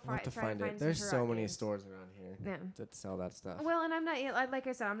to go We'll have to try and find find it. There's some so Turok many games. stores around here Yeah. that sell that stuff. Well, and I'm not like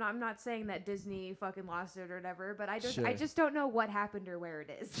I said, I'm not saying that Disney fucking lost it or whatever, but I Sure. just don't know what happened or where it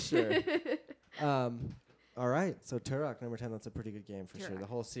is. Sure. All right. So Turok number 10. That's a pretty good game for sure. Turok. The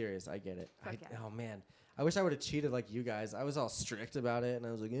whole series. I get it. Fuck yeah. Oh man. I wish I would have cheated like you guys. I was all strict about it, and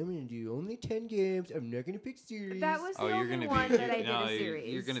I was like, I'm gonna do only 10 games. I'm not gonna pick series. That was the Oh, you're only gonna one be. that I did no, a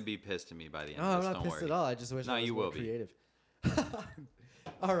series. you're gonna be pissed at me by the end. Oh, of I'm this, not don't pissed worry. at all. I just wish No, I was you more will be. creative.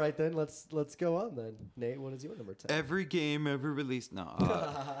 All right then. Let's go on then. Nate, what is your number 10? Every game ever released. No.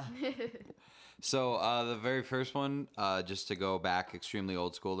 So the very first one, just to go back extremely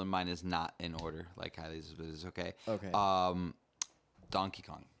old school, and mine is not in order like Kylie's, but it's okay. Okay. Donkey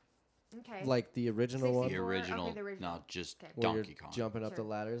Kong. Okay. Like the original one, The 64? original, Okay, the original. no, just Okay. where Donkey you're Kong. jumping up the Sure.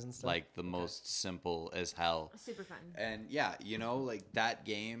 ladders and stuff. Like the most simple as hell. Super fun. And yeah, you know, like that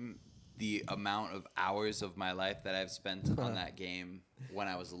game, the amount of hours of my life that I've spent on that game when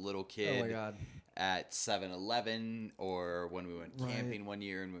I was a little kid. Oh my god. At 7-Eleven, or when we went Right. camping one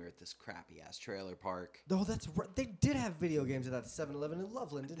year and we were at this crappy ass trailer park. Oh, that's right. They did have video games at that 7-Eleven in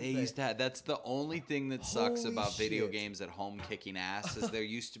Loveland, didn't They they? used to have, that's the only thing that sucks Holy about video shit. games at home kicking ass is there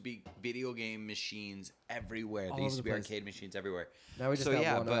used to be video game machines everywhere. All There used over to the be place. arcade machines everywhere. Now we just So got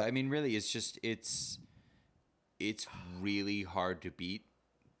yeah, one but up. I mean really it's really hard to beat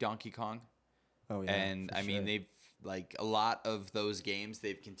Donkey Kong. Oh yeah. And for I mean sure. they've like a lot of those games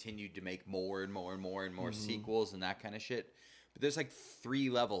they've continued to make more and more and more and more Mm-hmm. sequels and that kind of shit. But there's like 3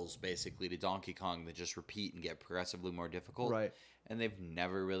 levels basically to Donkey Kong that just repeat and get progressively more difficult. Right. And they've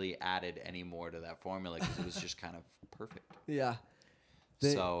never really added any more to that formula because it was just kind of perfect. Yeah.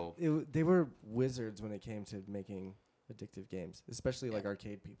 So- they were wizards when it came to making addictive games, especially like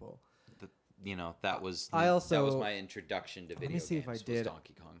arcade people. You know, that was I that was also- my introduction to video me see if games I did. was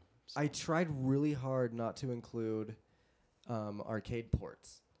Donkey Kong. So- I tried really hard not to include arcade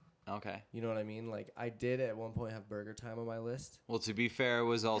ports. okay. You know what I mean? Like I did at one point have Burger Time on my list. Well, to be fair, it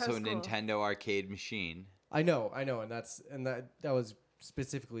was also a That's cool. Nintendo arcade machine. I know, and that was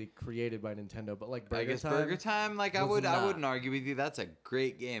specifically created by Nintendo. But like Burger I guess Time, Burger Time, like I was not. wouldn't argue with you. That's a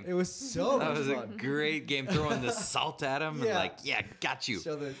great game. it was so That much was fun. a great game. Throwing the salt at him and Yeah. like, yeah, got you.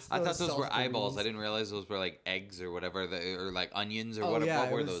 Show the- I throw thought the those were salt eyeballs. balloons. I didn't realize those were like eggs or whatever, or like onions or Oh, what. yeah, What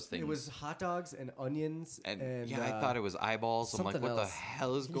it were was- those things? It was hot dogs and onions and yeah, I thought it was eyeballs. I'm like, something what the else.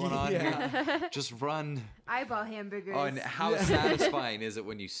 hell is going on Yeah. here? Just run. Eyeball hamburgers. Oh, and how Yeah. satisfying is it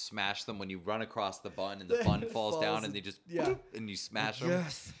when you smash them, when you run across the bun and the bun falls down Falls- and they just yeah. and you smash them?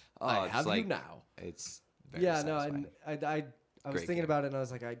 Yes, Oh, I it's have like, you now. It's very Yeah, no, satisfying. and I was Great thinking game. about it, and I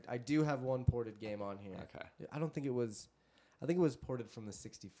was like, I do have one ported game on here. Okay. I don't think it was. I think it was ported from the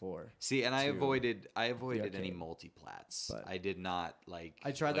 64. See, and I to avoided any arcade. multi-plats. But- I did not like.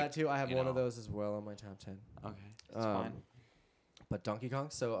 I tried like, that too. I have you one of know. those as well on my top 10. Okay, that's Um, fine. But Donkey Kong.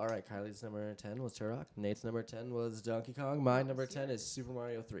 So all right, Kylie's number 10 was Turok. Nate's number 10 was Donkey Kong. My number 10 is Super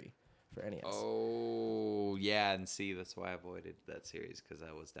Mario 3 for NES. Oh yeah, and see, that's why I avoided that series because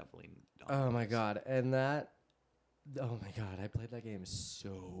I was definitely. Oh my god, and that. Oh my god, I played that game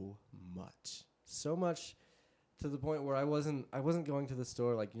so much, to the point where I wasn't going to the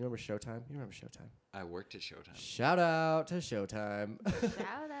store. Like, you remember Showtime? You remember Showtime? I worked at Showtime. Shout out to Showtime.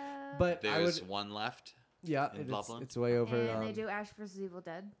 Shout out. But I There's would. one left. Yeah, In it's, Loveland? it's way over. And they do Ash vs. Evil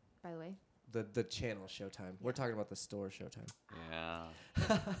Dead, by the way. the channel Showtime. We're talking about the store Showtime.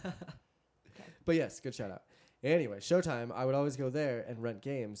 Yeah. But yes, good shout out. Anyway, Showtime, I would always go there and rent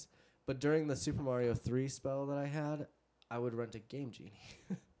games. But during the Super Mario 3 spell that I had, I would rent a Game Genie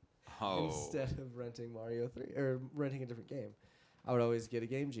Oh. instead of renting Mario 3 or renting a different game. I would always get a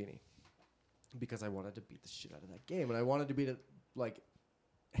Game Genie because I wanted to beat the shit out of that game and I wanted to beat it like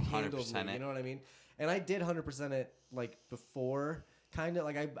 100% handily, it. you know what I mean? And I did 100% it like before. Kind of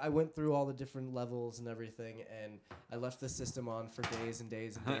like I went through all the different levels and everything, and I left the system on for days and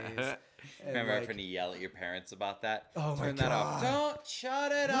days and days. And Remember like, having to yell at your parents about that? Oh my Turn that off. God. Don't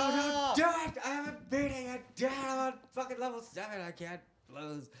shut it no, off. don't! I haven't beating it down. I'm on fucking level 7. I can't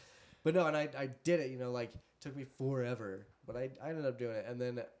lose. But no, and I did it. You know, like took me forever, but I ended up doing it, and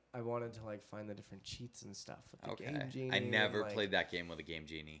then I wanted to like find the different cheats and stuff with the Game Genie. I never and, like, played that game with a Game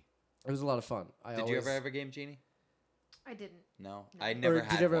Genie. It was a lot of fun. Did you ever have a Game Genie? I didn't. No. No. I never Or had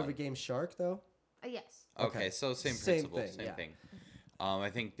did you ever one. have a Game Shark though? Yes. Okay, Okay. so same Same principle, thing, same yeah. thing. I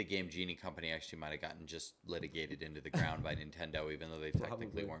think the Game Genie company actually might have gotten just litigated into the ground by Nintendo, even though they technically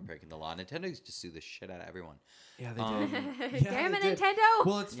Probably. weren't breaking the law. Nintendo used to sue the shit out of everyone. Yeah, they Um, did. Damn they it, did. Nintendo!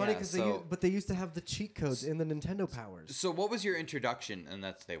 Well, it's funny Yeah, because so- they used to have the cheat codes in the Nintendo Powers. So, what was your introduction? And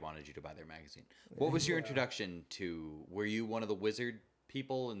that's they wanted you to buy their magazine. What was your introduction to? Were you one of the wizard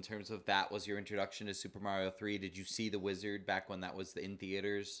people in terms of that was your introduction to Super Mario 3? Did you see the wizard back when that was in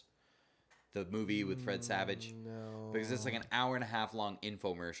theaters? The movie with Fred Savage? No. Because it's like an hour and a half long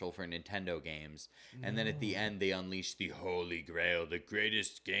infomercial for Nintendo games. And then at the end, they unleash the Holy Grail, the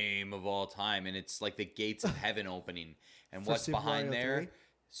greatest game of all time. And it's like the gates of heaven opening. And For what's Super behind Mario there? 3?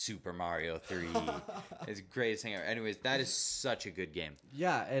 Super Mario 3. It's the greatest thing ever. Anyways, that is such a good game.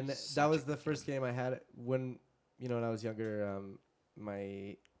 Yeah, and Such that was a the good first game I had when when I was younger.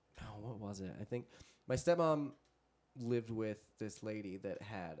 What was it? I think my stepmom lived with this lady that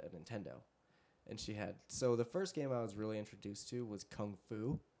had a Nintendo, and so the first game I was really introduced to was Kung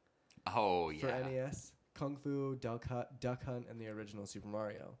Fu Oh, yeah. for NES. Kung Fu, Duck Hunt, and the original Super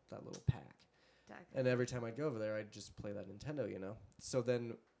Mario, that little pack. And every time I'd go over there, I'd just play that Nintendo, So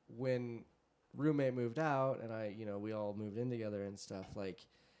then when roommate moved out and we all moved in together and stuff, like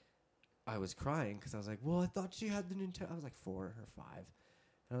I was crying because I was like, well, I thought she had the Nintendo. I was like 4 or 5. And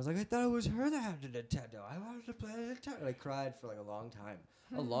I was like, I thought it was her that had the Nintendo. I wanted to play the Nintendo. And I cried for like a long time.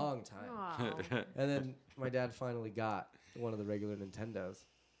 A long time. Aw. And then my dad finally got one of the regular Nintendos.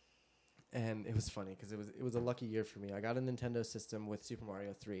 And it was funny because it was a lucky year for me. I got a Nintendo system with Super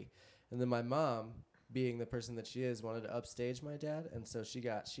Mario 3. And then my mom, being the person that she is, wanted to upstage my dad. And so she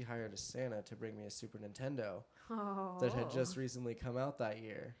hired a Santa to bring me a Super Nintendo Oh. that had just recently come out that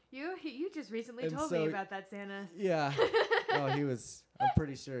year. You just recently And told so- me about that Santa. Yeah. I'm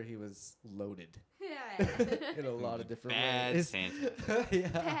pretty sure he was loaded Yeah. in a lot of different Bad ways. Santa. Yeah.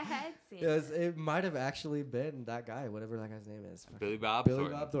 Bad Santa. It might have actually been that guy, whatever that guy's name is. Billy Bob Billy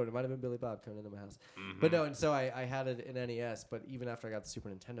Thornton. Bob Thornton. It might have been Billy Bob coming into my house. Mhm. But no, and so I had it in NES, but even after I got the Super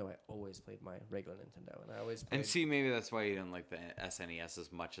Nintendo, I always played my regular Nintendo. And I always played... And see, maybe that's why you didn't like the SNES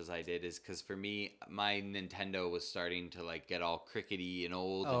as much as I did, is because for me, my Nintendo was starting to like get all crickety and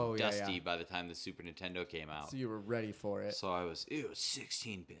old Oh, and yeah, dusty yeah. by the time the Super Nintendo came out. So you were ready for it. So I was,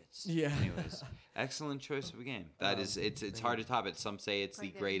 16 bits. Yeah. Anyways, excellent choice of a game. That is, it's thank hard you. to top it. Some say it's the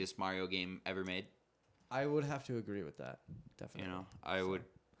Quite good. greatest Mario game ever made. I would have to agree with that. Definitely. I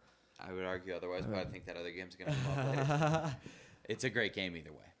would argue otherwise, but I think that other game's gonna come up later. It's a great game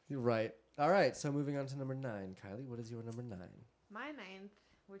either way. Right. All right. So moving on to number 9. Kylie, what is your number 9? My 9th,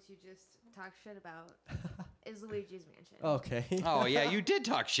 which you just talked shit about, is Luigi's Mansion. Okay. Oh yeah, you did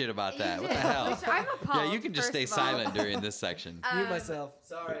talk shit about that. You What the did, hell? which I'm appalled, Yeah, you can just stay first of all. silent during this section. Mute myself.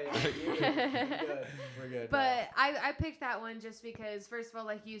 Sorry. We're good. We're good. But I picked that one just because, first of all,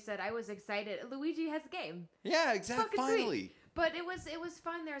 like you said, I was excited. Luigi has a game. Yeah, exactly. Fucking sweet. Finally. But it was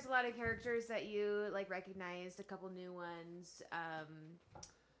fun. There's a lot of characters that you like recognized, a couple new ones,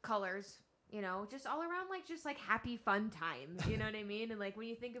 colors, just all around just like happy fun times. You know what I mean? And like when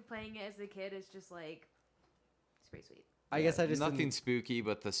you think of playing it as a kid, it's just like it's pretty sweet. I guess I just nothing didn't- spooky,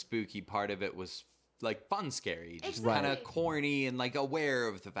 but the spooky part of it was like fun, scary, just Exactly. kind of corny and like aware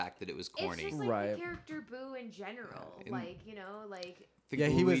of the fact that it was corny. It's just like Right. the character Boo in general, and- like I Yeah,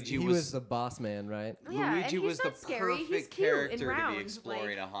 think he was the boss man, right? Yeah, and Luigi he's was the not scary, he's perfect cute and character to round, be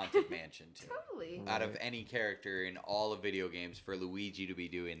exploring like- a haunted mansion to. totally. Out of any character in all of video games, for Luigi to be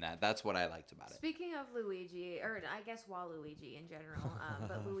doing that, that's what I liked about it. Speaking of Luigi, or I guess Waluigi in general,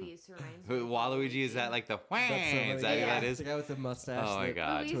 but Luis reminds me. Who, of Waluigi, is that like the whang? Is that who that is? The guy with the mustache. Oh my that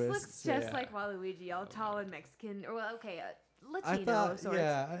God. Luis looks twists. just Yeah. like Waluigi, all tall and Mexican, or well, okay, I Latino thought, sorts.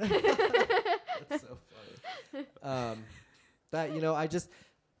 yeah. That's so funny. That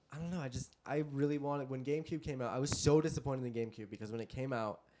I don't know. I really wanted when GameCube came out. I was so disappointed in the GameCube because when it came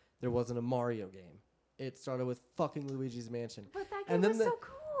out, there wasn't a Mario game. It started with fucking Luigi's Mansion. But that And game then was so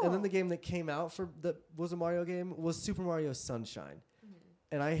cool. And then the game that came out that was a Mario game was Super Mario Sunshine.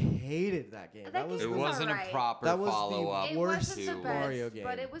 And I hated that game. That game It was wasn't alright. a proper That was the follow-up It worst wasn't the to best, Mario game.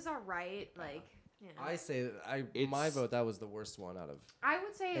 but it was alright. Like, you know. I say that my It's- vote that was the worst one out of. I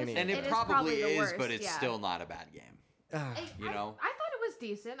would say Any- And it it is probably the is, worst, but it's yeah. still not a bad game. You know? I thought it was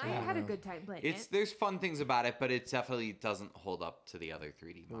decent. I Yeah. had a good time playing it. There's fun things about it, but it definitely doesn't hold up to the other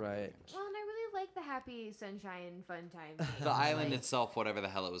 3D Mario Right. games. Well, and I really like the happy sunshine fun time. games. The island Like, itself, whatever the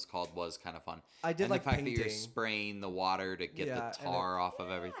hell it was called, was kind of fun. I did and like the fact that you're painting. spraying the water to get Yeah, the and it- tar off of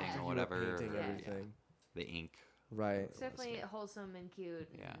everything Yeah. or You were whatever. painting or- yeah, everything. the ink. Right. It's definitely wholesome and cute.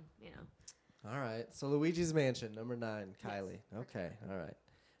 Yeah. And, you know. All right. So Luigi's Mansion, number 9, Kylie. Okay. All right.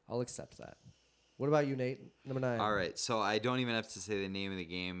 I'll accept that. What about you, Nate? Number 9. All right, so I don't even have to say the name of the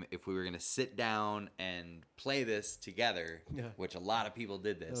game. If we were going to sit down and play this together, Yeah. which a lot of people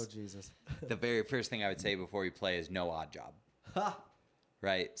did Oh this, Jesus. the very first thing I would say before we play is no odd job, Ha!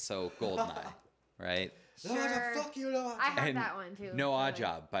 right? So GoldenEye, right? No, the Sure. fuck you know. I had And that one too. No odd Really.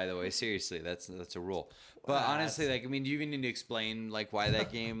 job, by the way. Seriously, that's a rule. But Wow, honestly, that's- like, I mean, do you even need to explain like why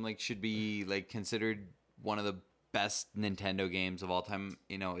that game like should be like considered one of the best Nintendo games of all time?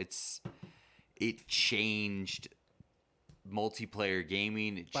 You know, it changed multiplayer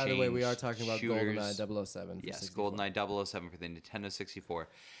gaming. It By the way, we are changed talking about shooters. GoldenEye 007. For Yes, 64. GoldenEye 007 for the Nintendo 64.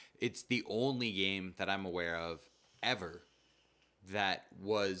 It's the only game that I'm aware of ever that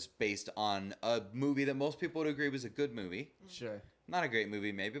was based on a movie that most people would agree was a good movie. Sure. Not a great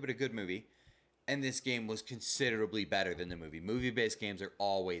movie, maybe, but a good movie. And this game was considerably better than the movie. Movie-based games are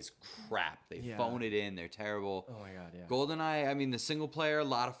always crap. They Yeah. phone it in. They're terrible. Oh my God, yeah. GoldenEye, I mean, the single player, a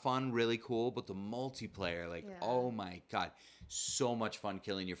lot of fun, really cool. But the multiplayer, like, Yeah. oh my God. So much fun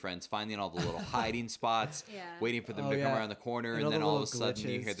killing your friends, finding all the little hiding spots, Yeah. waiting for them Oh, to come yeah. around the corner, And and all then the all of a little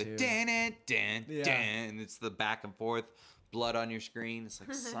sudden you hear glitches, the too. dan it, dan, Yeah. dan, and it's the back and forth, blood on your screen. It's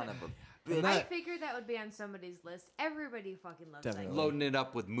like, son of a And I that- figured that would be on somebody's list. Everybody fucking loves that Definitely. game. loading it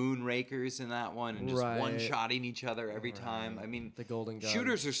up with moonrakers in that one and just Right. one-shotting each other every time. Right. I mean, The golden gun.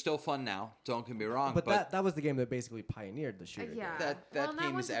 shooters are still fun now. Don't get me wrong, But that was the game that basically pioneered the shooter. Yeah. game. That well, and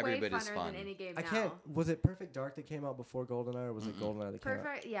game one's is every way bit as funner fun. Than any game I now. can't. Was it Perfect Dark that came out before GoldenEye, or was it GoldenEye that came out?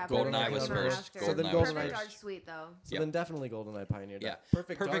 Perfect, yeah. GoldenEye Perfect was came out first. after. So then GoldenEye was GoldenEye- Perfect first. Dark's sweet though. So Yep. then definitely GoldenEye pioneered Yeah, that.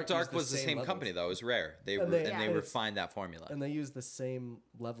 Perfect Dark used was the same levels. company though. It was Rare. They And were they- and they Yeah. refined that formula. And they used the same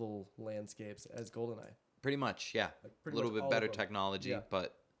level landscapes as GoldenEye. Pretty much, yeah. Like, A pretty little much bit all better of them. technology, Yeah.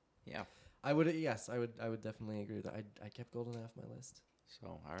 but yeah. I would definitely agree with that. I kept GoldenEye off my list. So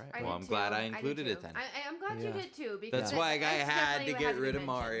all right. I Well, did I'm glad too. I did included too. it then. I'm glad Yeah. you did too. Because That's it- why I it's had definitely to had get be rid of mentioned.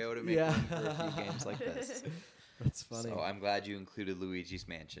 Mario to make Yeah. room for a few games like this. That's funny. So I'm glad you included Luigi's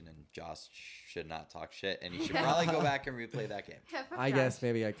Mansion, and Josh should not talk shit, and you should probably go back and replay that game. Yeah, fuck I guess Josh.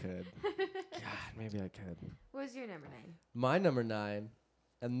 maybe I could. God, maybe I could. What was your number 9? My number 9,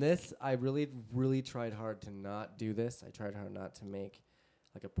 and this I really tried hard to not do this. I tried hard not to make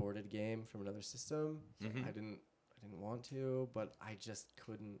like a ported game from another system. Mhm. I didn't want to, but I just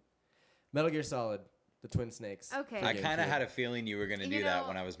couldn't. Metal Gear Solid, the Twin Snakes. Okay. for I kind GameCube. of had a feeling you were going to You do that know,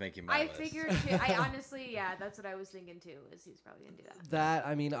 when I was making my I list. figured too. I honestly, yeah, that's what I was thinking too. Is he's probably gonna do that. That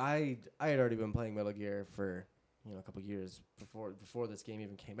I mean, I had already been playing Metal Gear for a couple years before this game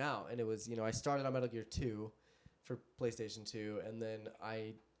even came out, and it was I started on Metal Gear 2 for PlayStation 2, and then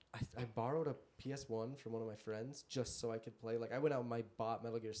I borrowed a PS1 from one of my friends just so I could play. Like I went out and I bought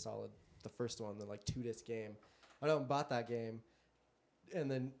Metal Gear Solid, the first one, the like 2-disc game. I went out and bought that game, and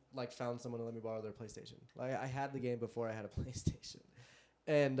then like found someone to let me borrow their PlayStation. Like I had the game before I had a PlayStation,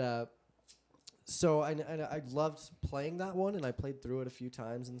 and so I loved playing that one, and I played through it a few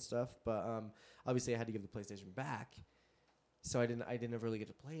times and stuff. But obviously I had to give the PlayStation back, so I didn't ever really get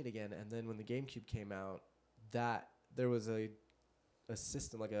to play it again. And then when the GameCube came out, there was a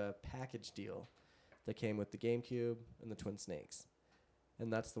system, like a package deal that came with the GameCube and the Twin Snakes,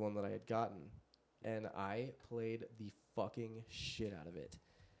 and that's the one that I had gotten, and I played the fucking shit out of it.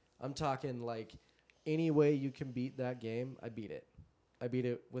 I'm talking like any way you can beat that game, I beat it. I beat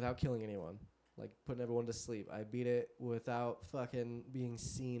it without killing anyone, like putting everyone to sleep. I beat it without fucking being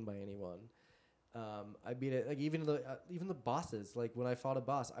seen by anyone. I beat it like even the bosses. Like when I fought a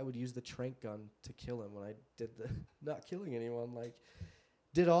boss, I would use the trank gun to kill him. When I did the not killing anyone, like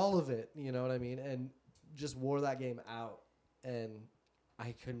did all of it. You know what I mean? And just wore that game out. And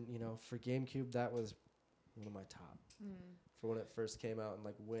I couldn't, for GameCube, that was one of my top for when it first came out and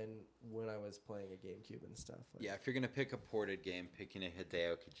like when I was playing a GameCube and stuff. Like, Yeah, if you're gonna pick a ported game, picking a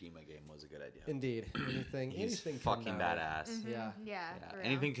Hideo Kojima game was a good idea. Indeed. Anything. He's anything fucking Konami. badass. Mhm. Yeah. Yeah. Yeah. for real.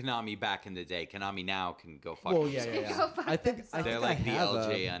 Anything Konami back in the day, Konami now can go fuck. Well, yeah, themselves. yeah, yeah. Go fuck I think themselves. They're I like the have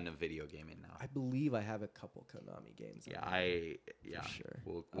LJ on the video gaming now. I believe I have a couple Konami games. Yeah, on there. yeah. sure.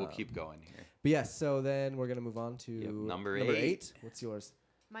 We'll keep going here. But yes, so then we're gonna move on to Yep, number 8. What's yours?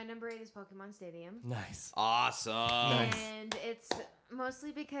 My number 8 is Pokemon Stadium. Nice. Awesome. Nice. And it's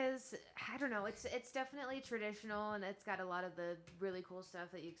mostly because I don't know, it's definitely traditional and it's got a lot of the really cool stuff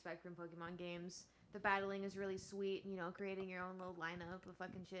that you expect from Pokemon games. The battling is really sweet, you know, creating your own little lineup of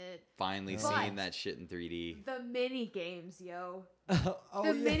fucking shit. Finally But- seeing that shit in 3D. The mini games, yo. Oh,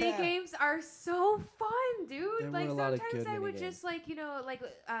 The mini yeah. games are so fun, dude. There Like were a lot of sometimes good I would minigames. just like, you know, like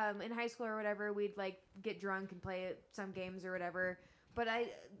in high school or whatever, we'd like get drunk and play some games or whatever. But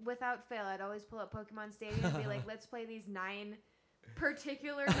without fail, I'd always pull up Pokemon Stadium and be like, let's play these 9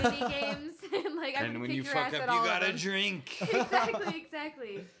 particular mini games, and like I'm And gonna when kick you your fuck ass up, at you all gotta of them. drink.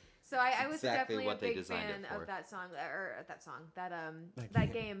 exactly. So I was Exactly definitely what a they big designed it fan for. of that song, That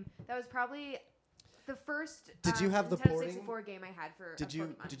that game. That was probably the first. Did you have the Nintendo porting? 64 game I had for Did you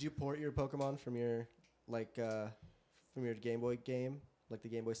Pokemon. port your Pokemon from your Game Boy game, like the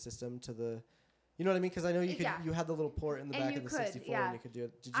Game Boy system, to the? You know what I mean? Because I know you could. Yeah. You had the little port in the And back you of the could, 64, yeah. and you could do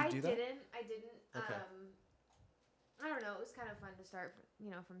it. Did you do that? I didn't. Okay. I don't know. It was kind of fun to start,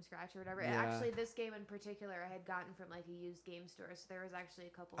 from scratch or whatever. Yeah. Actually, this game in particular, I had gotten from like a used game store, so there was actually a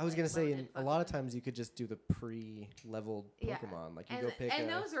couple. I was like, gonna say, loaded a lot of fucking- times you could just do the pre-leveled Yeah. Pokemon. Like you and go pick and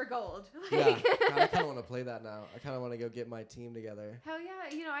a. those were gold. Yeah, Like- God, I kind of want to play that now. I kind of want to go get my team together. Hell yeah!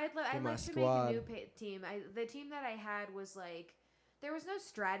 I'd Get my like to squad. make a new team. The team that I had was like, there was no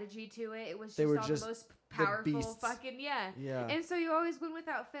strategy to it. It was They just were all just the most powerful beasts. fucking yeah. Yeah. And so you always win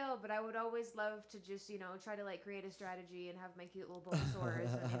without fail, but I would always love to just try to like create a strategy and have my cute little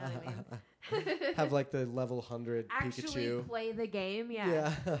Bulbasaurus. And, you know what I mean? Have like the level 100 actually Pikachu. play the game.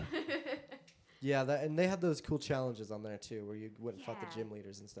 Yeah. Yeah. Yeah, and they had those cool challenges on there too, where you went and fought the Yeah. gym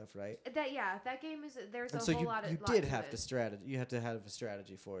leaders and stuff, right? that game is there's And a so whole you lot of you lot did to have it. to strategy. You had to have a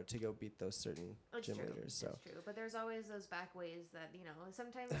strategy for it to go beat those certain It's gym true. leaders. So It's true, but there's always those back ways that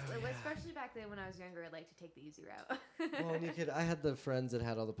sometimes, Oh, yeah. especially back then when I was younger, I'd like to take the easy route. well, and you could. I had the friends that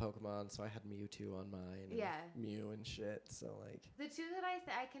had all the Pokemon, so I had Mewtwo on mine. And Yeah. Mew and shit. So like. The two that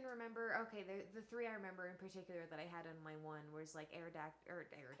I can remember, okay, the 3 I remember in particular that I had on my one was like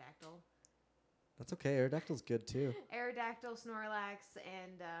Aerodactyl, That's okay. Aerodactyl's good too. Aerodactyl, Snorlax,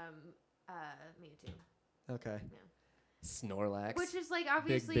 and Mewtwo. Okay. Yeah. Snorlax. Which is like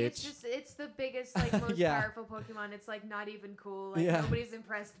obviously it's bitch. it's the biggest like most Yeah. powerful Pokemon. It's like not even cool. Like Yeah. nobody's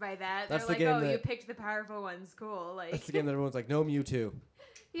impressed by that. That's They're the like, game oh, you that- picked the powerful ones. Cool. Like That's the game that everyone's like, no Mewtwo.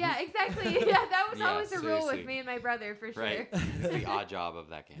 yeah, exactly. Yeah, that was Yeah, always a rule seriously. with me and my brother for sure. Right. It's the odd job of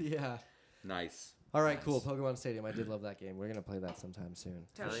that game. Yeah. Nice. All right, Nice. cool. Pokemon Stadium. I did love that game. We're gonna play that sometime soon.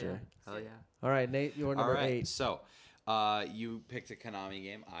 For Totally. sure. Hell yeah. All right, Nate, you're number All right. 8. So, you picked a Konami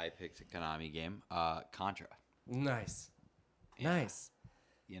game. I picked a Konami game. Contra. Nice. Yeah. Nice.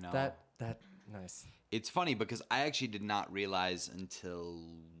 You know, That nice. it's funny because I actually did not realize until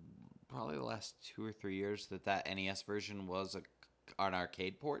probably the last 2 or 3 years that NES version was an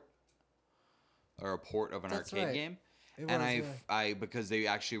arcade port or a port of an That's arcade right. game. It And was, I because they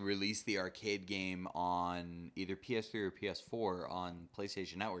actually released the arcade game on either PS3 or PS4 on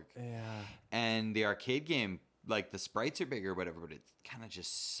PlayStation Network. yeah. And the arcade game, like the sprites are bigger or whatever, but it kind of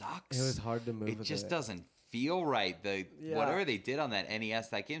just sucks. It was hard to move. It with just it. doesn't feel right. Yeah. Whatever they did on that NES,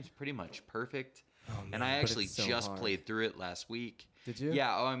 that game's pretty much perfect. Oh, And man, I but actually it's so just hard. played through it last week. Did you?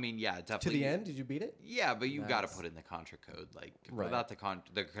 Yeah. Oh, I mean, yeah, To definitely. the end? Did you beat it? Yeah, but you got to Nice. put in the Contra code, like Right. without the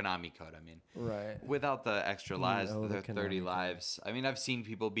Konami code. I mean, Right. without the extra lives, No, the the 30 Konami code. lives. I mean, I've seen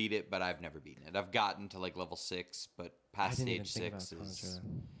people beat it, but I've never beaten it. I've gotten to like level 6, but past I didn't even stage think 6 about is.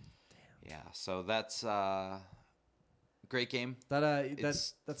 Contra. Yeah, so that's great game.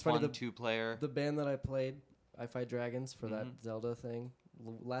 That's fun funny. The 2-player. the band that I played, I Fight Dragons, for that Mhm. Zelda thing.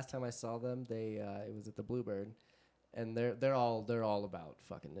 Last time I saw them, they it was at the Bluebird, and they're all about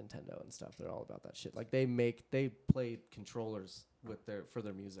fucking Nintendo and stuff. They're all about that shit. Like they play controllers for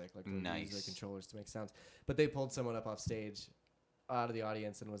their music, like they use their Nice. controllers to make sounds. But they pulled someone up off stage, out of the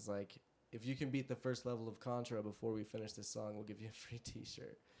audience, and was like, "If you can beat the first level of Contra before we finish this song, we'll give you a free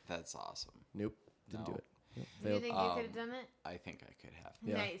T-shirt." That's awesome. Nope, didn't do No. it. Nope, Do you failed. think you could have done it? I think I could have.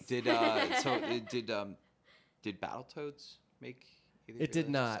 Yeah. Nice. Did Battletoads make either It of did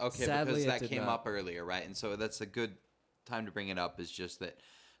those? not. Okay, Sadly, because it that did came not. up earlier, right? And so that's a good time to bring it up. Is just that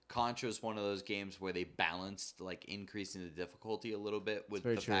Contra is one of those games where they balanced like increasing the difficulty a little bit with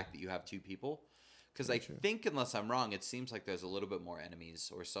very the true. fact that you have 2 people. Because I think, unless I'm wrong, it seems like there's a little bit more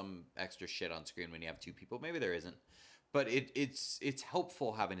enemies or some extra shit on screen when you have two people. Maybe there isn't. But it's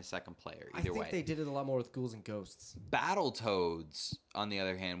helpful having a second player either way. I think they did it a lot more with ghouls and ghosts. Battletoads, on the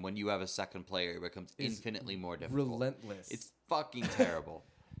other hand, when you have a second player, it becomes infinitely more difficult. Relentless. It's fucking terrible.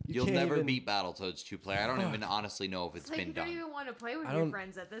 You'll can't never even- beat Battletoads 2-player. I don't even honestly know if it's Like, been you don't done. even want to play with I your don't-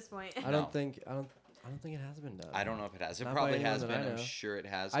 friends at this point. I don't think it has been done. I don't know if it has. It Not by probably anyone has that been. I I'm know. sure it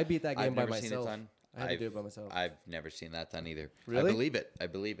has. I beat that game I've by never seen it myself. done. I had to do it by myself. I've never seen that done either. Really? I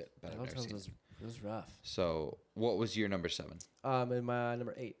believe it. But I've never Battletoads seen was it. it was rough. So, what was your number 7? And my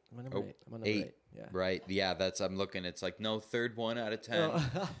number 8. My number 8. I'm on number 8. Yeah. Right. Yeah, I'm looking. It's like, no, third one out of 10.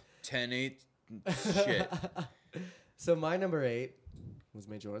 Oh. 10, 8. Shit. So my number 8 was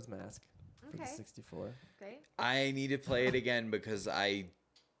Majora's Mask for the Okay. 64. Great. I need to play it again because I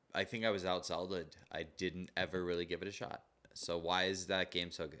think I was out Zelda'd. I didn't ever really give it a shot. So why is that game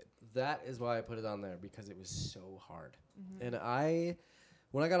so good? That is why I put it on there, because it was so hard. And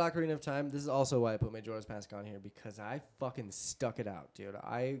when I got Ocarina of Time, this is also why I put Majora's Mask on here, because I fucking stuck it out, dude.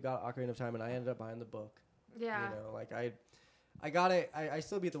 I got Ocarina of Time and I ended up buying the book. Yeah. You know, like I got it. I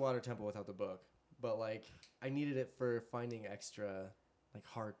still beat the Water Temple without the book, but like I needed it for finding extra like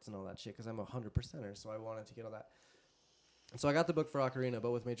hearts and all that shit, because I'm a 100%er, so I wanted to get all that. So I got the book for Ocarina,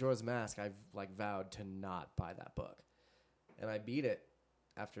 but with Majora's Mask, I've like vowed to not buy that book, and I beat it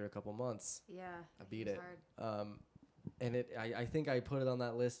after a couple months. Yeah. I beat it's it. hard. And I think I put it on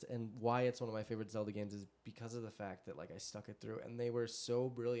that list, and why it's one of my favorite Zelda games is because of the fact that like I stuck it through, and they were so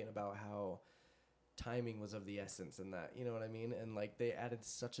brilliant about how timing was of the essence in that, you know what I mean? And like they added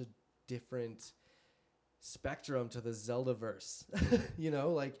such a different spectrum to the Zelda-verse. You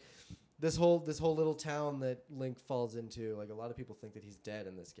know, like this whole little town that Link falls into, like a lot of people think that he's dead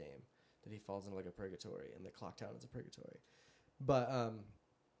in this game, that he falls into like a purgatory, and that Clock Town is a purgatory. But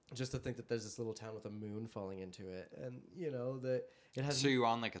just to think that there's this little town with a moon falling into it, and you know that it has. So you're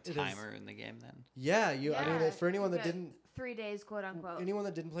on like a is- timer in the game then? Yeah, I mean, Yeah, for anyone you that got didn't, 3 days, quote unquote. anyone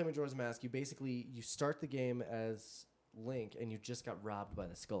that didn't play Majora's Mask, you start the game as Link, and you just got robbed by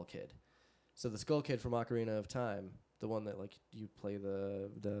the Skull Kid. So the Skull Kid from Ocarina of Time, the one that like you play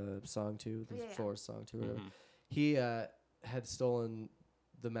the song to, the Yeah. forest song to, or whatever, Mhm. he had stolen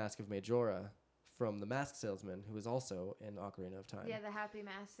the Mask of Majora from the mask salesman, who was also in Ocarina of Time. Yeah, the happy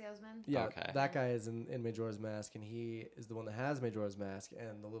mask salesman. Yeah, Okay. that guy is in Majora's Mask, and he is the one that has Majora's Mask,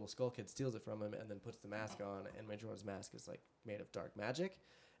 and the little Skull Kid steals it from him and then puts the mask on, and Majora's Mask is like made of dark magic,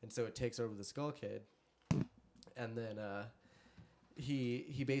 and so it takes over the Skull Kid, and then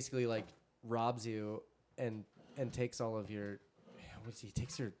he basically like robs you and takes all of your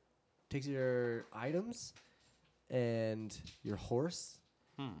takes your items and your horse,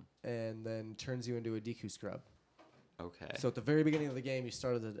 and then turns you into a Deku scrub. Okay. So at the very beginning of the game, you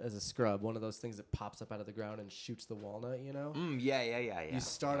start as a scrub, one of those things that pops up out of the ground and shoots the walnut, you know? Yeah. You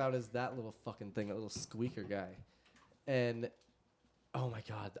start out as that little fucking thing, that little squeaker guy. And, oh my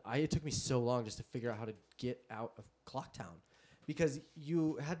God, it took me so long just to figure out how to get out of Clock Town. Because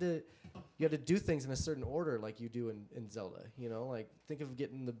you had to do things in a certain order like you do in Zelda, you know? Like, think of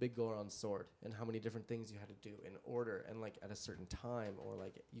getting the big Goron sword and how many different things you had to do in order and, like, at a certain time, or,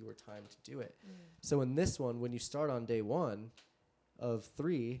 like, you were timed to do it. So in this one, when you start on day 1 of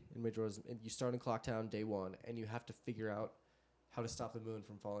 3 in Majora's, you start in Clock Town day 1, and you have to figure out how to stop the moon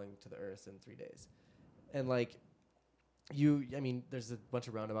from falling to the earth in 3 days. And, like, there's a bunch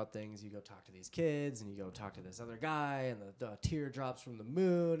of roundabout things. You go talk to these kids, and you go talk to this other guy, and the tear drops from the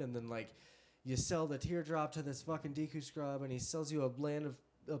moon, and then like you sell the teardrop to this fucking Deku scrub, and he sells you a land of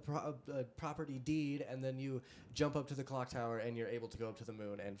a property deed, and then you jump up to the clock tower, and you're able to go up to the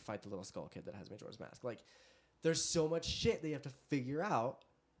moon and fight the little skull kid that has Majora's Mask. Like, there's so much shit that you have to figure out,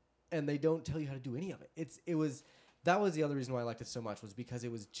 and they don't tell you how to do any of it. That was the other reason why I liked it so much, was because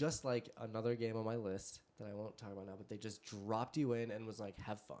it was just like another game on my list that I won't talk about now, but they just dropped you in and was like,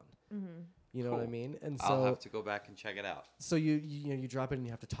 have fun. Mm-hmm. You know what I Cool. mean? And I'll so have to go back and check it out. so you drop it and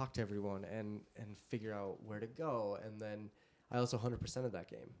you have to talk to everyone and figure out where to go. And then I also 100% of that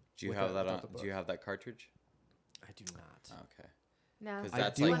game. Do you without- have that without on? the Do book. you have that cartridge? I do not. Okay. No. Because I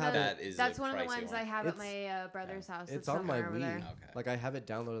that's do like have that is That's a one of the pricey ones one. I have at It's- my brother's house. It's on my somewhere over Wii. there. Okay. Like, I have it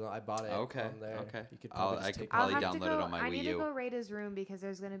downloaded. I bought it Okay, on there. okay. You could I'll- probably I just could take probably I'll have to download it go. on my I Wii need to U. go raid his room because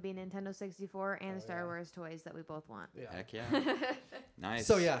there's going to be Nintendo 64 and Oh, Star yeah. Wars toys that we both want. Yeah. Heck yeah. Nice.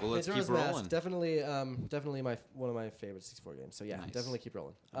 So yeah, Well, let's Majora's keep rolling. Mask, definitely one of my favorite 64 games. So yeah, Nice. definitely keep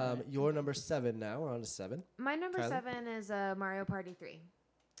rolling. All right. Your number 7 now. We're on to 7. My number Kylie? 7 is Mario Party 3.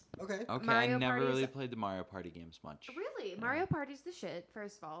 Okay. Okay, Mario I never Party's- really played the Mario Party games much. Really, Mario Party's the shit.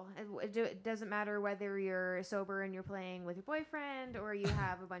 First of all, it doesn't matter whether you're sober and you're playing with your boyfriend or you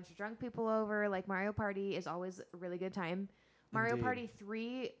have a bunch of drunk people over. Like Mario Party is always a really good time. Mario Indeed. Party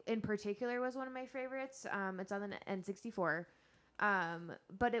 3 in particular was one of my favorites. It's on the N64.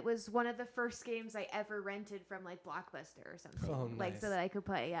 But it was one of the first games I ever rented from like Blockbuster or something. Oh, Like nice. so that I could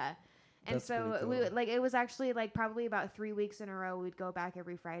play. Yeah. And That's so pretty we cool. would, like it was actually like probably about 3 weeks in a row. We'd go back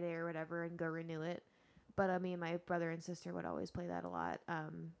every Friday or whatever and go renew it. But me and my brother and sister would always play that a lot.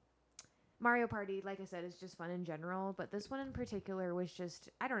 Mario Party, like I said, is just fun in general. But this one in particular was just,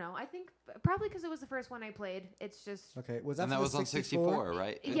 I don't know. I think probably because it was the first one I played. It's just, Okay. Was that And for that the was on 64,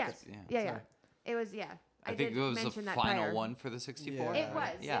 right? yes. Yeah. Yeah. Sorry. It was, yeah. I think did it was mention the that final prior. one for the 64. Yeah. It was,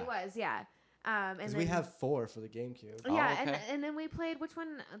 Yeah. it was, yeah. And Because then, we have 4 for the GameCube. Oh, yeah, okay. and then we played, which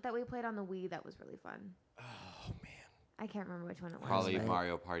one that we played on the Wii that was really fun? Oh man. I can't remember which one it was. Probably Right.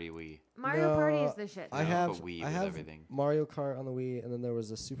 Mario Party Wii. Mario Party No, is the shit. I Yeah, have but Wii I with have everything. Mario Kart on the Wii, and then there was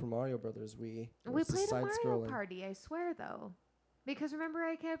a Super Mario Brothers Wii. We It's the played a Mario side-scrolling. Party, I swear though. Because remember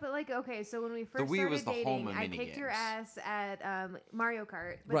I kept like okay, so when we first Wii started was the home dating, of I mini kicked your games. ass at Mario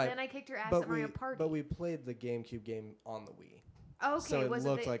Kart, but Right. then I kicked your ass But at Mario we Party. but we played the GameCube game on the Wii. okay, So it was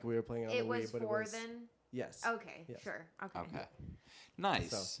looked the, like we were playing it on it the was Wii, but it 4 was then? yes. Okay, Yes. sure. Okay. Okay. Nice.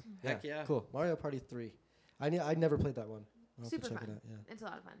 So, Heck yeah. Cool. Mario Party 3. I never played that one. I'll have Super to check fun. it out. Yeah. It's a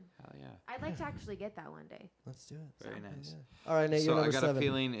lot of fun. Hell yeah. I'd like to actually get that one day. Let's do it. Very So, nice. Yeah. All right, Nate, So you're I number got 7. a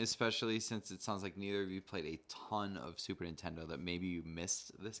feeling, especially since it sounds like neither of you played a ton of Super Nintendo, that maybe you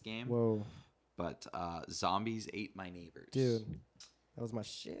missed this game. Whoa, But Zombies Ate My Neighbors. dude, that was my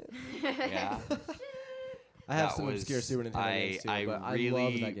shit. Yeah. I have That some obscure was- Super Nintendo games too, I but really, I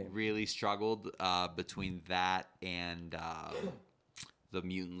love that game. really struggled between that and the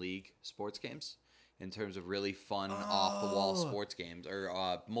Mutant League sports games in terms of really fun off-the-wall Oh. sports games or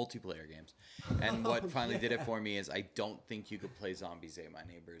multiplayer games. And what finally did it for me is I don't think you could play Zombies Ate My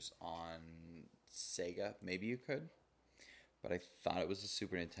Neighbors on Sega. Maybe you could, but I thought it was a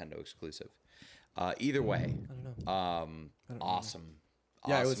Super Nintendo exclusive. Either way, I don't know. awesome.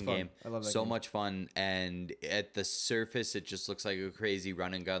 Yeah, it was Awesome fun. game. I love that so game. much fun, and at the surface, it just looks like a crazy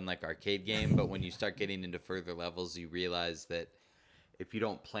run and gun like arcade game. But when you start getting into further levels, you realize that if you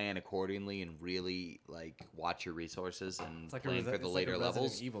don't plan accordingly and really like watch your resources and It's like plan for the later Resident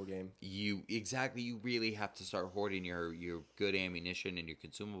levels, Evil game. you really have to start hoarding your good ammunition and your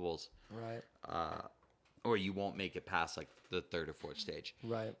consumables, Right. or you won't make it past like the third or fourth stage.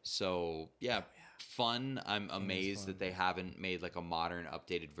 Right. So yeah, fun. I'm amazed fun. that they haven't made like a modern,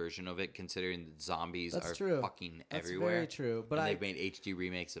 updated version of it, considering that zombies That's are true. fucking That's everywhere. very true. But and I they've made HD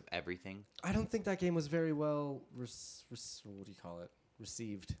remakes of everything. I don't think that game was very well what do you call it?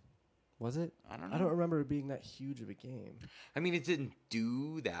 Received. Was it? I don't know. I don't remember it being that huge of a game. I mean, it didn't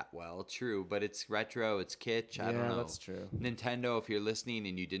do that well, true, but it's retro, it's kitsch. I don't know. that's true. Nintendo, if you're listening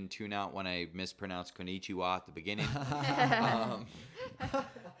and you didn't tune out when I mispronounced Konnichiwa at the beginning,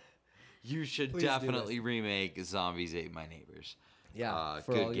 you should Please do definitely remake Zombies Ate My Neighbors. Yeah,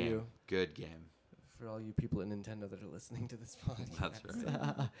 for good all game. you Good game. for all you people at Nintendo that are listening to this podcast. That's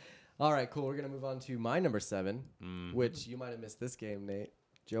right. All right, cool. We're gonna move on to my number 7, Mm. which you might have missed this game, Nate.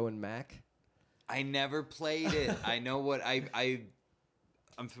 Joe and Mac. I never played it. I know what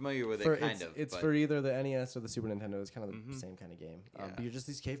I'm familiar with For- it, kind of. It's but for either the NES or the Super Nintendo. It's kind of the Mhm. same kind of game. Yeah. But you're just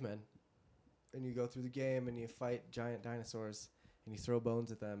these cavemen, and you go through the game and you fight giant dinosaurs and you throw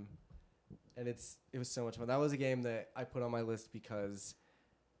bones at them, and it was so much fun. That was a game that I put on my list because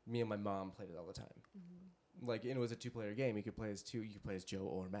me and my mom played it all the time. Like, and it was a 2-player game. You could play as Joe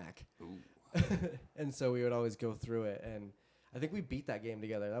or Mac. Ooh. And so we would always go through it, and I think we beat that game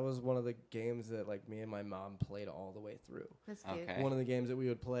together. That was one of the games that like me and my mom played all the way through. That's cute. Okay. One of the games that we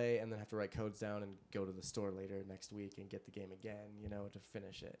would play and then have to write codes down and go to the store later next week and get the game again, to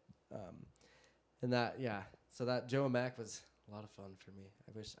finish it. And that, yeah. So that Joe and Mac was a lot of fun for me.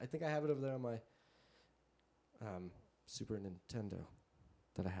 I think I have it over there on my Super Nintendo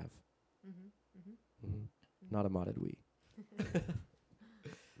that I have. Not a modded Wii.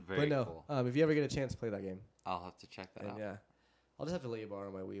 Very But no, cool. if you ever get a chance to play that game, I'll have to check that and out yeah, I'll just have to let you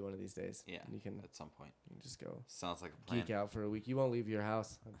borrow my Wii one of these days. Yeah, and you can at some point. just go Sounds like a plan. geek out for a week. You won't leave your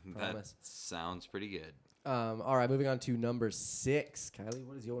house, I That promise. sounds pretty good. All right, moving on to number 6. Kylie,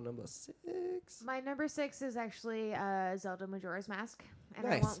 what is your number 6? My number 6 is actually Zelda Majora's Mask, and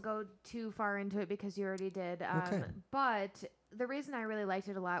Nice. I won't go too far into it because you already did. Okay. But the reason I really liked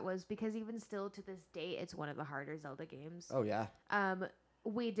it a lot was because even still to this day, it's one of the harder Zelda games. Oh yeah,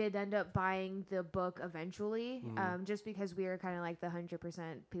 we did end up buying the book eventually, just because we were kind of like the 100%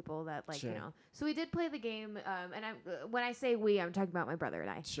 people that like, Sure. So we did play the game, and when I say we, I'm talking about my brother and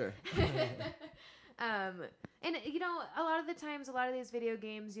I. Sure. And a lot of the times, a lot of these video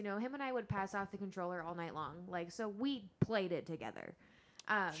games, him and I would pass off the controller all night long. Like, so we played it together.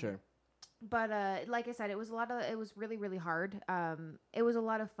 Sure. But like I said, it was really, really hard. It was a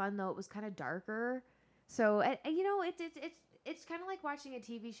lot of fun though. It was kind of darker. So it's kind of like watching a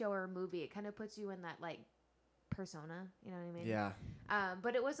TV show or a movie. It kind of puts you in that like persona. You know what I mean? Yeah.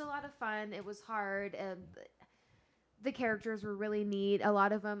 But it was a lot of fun. It was hard. The characters were really neat. A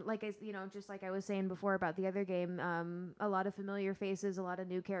lot of them, just like I was saying before about the other game, a lot of familiar faces, a lot of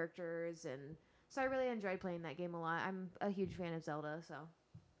new characters, and so I really enjoyed playing that game a lot. I'm a huge fan of Zelda, so.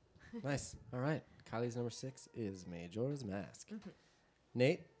 Nice. All right. Kylie's number 6 is Majora's Mask. Mm-hmm.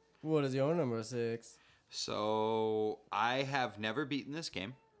 Nate, what is your number 6? So I have never beaten this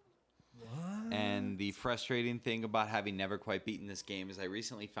game. What? And the frustrating thing about having never quite beaten this game is I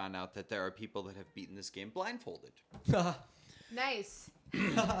recently found out that there are people that have beaten this game blindfolded. Nice.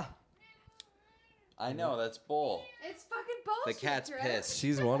 I know, that's bull. It's fucking bullshit. The cat's Chris. pissed.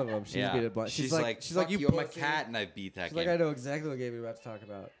 She's one of them. She's beat it blind. She's like, she's like, "Fuck you I'm a pussy." cat, and I beat that She's game. like, I know exactly what game you're about to talk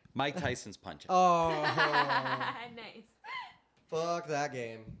about. Mike Tyson's Punch Out. Oh, Nice. fuck that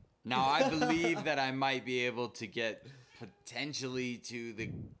game. Now, I believe that I might be able to get potentially to the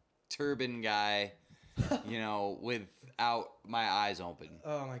turban guy, without my eyes open.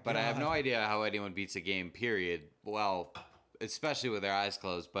 Oh my god. But I have no idea how anyone beats a game, period. Well, especially with their eyes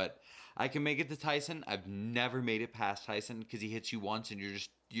closed. But I can make it to Tyson. I've never made it past Tyson because he hits you once and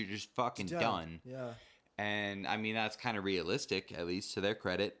you're just fucking done. Yeah. And I mean, that's kind of realistic, at least to their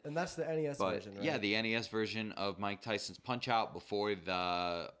credit. And that's the NES But version, right? yeah, the NES version of Mike Tyson's Punch Out before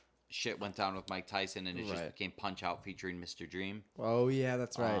the shit went down with Mike Tyson and it just Right. became Punch Out featuring Mr. Dream. Oh yeah,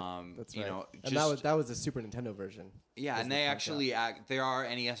 that's right. That's right. And that was the Super Nintendo version. Yeah, Was and the they Punch actually there are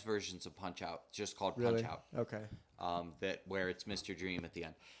NES versions of Punch Out, just called Really? Punch Out. Okay. Where it's Mr. Dream at the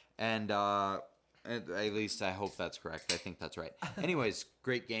end. And at least I hope that's correct. I think that's right. Anyways,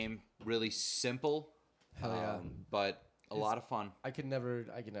 great game, really simple. Hell yeah. But a lot of fun. I could never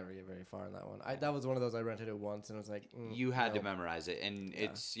get very far in that one. That was one of those I rented it once and it was like You had to no. memorize it, and Yeah.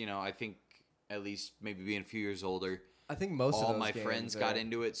 it's I think at least maybe being a few years older, I think most of all those my games friends are- got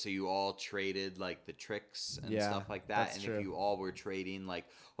into it, so you all traded like the tricks and Yeah, stuff like that. that's And true. if you all were trading like,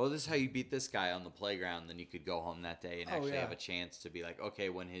 oh, this is how you beat this guy on the playground, then you could go home that day and Oh, actually yeah. have a chance to be like, okay,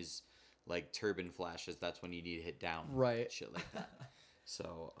 when his like turban flashes, that's when you need to hit down, Right. Shit like that.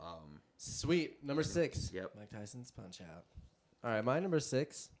 So, Sweet. Number 6. Yep. Mike Tyson's Punch Out. All right, my number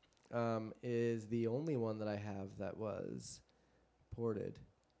 6 is the only one that I have that was ported,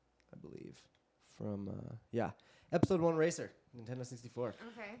 I believe, from Episode 1 Racer, Nintendo 64.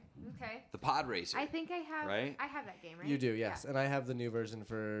 Okay. the Pod Racer. I think I have. Right? I have that game, right? You do, yes. Yeah. And I have the new version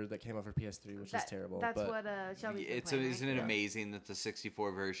that came out for PS3, which is terrible. That's but what Shelby's been It's playing, isn't right? it Yeah. amazing that the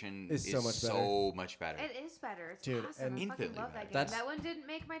 64 version Is is so much better. so much better? It is better. It's Dude, awesome. and I fucking infinitely love that better. game. That's- That one didn't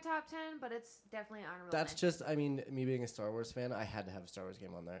make my top 10, but it's definitely honorable. That's mention. just, I mean, me being a Star Wars fan, I had to have a Star Wars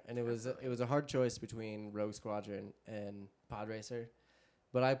game on there, and it was a hard choice between Rogue Squadron and Pod Racer,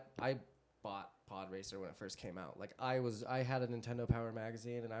 but I bought Pod Racer when it first came out. Like I had a Nintendo Power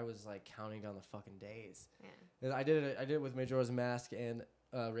magazine, and I was like counting down the fucking days. Yeah. And I did it with Majora's Mask and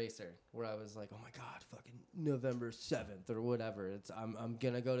Racer, where I was like, oh my god, fucking November 7th or whatever. I'm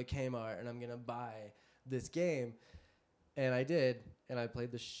gonna go to Kmart and I'm gonna buy this game. And I did, and I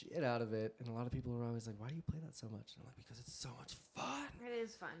played the shit out of it. And a lot of people were always like, why do you play that so much? And I'm like, because it's so much fun. It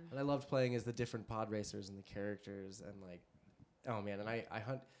is fun. And I loved playing as the different pod racers and the characters. And like, oh man, and I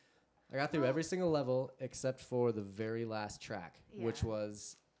got through every single level except for the very last track, which Yeah.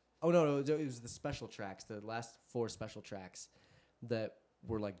 was, no, it was the special tracks, the last 4 special tracks that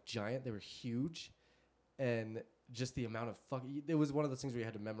were like giant. They were huge. And just the amount of it was one of those things where you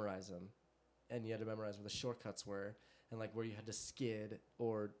had to memorize them. And you had to memorize where the shortcuts were. And like where you had to skid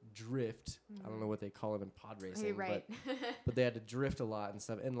or drift. I don't know what they call it in pod racing. You're right. But they had to drift a lot and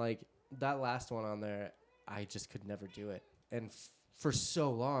stuff. And like that last one on there, I just could never do it. And for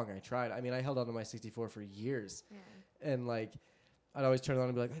so long, I tried. I mean, I held on to my 64 for years. Yeah. And like, I'd always turn it on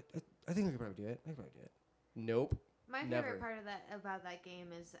and be like, I think I could probably do it. Nope. My Never. favorite part about that game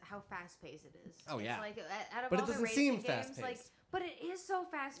is how fast paced it is. Oh, yeah. It's like out of But it all the doesn't racing seem games, fast-paced. like, but it is so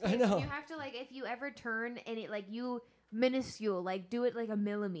fast I paced. know. You have to like, if you ever turn and it like you minuscule, like do it like a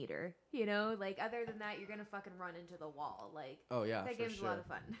millimeter. You know, like other than that, you're gonna fucking run into the wall. Like Oh yeah, that for game's sure. a lot of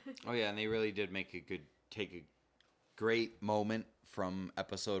fun. Oh yeah, and they really did take a great moment from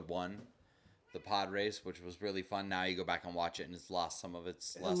episode 1 the pod race, which was really fun. Now you go back and watch it, and it's lost some of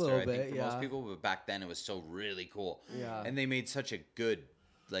its A luster, little I think, bit, for yeah. most people. But back then, it was still really cool. Yeah. And they made such a good,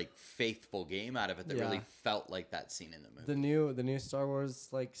 like, faithful game out of it that Yeah. really felt like that scene in the movie. The new Star Wars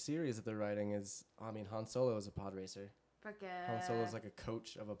like series that they're writing is, I mean, Han Solo is a pod racer. Fuck Han Solo's like a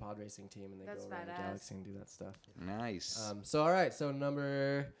coach of a pod racing team, and they That's go around the badass. galaxy and do that stuff. Nice. So all right, so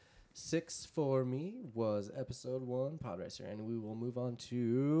number 6 for me was episode 1 pod racer, and we will move on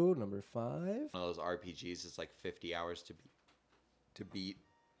to number 5. One of those RPGs is like 50 hours to beat.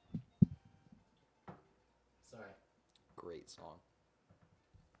 Sorry, Great song.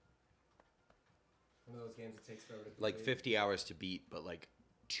 one of those games that takes forever to Like complete. 50 hours to beat, but like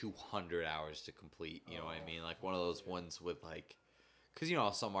 200 hours to complete. You know what I mean? Like one of those ones with like, because you know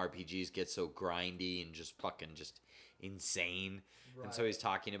how some RPGs get so grindy and just fucking just insane. And so Right. he's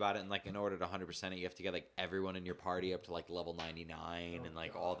talking about it, and like in order to 100% it, you have to get like everyone in your party up to like level 99 and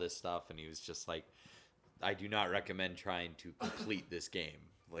like all this stuff. And he was just like, I do not recommend trying to complete this game.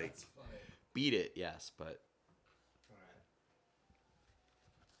 Like, That's funny. beat it, yes, but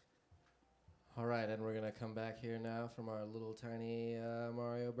All right, and we're gonna come back here now from our little tiny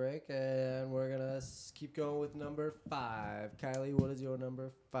Mario break, and we're gonna keep going with number 5. Kylie, what is your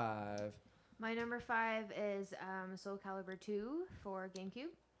number 5? My number 5 is Soul Calibur 2 for GameCube.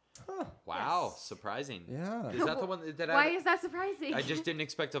 Huh. wow, Yes. surprising. Yeah. Is that the one that Why is that surprising? I just didn't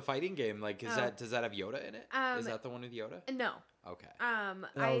expect a fighting game. Like, Oh. does that have Yoda in it? Is that the one with Yoda? No. Okay. That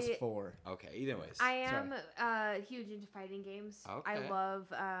was 4. Okay. Either ways. I am huge into fighting games. I Okay. love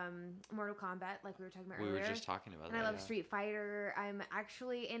Mortal Kombat, like we were talking about we earlier. were just talking about and that. I love yeah. Street Fighter. I'm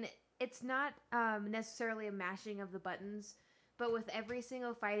actually, and it's not necessarily a mashing of the buttons, but with every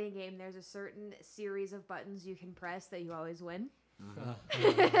single fighting game, there's a certain series of buttons you can press that you always win.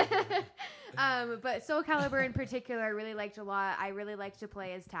 But Soul Calibur in particular, I really liked a lot. I really liked to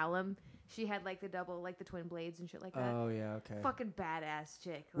play as Talum. She had like the double, like the twin blades and shit like that. Oh yeah, okay. Fucking badass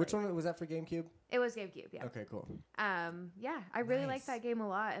chick. Which like- one was that for GameCube? It was GameCube. Yeah. Okay, cool. Yeah, I really like Nice. that game a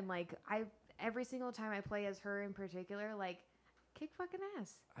lot, and like every single time I play as her in particular, like kick fucking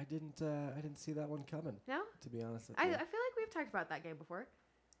ass. I didn't see that one coming. No, To be honest with I you. feel like we've talked about that game before.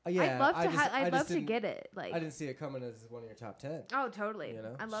 Yeah, I'd love to. I I'd just love to didn't- get it. Like, I didn't see it coming as one of your top 10. oh, totally. You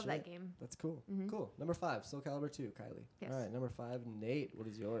know, I love that shit. game. That's cool. Mhm. Cool. Number 5, Soul Calibur 2, Kylie. Yes. All right, number 5, Nate. What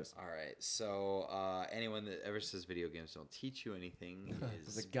is yours? All right. So anyone that ever says video games don't teach you anything Is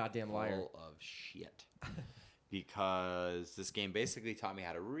is a goddamn liar. full of shit. Because this game basically taught me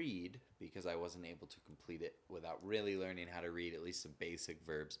how to read because I wasn't able to complete it without really learning how to read at least some basic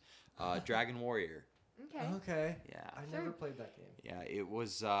verbs. Dragon Warrior. Okay. Okay. Yeah. I Sure. never played that game. Yeah, it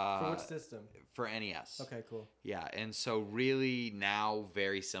was For which system? for NES. Okay, cool. Yeah, and so really now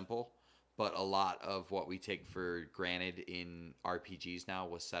very simple, but a lot of what we take for granted in RPGs now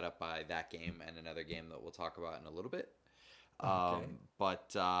was set up by that game and another game that we'll talk about in a little bit. Okay.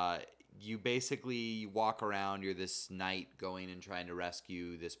 But you basically walk around, you're this knight going and trying to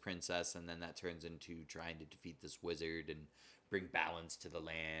rescue this princess, and then that turns into trying to defeat this wizard and bring balance to the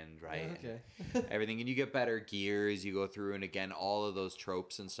land, right? Okay. Everything, and you get better gear as you go through, and again all of those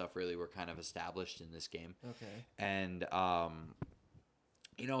tropes and stuff really were kind of established in this game. Okay. And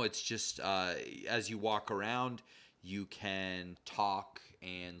you know, it's just as you walk around you can talk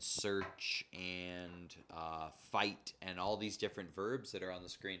and search and fight and all these different verbs that are on the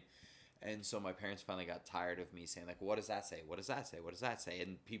screen. And so my parents finally got tired of me saying, like, what does that say? What does that say? What does that say?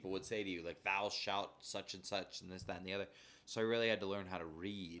 And people would say to you, like, thou shalt such and such and this, that, and the other. So I really had to learn how to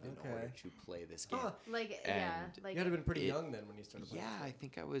read in order Okay. to play this game. Huh. Like, yeah, And like You had to have been pretty it- young then when you started playing. Yeah, I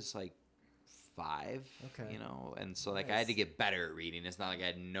think I was like 5. Okay. You know, and so like I had to Nice. get better at reading. It's not like I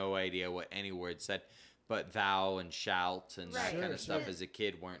had no idea what any word said, but thou and shalt and that Right. kind Sure, of stuff sure. as a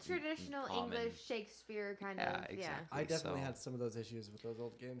kid weren't traditional common. English Shakespeare kind Yeah, of. exactly. I definitely So- had some of those issues with those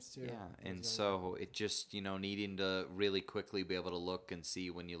old games too. Yeah, when I was and younger. so it just, you know, needing to really quickly be able to look and see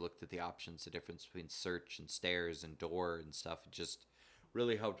when you looked at the options, the difference between search and stairs and door and stuff, it just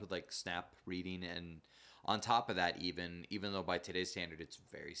really helped with like snap reading. And on top of that, even though by today's standard it's a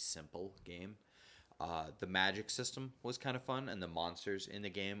very simple game, the magic system was kind of fun, and the monsters in the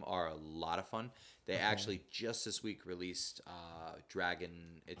game are a lot of fun. They actually just this week released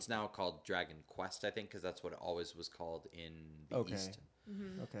Dragon. It's now called Dragon Quest, I think, because that's what it always was called in the Okay. East.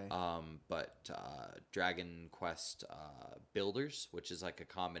 Okay. But Dragon Quest Builders, which is like a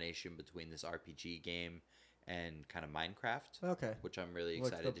combination between this RPG game and kind of Minecraft, Okay. which I'm really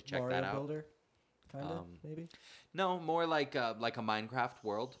Like excited the to check Mario that out. Builder, kind of, maybe. No, more like a Minecraft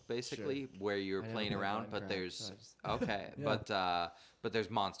world, basically, where you're I never playing played around, but Minecraft, there's so I just- okay, Yeah. but there's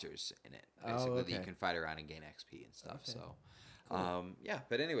monsters in it, Oh, basically that you okay. can fight around and gain XP and stuff. Okay. So,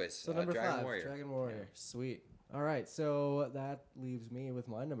 But anyways, So number Dragon 5, Warrior. Dragon Warrior. Sweet. All right, so that leaves me with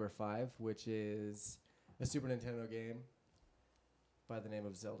my number 5, which is a Super Nintendo game by the name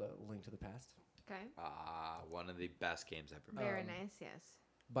of Zelda: Link to the Past. Okay. One of the best games ever made. Very nice. Yes.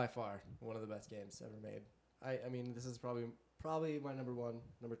 By far, one of the best games ever made. I mean, this is probably my number 1,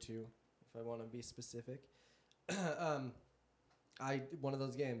 number 2, if I want to be specific. One of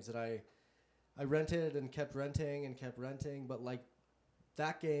those games that I rented and kept renting, but like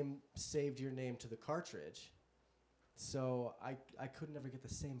that game saved your name to the cartridge. So I could never get the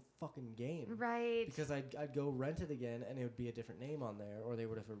same fucking game. Right. Because I'd go rent it again and it would be a different name on there, or they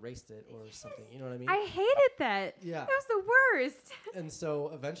would have erased it or something. You know what I mean? I hated that. Yeah. That was the worst. And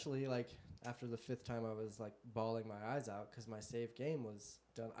so eventually, like after the 5th time, I was like bawling my eyes out because my save game was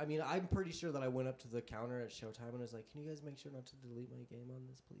done. I mean, I'm pretty sure that I went up to the counter at Showtime and was like, "Can you guys make sure not to delete my game on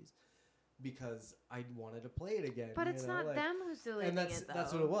this, please?" Because I wanted to play it again. But it's not like, them who's deleting and that's it, though.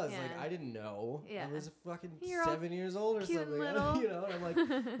 that's what it was. Yeah. Like I didn't know. Yeah. I was fucking You're all 7 years old or cute something. and little. You know, and I'm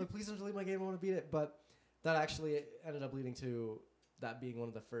like, please don't delete my game. I want to beat it. But that actually ended up leading to that being one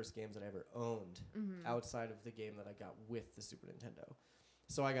of the first games that I ever owned outside of the game that I got with the Super Nintendo.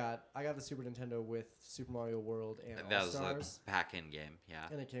 So I got the Super Nintendo with Super Mario World and That All was Stars, a back-end game, yeah.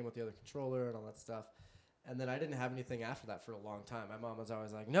 and it came with the other controller and all that stuff. And then I didn't have anything after that for a long time. My mom was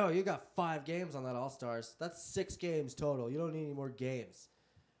always like, "No, you got 5 games on that All Stars. That's 6 games total. You don't need any more games."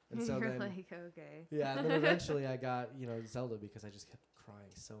 And so You're then, like, okay. yeah, and then eventually I got Zelda because I just kept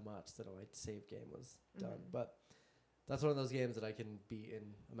crying so much that my save game was done. But that's one of those games that I can beat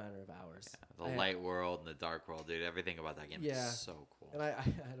in a matter of hours. Yeah, the light world and the dark world, dude. Everything about that game is so cool. And I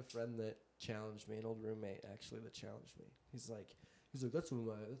had a friend that challenged me, an old roommate actually that challenged me. He's like, that's one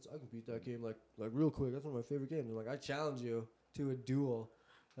of I can beat that game like real quick. That's one of my favorite games. I'm like, I challenge you to a duel.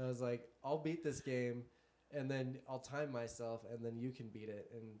 And I was like, I'll beat this game, and then I'll time myself, and then you can beat it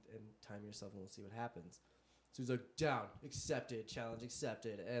and time yourself, and we'll see what happens. So he's like, down, accepted, challenge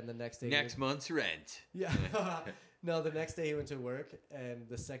accepted. And the next day, Next month's rent. yeah. No, the next day he went to work, and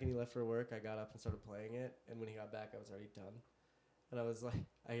the second he left for work, I got up and started playing it. And when he got back, I was already done. And I was like,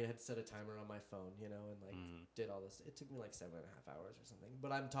 I had set a timer on my phone, and like did all this. It took me like 7.5 hours or something.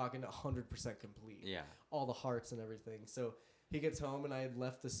 But I'm talking 100% complete. Yeah. All the hearts and everything. So he gets home, and I had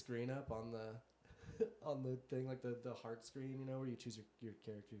left the screen up on the on the thing, like the heart screen, where you choose your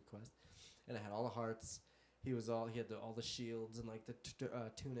character quest. And I had all the hearts. He had all the shields and like the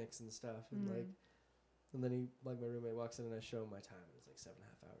tunics and stuff, and and then my roommate walks in and I show him my time, and it's like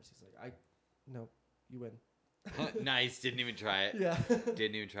 7.5 hours. He's like, no, you win. Nice. Didn't even try it. Yeah.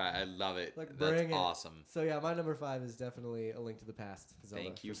 Didn't even try it. I love it. Like, That's bring it. awesome. So yeah, my number 5 is definitely A Link to the Past. Zelda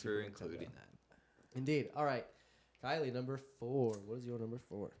Thank you Super for Nintendo. including that. Indeed. All right, Kylie, number 4. What is your number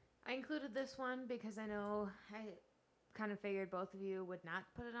 4? I included this one because I know I kind of figured both of you would not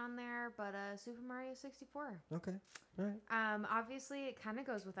put it on there, but Super Mario 64. Okay. All right. Obviously, it kind of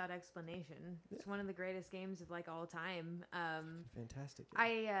goes without explanation. It's one of the greatest games of like all time. Fantastic.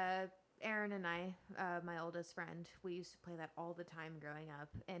 Game. Aaron and I, my oldest friend, we used to play that all the time growing up,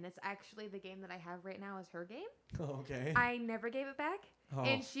 and it's actually the game that I have right now is her game. Oh, okay. I never gave it back,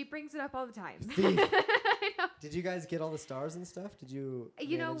 and she brings it up all the time. I know. Did you guys get all the stars and stuff? Did you?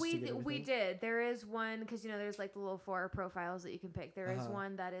 We did. There is one because there's like the little 4 profiles that you can pick. There is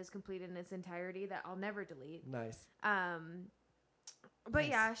one that is completed in its entirety that I'll never delete. Nice. But Nice.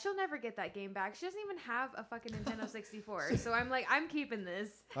 yeah, she'll never get that game back. She doesn't even have a fucking Nintendo 64. So I'm like, I'm keeping this.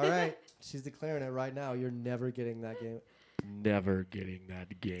 All right. She's declaring it right now. You're never getting that game. Never getting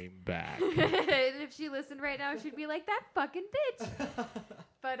that game back. And if she listened right now, she'd be like, that fucking bitch.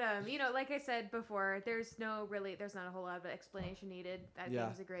 But, like I said before, there's not a whole lot of explanation needed. That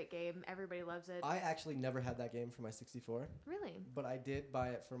game's a great game. Everybody loves it. I actually never had that game for my 64. Really? But I did buy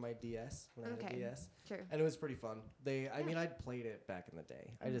it for my DS when I had a DS. Sure. And it was pretty fun. I mean, I'd played it back in the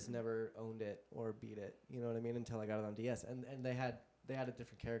day. I just never owned it or beat it. You know what I mean? Until I got it on DS. And they added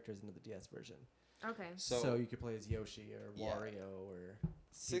different characters into the DS version. Okay. So you could play as Yoshi or Wario or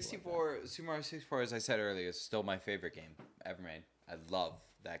 64, Super Mario 64, as I said earlier, is still my favorite game ever made. I love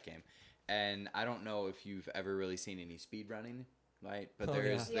that game. And I don't know if you've ever really seen any speedrunning, right? But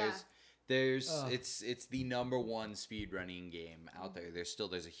it's the number 1 speedrunning game out there.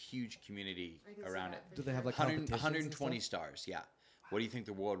 There's a huge community around it. Do they have like 120 stars, yeah. What do you think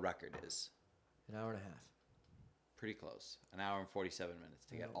the world record is? An hour and a half. Pretty close. An hour and 47 minutes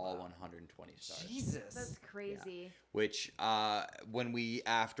to get all 120 stars. Jesus. That's crazy. Yeah. Which,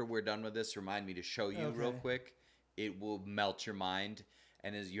 after we're done with this, remind me to show you real quick. It will melt your mind.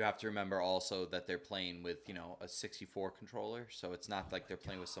 And as you have to remember also that they're playing with, a 64 controller, so it's not like they're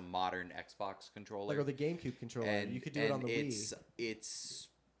playing with some modern Xbox controller. Like or the GameCube controller. You could do it on the Wii.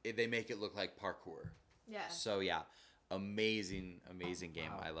 They make it look like parkour. Yeah. So yeah, amazing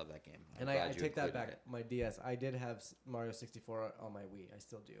game. Wow. I love that game. And I take that back. My DS, I did have Mario 64 on my Wii. I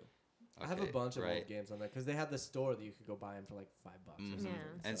still do. I have a bunch of old games on there because they had the store that you could go buy them for like $5 or something.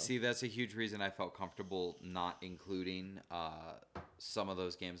 And see, that's a huge reason I felt comfortable not including some of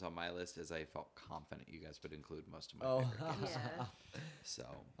those games on my list, as I felt confident you guys would include most of my favorite games. Yeah. So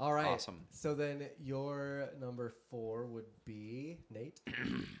all right, awesome. So then your number 4 would be Nate.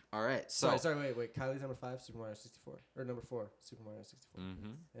 All right, so sorry, wait. Kylie's number 5, Super Mario 64, or number 4, Super Mario 64.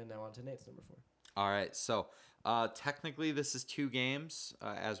 And now on to Nate's number 4. All right, so technically this is 2 games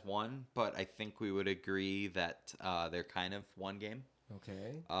as one, but I think we would agree that they're kind of one game.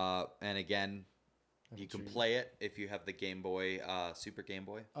 Okay. And again, you can play it if you have the Game Boy, Super Game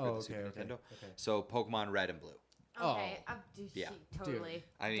Boy for the Super Nintendo. Okay. So Pokemon Red and Blue. Okay. Yeah. Totally. Dude.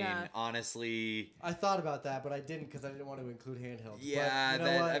 I mean, honestly, I thought about that, but I didn't because I didn't want to include handhelds. yeah, but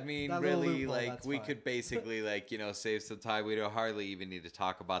you know what? I mean, That little really, loophole, like, that's we fine. could basically, like, save some time. We don't hardly even need to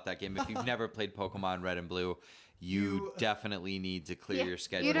talk about that game. If you've never played Pokemon Red and Blue, you definitely need to clear your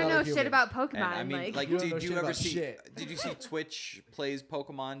schedule. You don't know shit about Pokemon. And, I mean, like You don't know did you shit ever about see? shit. Did you see Twitch plays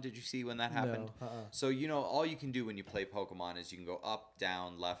Pokemon? Did you see when that happened? No. So all you can do when you play Pokemon is you can go up,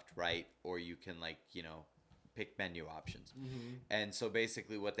 down, left, right, or you can pick menu options. And so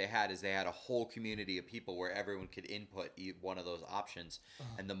basically what they had is they had a whole community of people where everyone could input one of those options,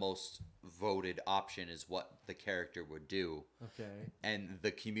 and the most voted option is what the character would do. Okay. And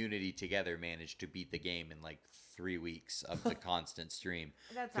the community together managed to beat the game in like 3 weeks of the constant stream.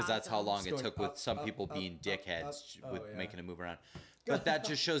 That's that's how awesome. long it Just took going with some up, people up, being up, dickheads up. with Oh, yeah. making a move around. But that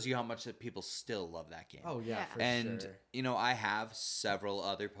just shows you how much that people still love that game. Oh yeah, Yeah. for And sure. I have several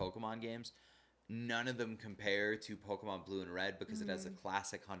other Pokemon games. None of them compare to Pokemon Blue and Red because it has the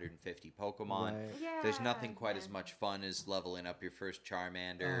classic 150 Pokemon. Right. Yeah. There's nothing quite as much fun as leveling up your first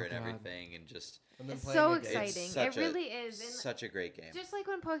Charmander and God. everything, and just And then It's playing so the game. exciting. such It really is. And such a great game. just like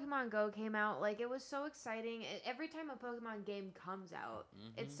when Pokemon Go came out, like it was so exciting. Every time a Pokemon game comes out,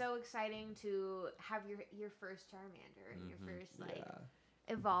 it's so exciting to have your first Charmander and your first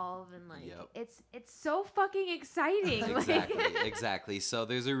evolve and it's so fucking exciting. Exactly. So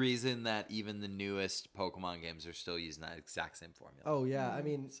there's a reason that even the newest Pokemon games are still using that exact same formula. Oh yeah, I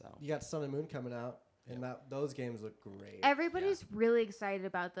mean, So. you got Sun and Moon coming out, and those games look great. Everybody's really excited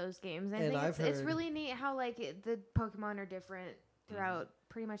about those games. I And think I've it's heard- really neat how the Pokemon are different throughout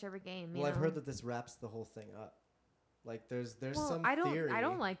pretty much every game. Well, I've heard that this wraps the whole thing up. Like there's some theory. I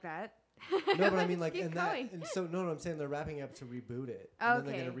don't like that. No, but I mean, like, Keep in that, going. and so no, I'm saying they're wrapping up to reboot it, and then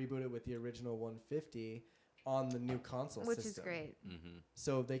they're Okay. gonna reboot it with the original 150 on the new console Which system. is great.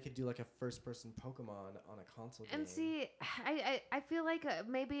 So they could do like a first-person Pokemon on a console game. And see, I feel like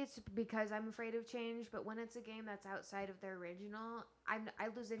maybe it's because I'm afraid of change, but when it's a game that's outside of the original, I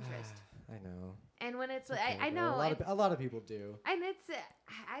lose interest. I know. And when it's Okay, I bro. know, a lot of people do. and it's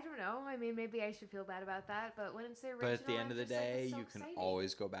I don't know. I mean, maybe I should feel bad about that, but when it's the original, But at the end I'm of the just like, day, it's so you can exciting.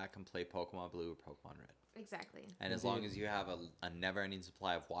 always go back and play Pokemon Blue or Pokemon Red. Exactly. And as long as you have a never-ending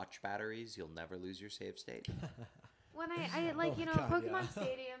supply of watch batteries, you'll never lose your save state. When I like, Oh, God, Pokemon yeah.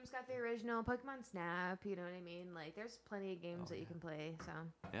 Stadium's got the original, Pokemon Snap, you know what I mean? Like, there's plenty of games that you can play, so.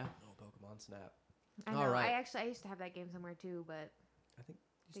 Yeah. Oh, Pokemon Snap. I know. All right. I used to have that game somewhere too, but I think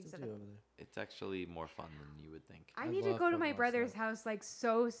you Think still so. do over there. It's actually more fun than you would think. I I need to love go to my Pokemon brother's Snap. house like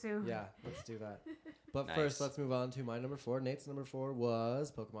so soon. Yeah, let's do that. But Nice. first, let's move on to my number 4. Nate's number 4 was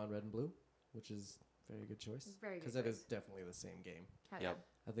Pokemon Red and Blue, which is a very good choice. Very good Because it is choice. definitely the same game. Hell Yep.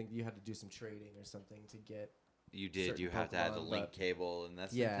 I think you had to do some trading or something to get. You did. Certain You have to add the Pokemon, link but- cable, and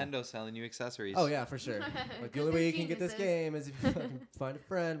that's Yeah. Nintendo selling you accessories. Oh yeah, for sure. Like the only way you can get this Geniuses. game is if you fucking find a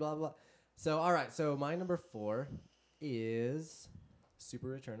friend. Blah blah. So all right. So my number 4 is Super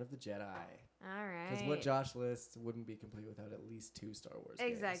Return of the Jedi. All right. Because what Josh lists wouldn't be complete without at least 2 Star Wars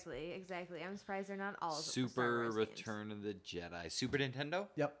games. Exactly. I'm surprised they're not all Star Super Wars games. Return of the Jedi. Super Nintendo?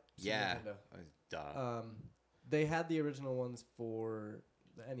 Yep. Super Yeah. Nintendo. Duh. They had the original ones for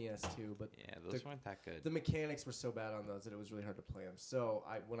the NES too, but yeah, those weren't that good. the mechanics were so bad on those that it was really hard to play them. So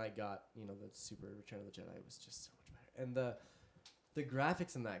when I got the Super Return of the Jedi, it was just so much better. And the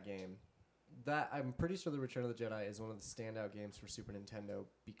graphics in that game, that I'm pretty sure the Return of the Jedi is one of the standout games for Super Nintendo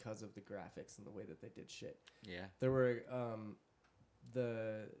because of the graphics and the way that they did shit. Yeah. There were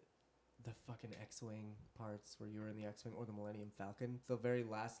the fucking X-wing parts where you were in the X-wing or the Millennium Falcon. The very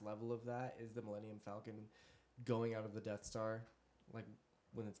last level of that is the Millennium Falcon going out of the Death Star, like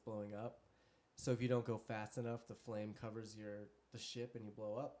when it's blowing up. So if you don't go fast enough, the flame covers the ship and you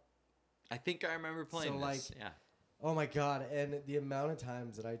blow up. I think I remember playing this. Yeah. Oh my god! And the amount of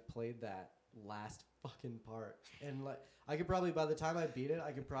times that I played that last fucking part, and like I could probably by the time I beat it,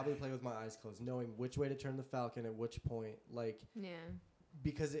 I could probably play with my eyes closed, knowing which way to turn the Falcon at which point. Like, Yeah.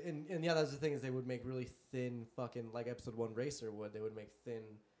 because and yeah, that's the thing is they would make really thin fucking like Episode 1 Racer would. They would make thin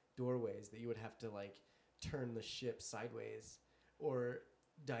doorways that you would have to like turn the ship sideways or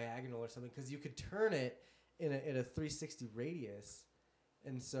diagonal or something because you could turn it in a 360 radius,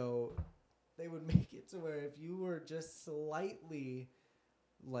 and so they would make it to where if you were just slightly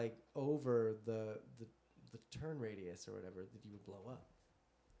like over the turn radius or whatever, that you would blow up.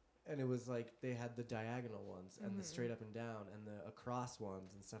 And it was like they had the diagonal ones and the straight up and down and the across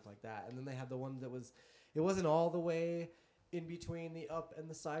ones and stuff like that. And then they had the one that it wasn't all the way in between the up and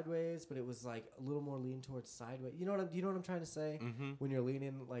the sideways, but it was like a little more lean towards sideways. You know what I'm trying to say? Mm-hmm. When you're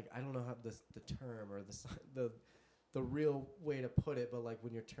leaning, like I don't know how the term or the real way to put it, but like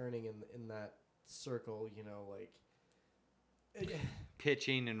when you're turning in that circle, you know, like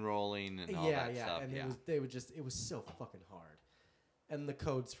Pitching and rolling and all that stuff. And it was so fucking hard. And the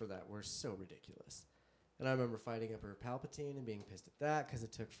codes for that were so ridiculous. And I remember fighting Emperor Palpatine and being pissed at that because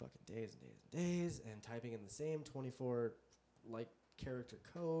it took fucking days and days and days, and typing in the same 24 like character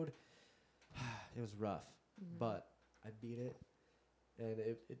code. It was rough, but I beat it, and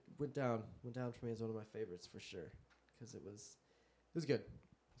it went down for me as one of my favorites for sure because it was good.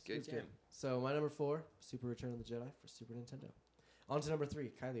 It was Good game. So my number 4, Super Return of the Jedi for Super Nintendo. On to number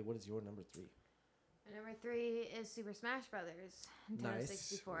 3, Kylie. What is your number 3? My number 3 is Super Smash Brothers. Nintendo Nice.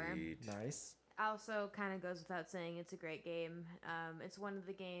 64. Sweet. Nice. Also, kind of goes without saying, it's a great game. It's one of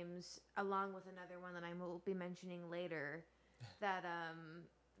the games, along with another one that I will be mentioning later, that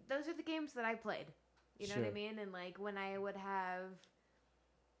those are the games that I played. You know what I Sure. mean? And like when I would have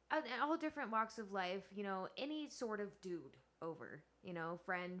all different walks of life, you know, any sort of dude over, you know,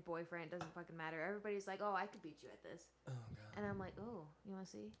 friend, boyfriend, doesn't fucking matter. Everybody's like, oh, I could beat you at this. Oh god. And I'm like, oh, you want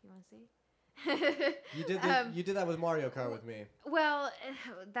to see? You did that with Mario Kart with me. Well,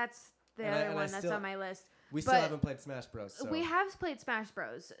 that's the And I- other and I one that's still- on my list. We still But haven't played Smash Bros. So. We have played Smash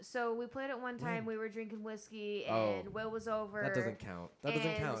Bros. So we played it one time. When? We were drinking whiskey, Oh. and Will was over. That doesn't count. That doesn't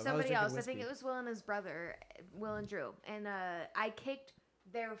and count. If I was somebody drinking else. I think whiskey- it was Will and his brother, Will and Drew. And I kicked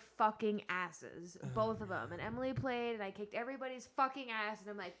their fucking asses, both of them. And Emily played, and I kicked everybody's fucking ass. And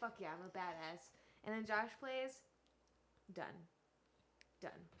I'm like, fuck yeah, I'm a badass. And then Josh plays. Done.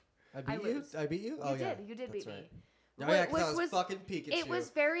 I beat you. lose. I beat you. You Oh did. yeah. You did That's beat right. me. Oh yeah, Which because I was was- fucking Pikachu. It was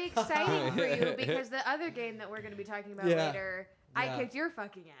very exciting for you because the other game that we're going to be talking about Yeah. later, I Yeah. kicked your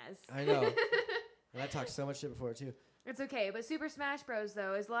fucking ass. I know. And I talked so much shit before too. It's okay, but Super Smash Bros.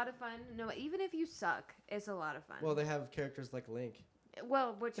 Though is a lot of fun. No, even if you suck, it's a lot of fun. Well, they have characters like Link.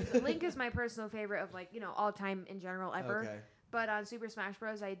 Link is my personal favorite of all time in general ever. Okay. But on Super Smash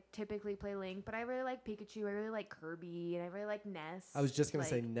Bros, I typically play Link, but I really like Pikachu. I really like Kirby, and I really like Ness. I was just gonna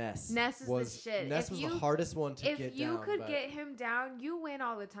say Like, Ness. Ness is the shit. Ness If was you- the hardest one to get down. If you could but- get him down, you win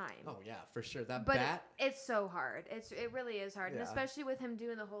all the time. Oh yeah, for sure. That But bat. it's so hard. It really is hard, and Yeah. especially with him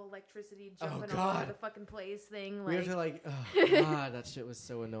doing the whole electricity Oh, jumping all over God. the fucking place thing. We Like, have to like. Oh god, that shit was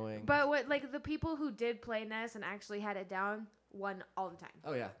so annoying. but what the people who did play Ness and actually had it down won all the time.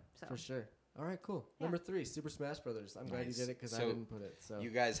 Oh yeah, So for sure. All right, cool. Yeah. Number 3, Super Smash Brothers. I'm glad you Nice. did it because I So, didn't put it. So You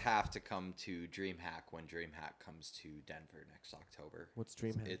guys have to come to DreamHack when DreamHack comes to Denver next October. what's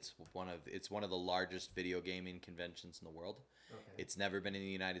DreamHack? It's one of the largest video gaming conventions in the world. Okay. It's never been in the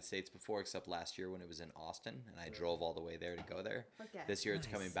United States before, except last year when it was in Austin, and I drove all the way there to go there. Fuck yeah. This year it's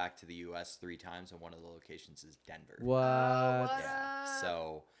Nice. coming back to the U.S. 3 times, and one of the locations is Denver. What? what Yeah. up?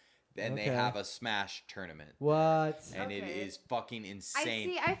 So, and Okay. they have a Smash tournament. What? And it Okay. is fucking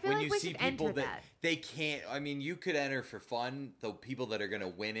insane. I feel when like you we see should people enter that that. they can't. I mean, you could enter for fun. The people that are gonna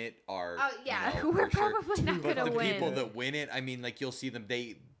win it are. Oh yeah, you know, we're for sure. probably not But gonna the win. people that win it, I mean, like you'll see them.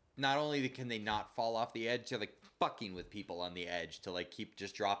 They not only can they not fall off the edge, they're like fucking with people on the edge to like keep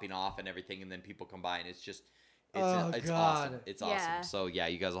just dropping off and everything, and then people come by and it's just. It's awesome. God. It's Yeah. awesome. So yeah,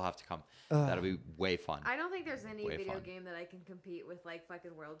 you guys will have to come. Ugh. That'll be way fun. I don't think there's any Way video fun. game that I can compete with like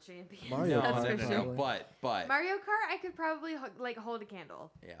fucking world champions. Mario That's Kart, for no. sure. But Mario Kart, I could probably hold a candle.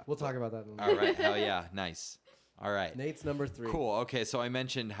 yeah. We'll talk about that in a All minute. right. Hell yeah. Nice. All right. Nate's number 3. Cool. Okay, so I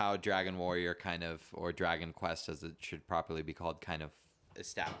mentioned how Dragon Warrior or Dragon Quest, as it should properly be called, kind of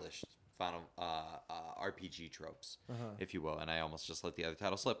established Final RPG tropes, Uh-huh. if you will. And I almost just let the other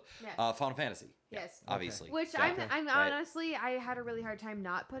title slip. Yeah. Final Fantasy. Yeah, Yes. obviously. Which Yeah. I'm Right. honestly, I had a really hard time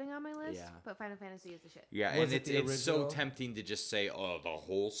not putting on my list. Yeah. But Final Fantasy is the shit. Yeah, Was and it the it's so original? tempting to just say, "Oh, the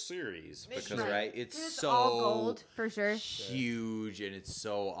whole series," because Right. right, it's It's so all gold for sure. huge and it's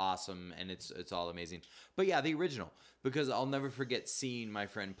so awesome and it's all amazing. But yeah, the original, because I'll never forget seeing my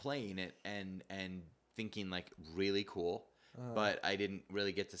friend playing it and thinking like really cool. But I didn't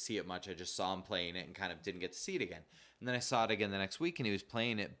really get to see it much. I just saw him playing it and kind of didn't get to see it again. And then I saw it again the next week and he was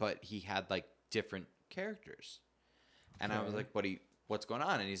playing it, but he had like different characters. And I was like, what's going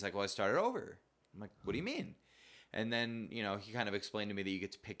on? And he's like, well, I started over. I'm like, what do you mean? And then, he kind of explained to me that you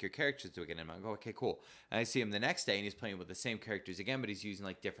get to pick your characters again. And I'm like, oh, okay, cool. And I see him the next day and he's playing with the same characters again, but he's using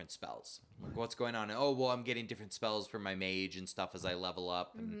like different spells. I'm like, what's going on? And, oh, well, I'm getting different spells for my mage and stuff as I level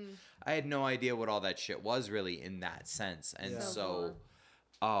up. And I had no idea what all that shit was really in that sense. And Yeah. so cool.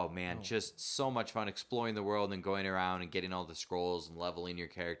 oh man, just so much fun exploring the world and going around and getting all the scrolls and leveling your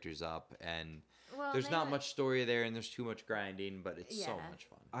characters up. And Well, there's they not were- much story there and there's too much grinding, but it's so Yeah. much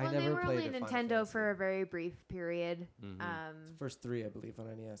fun. I Well, never they were played only a Final Nintendo Fantasy. for a very brief period. First 3, I believe, on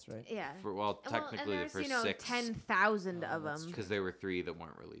NES, right? Yeah. Well, technically and the there's, first 6, 10,000 of that's them. because there were 3 that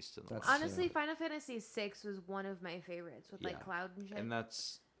weren't released in the That's world. Honestly, true. Final Fantasy VI was one of my favorites with like Yeah. Cloud and shit. And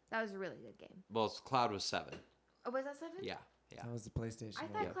that's That was a really good game. Cloud was 7. Oh, was that 7? Yeah, That was the PlayStation I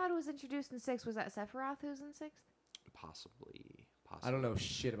one. thought Yeah. Cloud was introduced in 6. Was that Sephiroth who's in 6? possibly. I don't know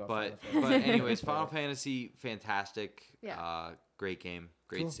shit about But Final but Fantasy. anyways, Final Fantasy, fantastic. Yeah. Great game,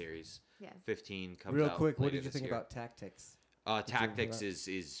 great Cool. series. Yeah. 15 comes Real out quick, what later did you this think year. about Tactics? Uh, Did you enjoy Tactics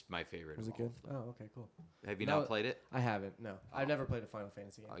that? is my favorite. Was of it good? all of them. Oh, okay, cool. Have you No, not played it? I haven't. No, I've never played a Final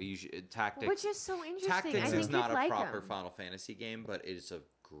Fantasy game. You should, Tactics. Which is so interesting. Tactics I think is not you'd a like proper 'em. Final Fantasy game, but it is a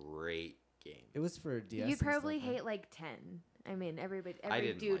great game. It was for DS. You'd and stuff, probably right? hate like 10. I mean, every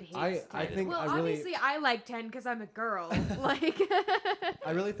didn't dude like hates 10. I think well, I really, obviously I like 10 because I'm a girl. like,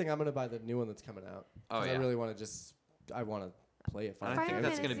 I really think I'm gonna buy the new one that's coming out. Oh, 'Cause yeah. I really want to I want to play it. I Final think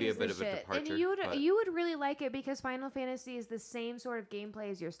that's gonna Fantasy be a is the bit of a shit. departure, And you would but- you would really like it because Final Fantasy is the same sort of gameplay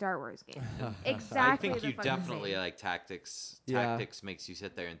as your Star Wars game. Exactly. I think the you fucking definitely same. like Tactics. Yeah. Tactics makes you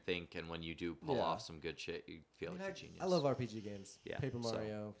sit there and think, and when you do pull Yeah. off some good shit, you feel I mean, like a genius. I love RPG games. Yeah, Paper so-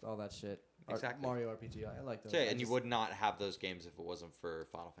 Mario, all that shit. Exactly. Mario RPG. I like those. Yeah, I and you just- would not have those games if it wasn't for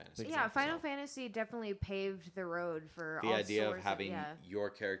Final Fantasy. Yeah, Exactly. Final Fantasy definitely paved the road for The all idea of sorts having yeah. your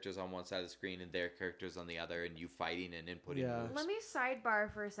characters on one side of the screen and their characters on the other, and you fighting and inputting Yeah. moves. Let me sidebar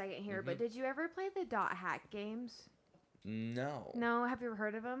for a second here, but did you ever play the Dot Hack games? No. No, have you ever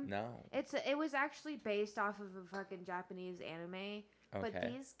heard of them? No. It was actually based off of a fucking Japanese anime, but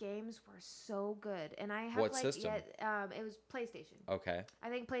Okay. these games were so good, and I have What like system? it was PlayStation. Okay. I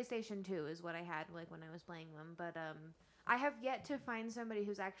think PlayStation 2 is what I had like when I was playing them, but I have yet to find somebody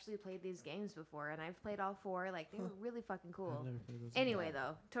who's actually played these games before, and I've played all 4. Like they were really fucking cool. I've never played those. Anyway,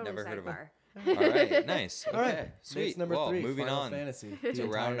 though, totally Never heard of 'em. sidebar. All right. Nice. Okay. All right. Sweet. Next, number well, 3. moving Final on Fantasy. the to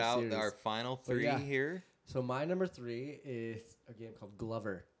round entire out series. our final 3 yeah. here. So my number 3 is a game called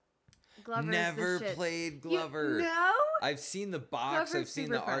Glover. Glover Never is the shit. played Glover. No. I've seen the box. Glover's I've seen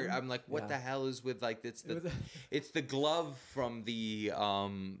super the art. fun. I'm like, what Yeah. the hell is with like it's It the was it's the glove from the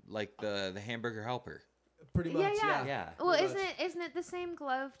like the hamburger helper. pretty much. Yeah. Yeah. Well, Pretty much. isn't it the same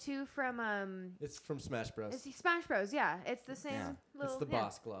glove too from It's from Smash Bros. It's Smash Bros. Yeah, it's the same Yeah. little. It's the yeah.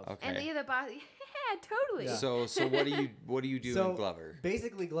 boss glove. Okay. And the boss. Yeah, totally. Yeah. So what do you do in Glover?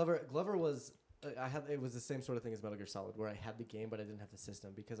 Basically, Glover was it was the same sort of thing as Metal Gear Solid, where I had the game but I didn't have the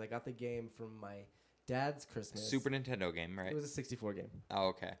system because I got the game from my dad's Christmas. Super Nintendo game, right? It was a 64 game, Oh,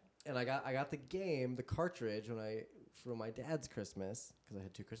 okay. and I got the game, the cartridge, from my dad's Christmas because I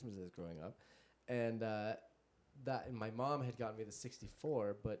had 2 Christmases growing up, and and my mom had gotten me the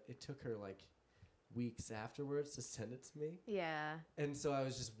 64, but it took her like weeks afterwards to send it to me. Yeah. And so I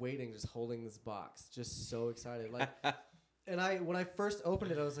was just waiting, just holding this box, just so excited. Like, and when I first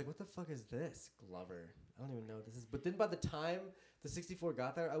opened it, I was like, "What the fuck is this, Glover? I don't even know what this is." But then by the time the 64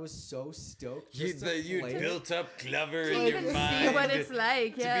 got there, I was so stoked. You just to play it. built up Glover To in even your see mind what it's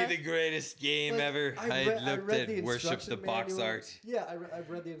like. Yeah. to be the greatest game Like, ever. I looked read at worship instruction the box manual. art. Yeah, I've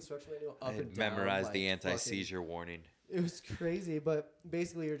read the instruction manual up I and down. memorized the like, anti-seizure warning. fucking- It was crazy, but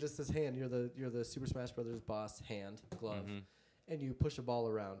basically you're just this hand. You're the Super Smash Brothers boss hand glove, Mhm. and you push a ball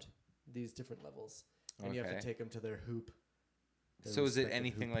around these different levels, and you have Okay. to take them to their hoop. their So is it respective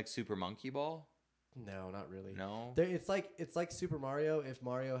anything hoop. like Super Monkey Ball? No, not really. No. It's like Super Mario if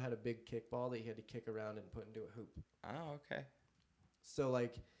Mario had a big kickball that he had to kick around and put into a hoop. Oh, okay. So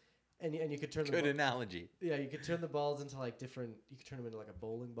like, and you could turn Good the analogy. yeah, you could turn the balls into like different. You could turn them into like a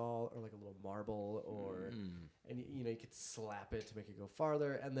bowling ball or like a little marble, or and you know you could slap it to make it go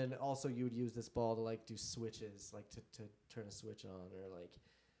farther. And then also you would use this ball to like do switches, like to turn a switch on or like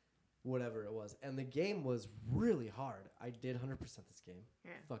whatever it was. And the game was really hard. I did 100% this game.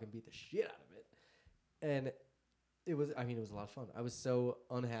 Yeah. Fucking beat the shit out of it. And it was a lot of fun. I was so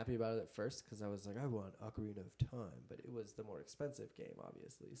unhappy about it at first because I was like, I want Ocarina of Time, but it was the more expensive game,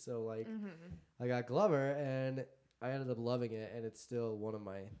 obviously. So like, I got Glover, and I ended up loving it, and it's still one of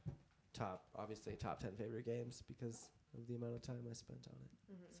my top 10 favorite games because of the amount of time I spent on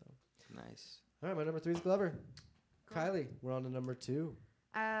it. So Nice. all right, my number 3 is Glover. Cool. Kylie, we're on to number 2.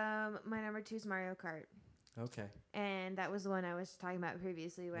 My number 2 is Mario Kart. Okay, And that was the one I was talking about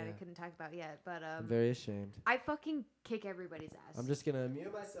previously when I Yeah. couldn't talk about yet. But I'm very ashamed. I fucking kick everybody's ass. I'm just gonna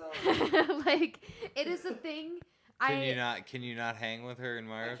mute myself. like, it is a thing. Can you not hang with her in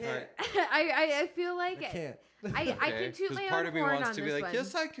Mario Kart? I feel like I can't. I can toot 'Cause my part own of me horn wants on to this be like, one.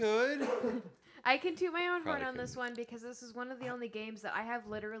 yes, I could. I can toot my own horn Probably on this couldn't. one because this is one of the only games that I have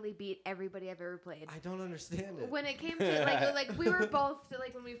literally beat everybody I've ever played. I don't understand it. When it came to like we were both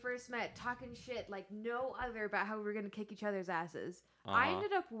like when we first met talking shit like no other about how we were gonna kick each other's asses. I Uh-huh.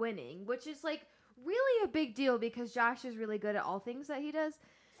 ended up winning, which is like really a big deal because Josh is really good at all things that he does.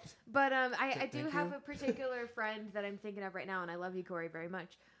 But I do Thank have you. a particular friend that I'm thinking of right now, and I love you, Corey, very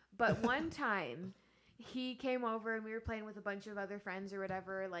much. But one time. He came over and we were playing with a bunch of other friends or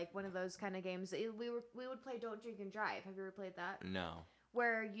whatever, like one of those kind of games. We would play Don't Drink and Drive. Have you ever played that? No.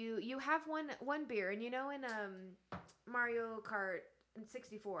 Where you have one beer, and you know in Mario Kart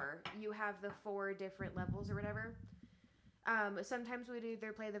 64 you have the 4 different levels or whatever. Sometimes we'd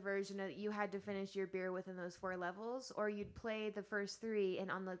either play the version that you had to finish your beer within those 4 levels, or you'd play the first 3,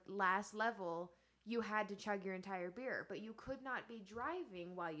 and on the last level you had to chug your entire beer, but you could not be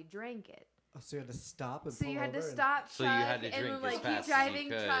driving while you drank it. Oh, so you had to stop and So pull you had to over and- stop, So you had to chug, and drink then, as like fast keep as you driving,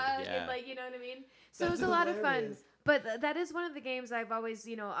 could, chug, yeah. and like you know what I mean. So That's it was a lot of fun. hilarious. But that is one of the games I've always,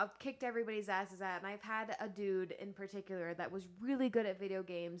 I've kicked everybody's asses at, and I've had a dude in particular that was really good at video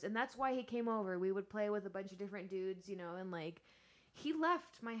games, and that's why he came over. We would play with a bunch of different dudes, and like he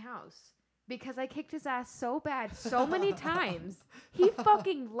left my house because I kicked his ass so bad so many times. He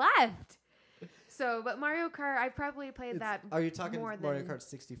fucking left. So, but Mario Kart, I probably played that. Are you talking more Mario than Kart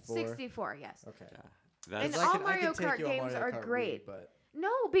 64? 64, yes. Okay. That's And 'Cause all I Mario take Kart you on games Mario are Kart Wii, great. but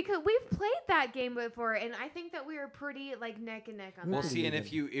No, because we've played that game before, and I think that we were pretty like neck and neck on Well, that. Well, see, and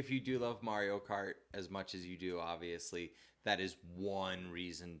even. if you do love Mario Kart as much as you do, obviously, that is one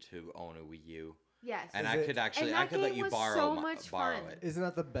reason to own a Wii U. Yes. And Is I it- could actually, And I that could let game you was borrow so my- much borrow fun. it. isn't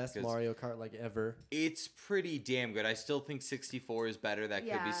that the best 'Cause- Mario Kart like ever? It's pretty damn good. I still think 64 is better. That could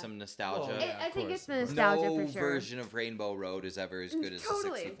Yeah. be some nostalgia. Oh, yeah. I think of it's the course. nostalgia No for sure. version of Rainbow Road is ever as good as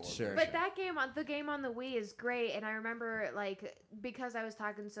Totally. the 64. Sure. But that game, the game on the Wii is great, and I remember like because I was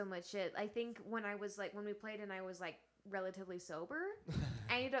talking so much shit. I think when we played and I was like relatively sober,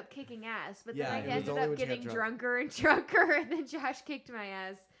 I ended up kicking ass. But Yeah, then it I was ended only up when you got getting drunk. drunker and drunker, and then Josh kicked my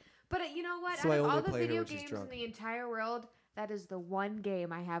ass. But you know what? So I Out of only all the play her video when she's games in drunk. the entire world, that is the one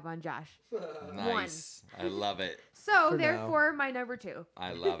game I have on Josh. Nice. I love it. So For therefore, my number 2.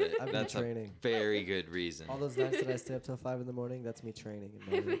 I love it. I've been That's a training. very good reason. All those nights that I stay up till 5 in the morning, that's me training.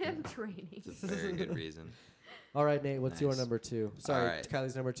 in Mario Kart. I'm training. It's a very good reason. All right, Nate, what's your Nice. number 2? Sorry, right.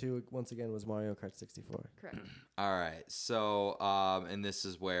 Kylie's number 2 once again was Mario Kart 64. Correct. All right. So, and this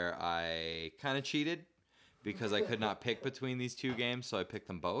is where I kind of cheated because I could not pick between these two games, so I picked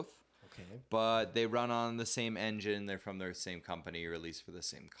them both. Okay. But they run on the same engine. They're from the same company, released for the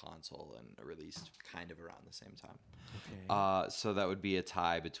same console, and are released kind of around the same time. Okay. So that would be a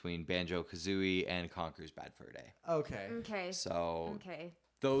tie between Banjo-Kazooie and Conker's Bad Fur Day. Okay. Okay. So Okay.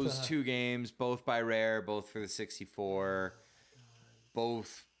 those two games, both by Rare, both for the 64,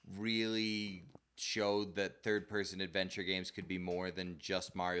 both really showed that third-person adventure games could be more than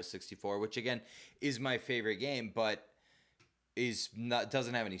just Mario 64, which again is my favorite game, but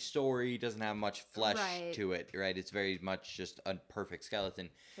doesn't have any story, doesn't have much flesh Right. to it, right? It's very much just a perfect skeleton.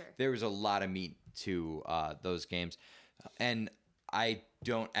 Sure. There was a lot of meat to those games, and I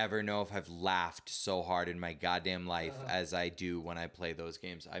don't ever know if I've laughed so hard in my goddamn life as I do when I play those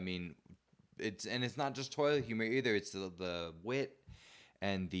games. I mean, it's not just toilet humor either. It's the wit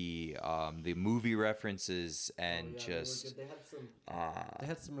and the movie references and just They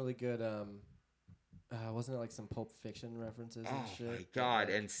had some really good wasn't it like some Pulp Fiction references and shit? my god,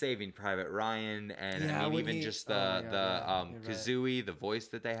 and Saving Private Ryan, and Yeah, I mean when even he- just oh my God, yeah, you're right. Kazooie, the voice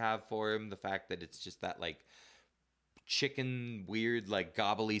that they have for him, the fact that it's just that like chicken weird like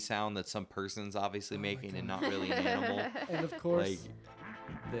gobbly sound that some person's obviously my making and God. not really an animal. And of course, Like,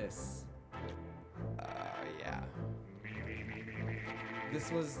 this. Yeah.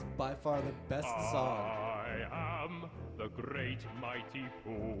 This was by far the best song. I am the great mighty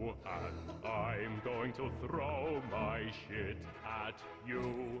Pooh, and I'm going to throw my shit at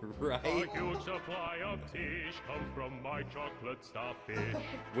you. Right. A huge supply of tish comes from my chocolate starfish.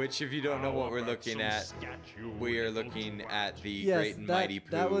 Which, if you don't know what How we're about looking some at, statue we are little looking twat? at the Yes, Great and Mighty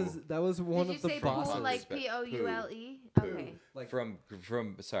Pooh. that was one Did you of the say bosses. pool like Pooh. Poule? Pooh. Okay. Like, from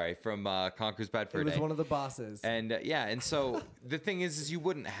Conker's Bad Fur it was Day. one of the bosses. And and so the thing is you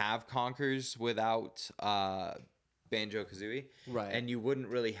wouldn't have Conkers without Banjo-Kazooie. Right. And you wouldn't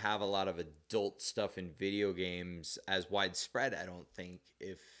really have a lot of adult stuff in video games as widespread, I don't think,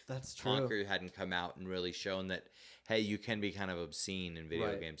 if That's true. Conker hadn't come out and really shown that, hey, you can be kind of obscene in video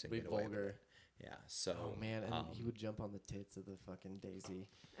Right, games and be get away with vulgar. it. Yeah, so... Oh man, and he would jump on the tits of the fucking Daisy.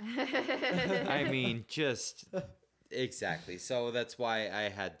 I mean, just... Exactly. So that's why I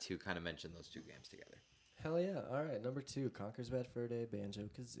had to kind of mention those two games together. Hell yeah. All right, number 2, Conker's Bad Fur Day,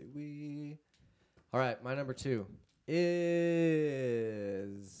 Banjo-Kazooie. All right, my number 2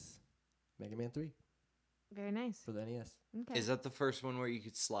 is Mega Man 3 Very nice. for the NES. Okay. Is that the first one where you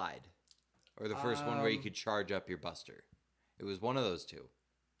could slide? Or the first one where you could charge up your Buster? It was one of those two.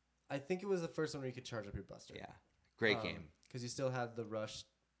 I think it was the first one where you could charge up your Buster. Yeah. Great game. Because you still had the Rush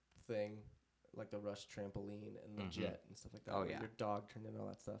thing, like the Rush trampoline and the jet and stuff like that. Oh, where yeah. Your dog turned in all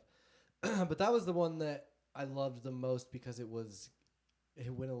that stuff. But that was the one that I loved the most because it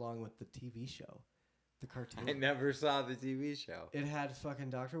went along with the TV show, the cartoon. I never saw the TV show. It had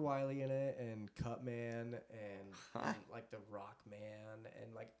fucking Dr. Wily in it and Cutman and like the Rock Man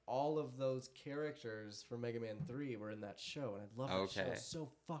and like all of those characters from Mega Man 3 were in that show, and I love that show Okay. so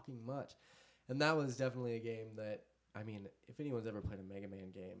fucking much. And that was definitely a game that, I mean, if anyone's ever played a Mega Man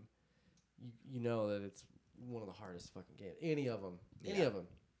game, you know that it's one of the hardest fucking games. Any of them. Yeah.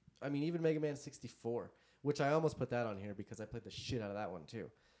 I mean, even Mega Man 64, which I almost put that on here because I played the shit out of that one too.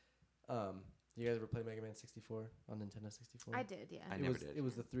 You guys ever play Mega Man 64 on Nintendo 64? I did, yeah. I It never was, did. It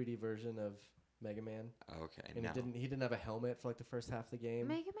was the 3D version of Mega Man, Okay, and no. he didn't have a helmet for like the first half of the game.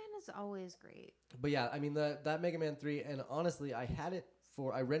 Mega Man is always great. But yeah, I mean that Mega Man 3, and honestly, I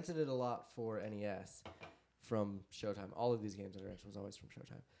rented it a lot for NES from Showtime. All of these games that I rented was always from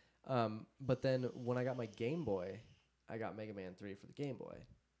Showtime. But then when I got my Game Boy, I got Mega Man 3 for the Game Boy,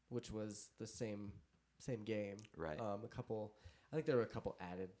 which was the same game. Right. I think there were a couple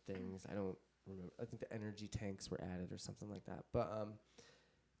added things. I don't remember. I think the energy tanks were added or something like that. But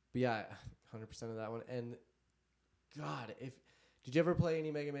yeah, 100% of that one. And God, did you ever play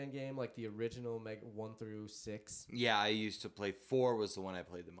any Mega Man game like the original 1 through 6? Yeah, I used to play 4 was the one I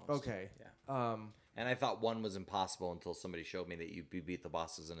played the most. Okay. Yeah. And I thought 1 was impossible until somebody showed me that you beat the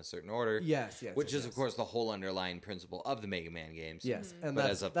bosses in a certain order. Yes. Which is, yes. of course, the whole underlying principle of the Mega Man games. Yes, and But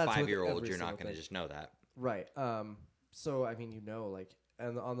as a that's with 5-year-old, every you're not single going to thing. just know that. Right. So I mean, like,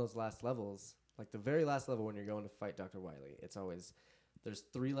 and on those last levels, like the very last level when you're going to fight Dr. Wily, it's always there's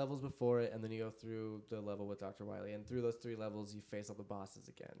 3 levels before it, and then you go through the level with Dr. Wily, and through those 3 levels you face all the bosses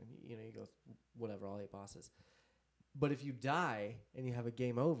again, and you go whatever, all 8 bosses. But if you die and you have a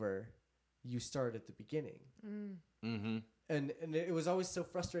game over, you start at the beginning. Mm-hmm. And it was always so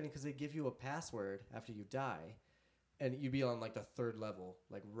frustrating because they give you a password after you die, and you'd be on like the 3rd level,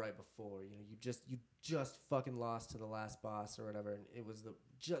 like right before you just fucking lost to the last boss or whatever, and it was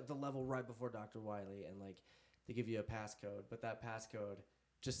the level right before Dr. Wily, and like they give you a passcode, but that passcode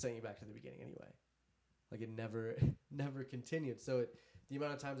just sent you back to the beginning anyway. Like it never continued. So the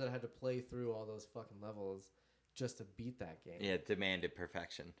amount of times that I had to play through all those fucking levels just to beat that game. Yeah, it demanded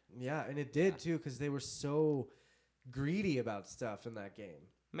perfection. Yeah, and it did too, because they were so greedy about stuff in that game.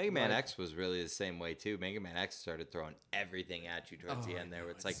 Mega Man Like- X was really the same way, too. Mega Man X started throwing everything at you towards the Oh, end there. I know,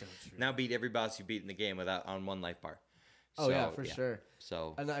 It's it's like, so true. now beat every boss you beat in the game on 1 life bar. Oh yeah, for sure.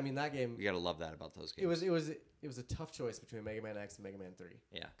 So And I mean that game, you got to love that about those games. it was a tough choice between Mega Man X and Mega Man 3.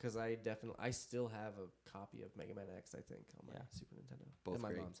 Yeah. Because I still have a copy of Mega Man X, I think, on my Yeah. Super Nintendo Both in my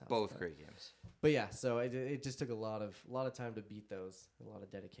great. mom's house. Both but, great games. But yeah, so it just took a lot of time to beat those, a lot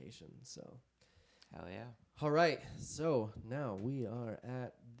of dedication. So Hell yeah. all right, so now we are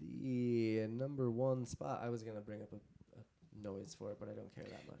at the number 1 spot. I was gonna bring up a noise for it, but I don't care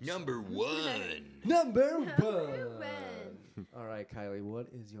that much. so. Number 1. Number Number one. All right, Kylie, what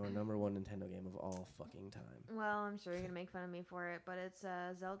is your number 1 Nintendo game of all fucking time? Well, I'm sure you're gonna make fun of me for it, but it's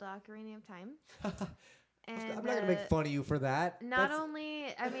Zelda: Ocarina of Time. And I'm not gonna make fun of you for that. Not That's- only,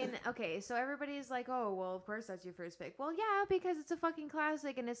 I mean, okay, so everybody's like, oh, well, of course that's your first pick. Well, yeah, because it's a fucking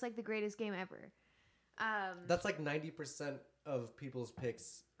classic and it's like the greatest game ever. That's like 90% of people's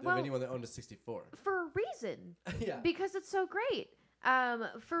picks Well- of anyone that owned a 64. For a reason. Yeah. Because it's so great.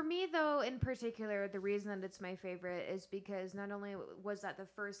 For me, though, in particular, the reason that it's my favorite is because not only was that the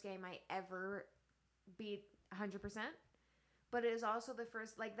first game I ever beat 100%, but it is also the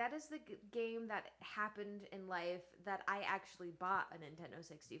first, like, that is the game that happened in life that I actually bought a Nintendo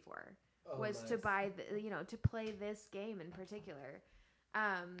 64. Was to buy, to play this game in particular.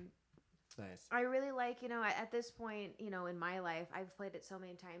 Nice. I really like, at this point, in my life, I've played it so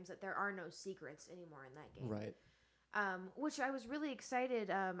many times that there are no secrets anymore in that game. Right. Which I was really excited.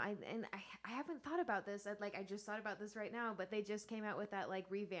 I haven't thought about this. I just thought about this right now, but they just came out with that like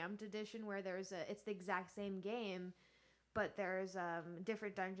revamped edition where it's the exact same game, but there's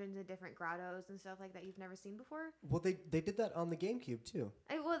different dungeons and different grottos and stuff like that you've never seen before. Well, they did that on the GameCube too.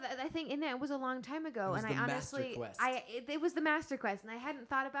 I think it was a long time ago, and I honestly, it was the Master Quest, and I hadn't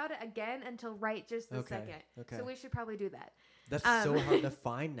thought about it again until right just this second. Okay. So we should probably do that. That's so hard to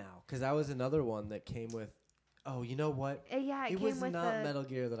find now, because that was another one that came with. Oh, you know what? Yeah, it came was with not Metal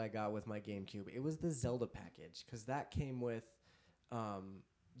Gear that I got with my GameCube. It was the Zelda package, because that came with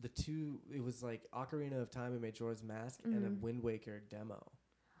the two. It was like Ocarina of Time and Majora's Mask and a Wind Waker demo.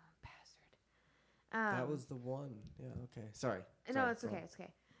 Bastard. That was the one. Yeah. Okay. Sorry. No, it's okay. It's okay.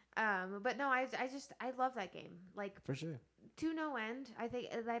 But no, I love that game. Like, for sure. To no end. I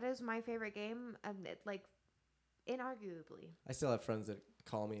think that is my favorite game. Inarguably. I still have friends that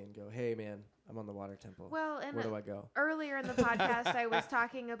call me and go, "Hey, man, I'm on the Water Temple. Well, and where do I go?" Earlier in the podcast, I was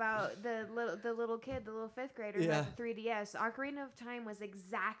talking about the little kid, the little fifth grader who had the 3DS. Ocarina of Time was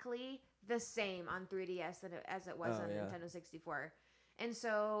exactly the same on 3DS as it was on Nintendo 64. And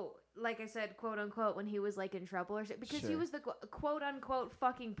so, like I said, quote unquote, when he was like in trouble or shit, because he was the quote unquote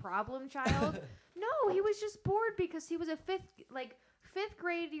fucking problem child. No, he was just bored because he was a fifth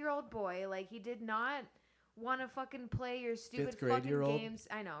grade year old boy. Like, he did not want to fucking play your stupid fucking games.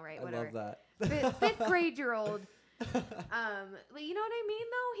 I know, right? Whatever. I love that. Fifth grade year old. You know what I mean,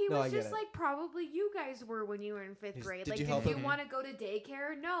 though? He was just like probably you guys were when you were in fifth grade. Did you want to go to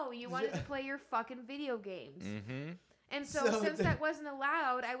daycare? No, you wanted to play your fucking video games. Mm-hmm. And so since that wasn't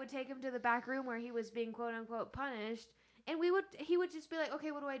allowed, I would take him to the back room where he was being quote unquote punished, and he would just be like,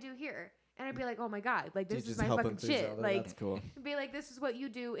 "Okay, what do I do here?" And I'd be like, "Oh my god, like this is my fucking shit." Zelda. Like, that's cool. Be like, "This is what you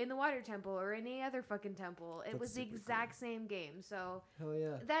do in the Water Temple or any other fucking temple." It was the exact same game. So hell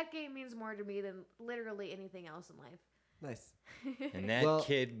yeah, that game means more to me than literally anything else in life. Nice. And that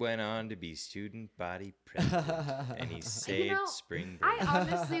kid went on to be student body president, and he saved spring break. I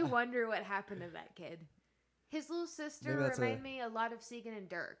honestly wonder what happened to that kid. His little sister reminded me a lot of Segan and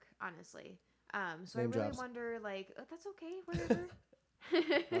Dirk, honestly. So I really wonder, like, that's okay, whatever.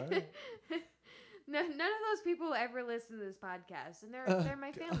 None of those people ever listen to this podcast, and they're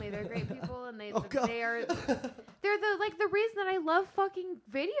my family. They're great people, and they're the reason that I love fucking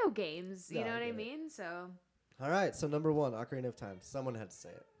video games. You know what I mean? So. All right, so number one, Ocarina of Time. Someone had to say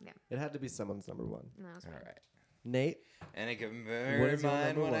it. Yeah. It had to be someone's number one. No, that's all right. Nate? And I can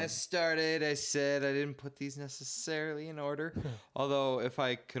mind when I started, I said I didn't put these necessarily in order. Although if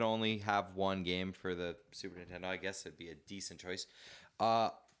I could only have one game for the Super Nintendo, I guess it'd be a decent choice.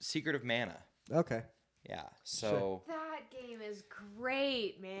 Secret of Mana. Okay. Yeah, so... That game is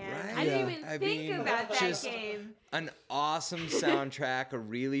great, man. Right? I didn't even think about that game. An awesome soundtrack, a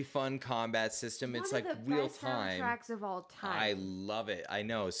really fun combat system. It's like real time. Soundtracks of all time. I love it. I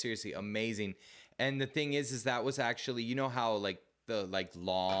know, seriously, amazing. And the thing is that was actually, you know how like the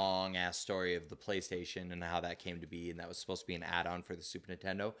long ass story of the PlayStation and how that came to be, and that was supposed to be an add-on for the Super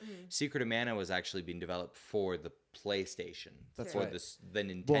Nintendo. Mm-hmm. Secret of Mana was actually being developed for the PlayStation. That's for right. the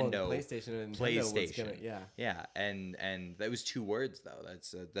Nintendo. Well, PlayStation and Nintendo was gonna, yeah, and that was two words though.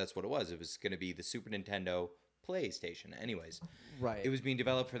 That's what it was. It was going to be the Super Nintendo PlayStation. Anyways, right. It was being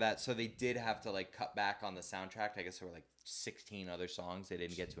developed for that, so they did have to like cut back on the soundtrack. I guess there were like 16 other songs they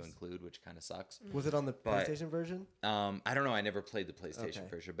didn't get to include, which kind of sucks. Was it on the PlayStation version? I don't know. I never played the PlayStation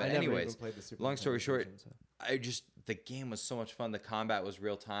version, but I anyways, never even played the Super long story Nintendo short, version, the game was so much fun. The combat was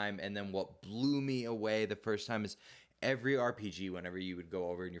real time, and then what blew me away the first time is every RPG. Whenever you would go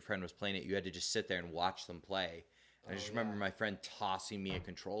over and your friend was playing it, you had to just sit there and watch them play. And I just remember my friend tossing me a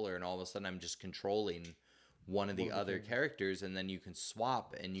controller, and all of a sudden I'm just controlling one of the other characters, and then you can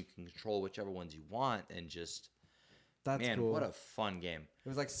swap and you can control whichever ones you want, and just cool. What a fun game. It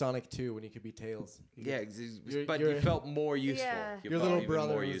was like Sonic 2 when you could be Tails. But you felt more useful. Yeah. Your little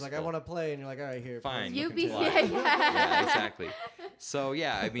brother was like, I want to play, and you're like, all right, here. Fine. You be yeah, exactly. So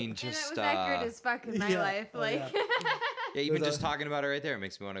yeah, I mean, just and that was accurate as fuck in my life. Yeah, even just talking about it right there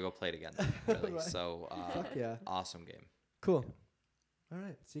makes me want to go play it again. Really. Right. So awesome game. Cool. All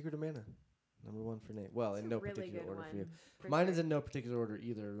right, Secret of Mana. Number one for Nate. Well, in no particular order for you. Mine is in no particular order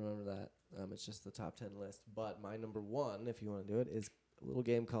either. Remember that. It's just the top 10 list. But my number 1, if you want to do it, is a little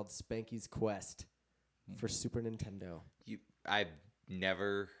game called Spanky's Quest for Super Nintendo. I've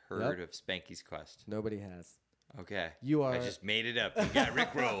never heard of Spanky's Quest. Nobody has. Okay. You are. I just made it up. You got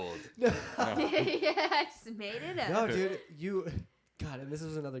rickrolled. Yeah, I just made it up. No, dude, God, and this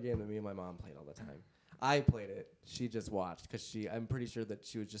was another game that me and my mom played all the time. I played it. She just watched because I'm pretty sure that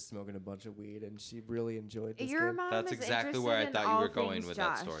she was just smoking a bunch of weed and she really enjoyed this Your game. mom That's is exactly where I interested in thought you all were going things with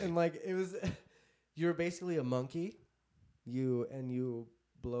Josh. that story. And like it was, you're basically a monkey. You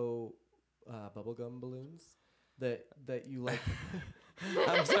blow bubblegum balloons that you like.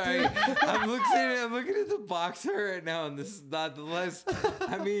 I'm sorry. I'm looking at the boxer right now, and this is not the less.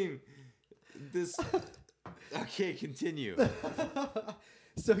 I mean, this. Okay, continue.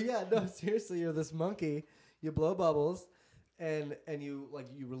 So yeah, no, seriously, you're this monkey. You blow bubbles, and you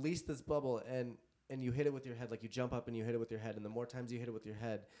release this bubble, and you hit it with your head. Like you jump up and you hit it with your head, and the more times you hit it with your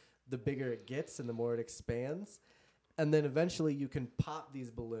head, the bigger it gets, and the more it expands. And then eventually, you can pop these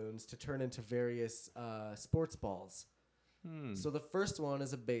balloons to turn into various sports balls. So the first one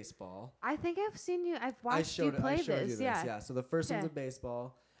is a baseball. I think I've watched you play this. Yeah. So the first one's Yeah. a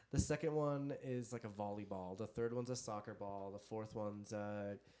baseball. The second one is like a volleyball. The third one's a soccer ball. The fourth one's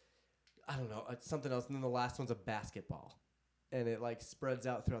I don't know, something else. And then the last one's a basketball. And it like spreads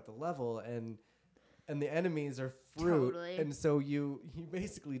out throughout the level, and the enemies are fruit. Totally. And so you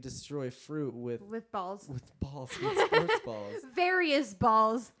basically destroy fruit with balls. with sports balls. Various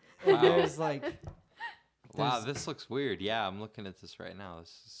balls. And Wow. there's like Wow, this looks weird. Yeah, I'm looking at this right now.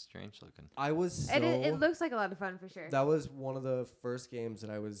 This is strange looking. I was so It looks like a lot of fun for sure. That was one of the first games that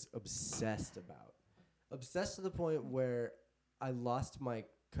I was obsessed about. Obsessed to the point where I lost my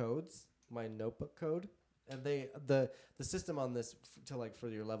codes, my notebook code, and the system on this for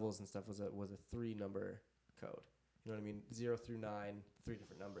your levels and stuff was a 3-number code. You know what I mean? 0 through 9, 3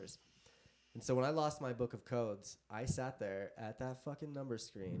 different numbers. And so when I lost my book of codes, I sat there at that fucking number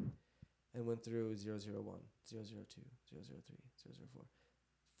screen and went through 001, 002, 003, 004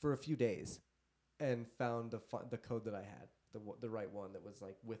 for a few days, and found the code that I had, the right one that was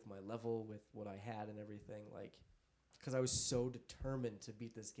like with my level, with what I had and everything, like, because I was so determined to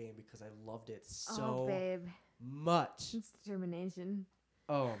beat this game because I loved it so babe. much. It's determination.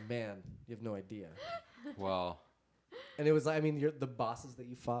 Oh man, you have no idea. Well, And it was, I mean, the bosses that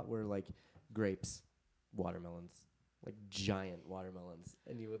you fought were like grapes, watermelons, like giant watermelons,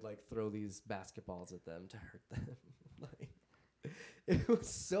 and you would like throw these basketballs at them to hurt them. Like, it was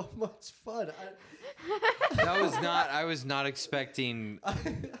so much fun. I was not expecting.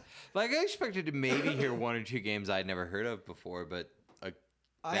 Like I expected to maybe hear 1 or 2 games I'd never heard of before, but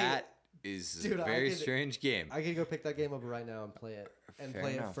that is dude, a very strange game. I could go pick that game up right now and play it, Fair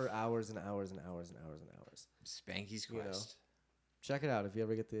it enough. for hours and hours and hours and hours and hours. Spanky's You know. Quest. Check it out if you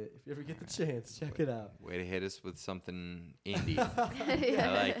ever get the chance. Check it out. Way to hit us with something indie. Yeah.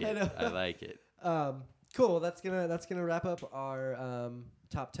 I like it. know. I like it. Cool. That's gonna wrap up our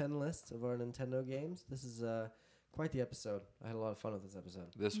top 10 list of our Nintendo games. This is quite the episode. I had a lot of fun with this episode.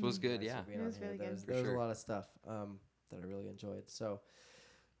 This was good, Thanks yeah. for being It on was here. really There good. was, For there was sure. a lot of stuff that I really enjoyed. So,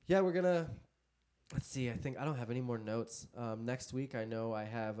 yeah, we're gonna. Let's see. I think I don't have any more notes. Next week, I know I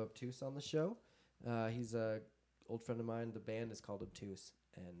have Obtuse on the show. He's a old friend of mine. The band is called Obtuse,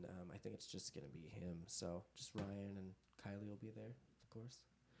 and I think it's just gonna be him. So just Ryan and Kylie will be there, of course.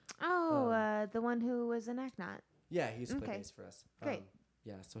 Oh, the one who was in Acknot. Yeah, he used to play Okay. bass for us. Great.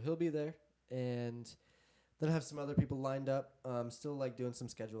 Yeah, so he'll be there, and then I have some other people lined up. Still like doing some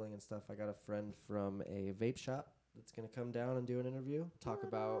scheduling and stuff. I got a friend from a vape shop that's gonna come down and do an interview, talk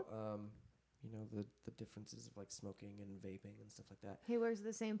about the differences of like smoking and vaping and stuff like that. He works at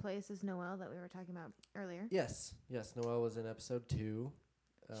the same place as Noelle that we were talking about earlier. Yes, Noelle was in episode 2.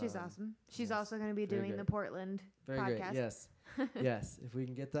 She's awesome. She's yes, also going to be very doing the great. Portland Very podcast. great. Yes, yes. If we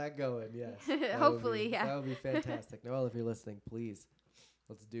can get that going, yes. That would Hopefully, be, yeah. That would be fantastic. Noelle, if you're listening, please,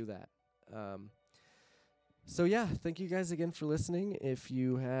 let's do that. So yeah, thank you guys again for listening. If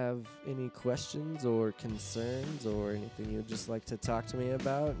you have any questions or concerns or anything you'd just like to talk to me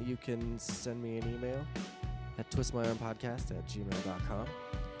about, you can send me an email at twistmyarmpodcast@gmail.com.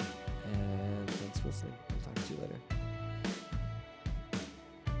 And thanks for listening. I'll talk to you later.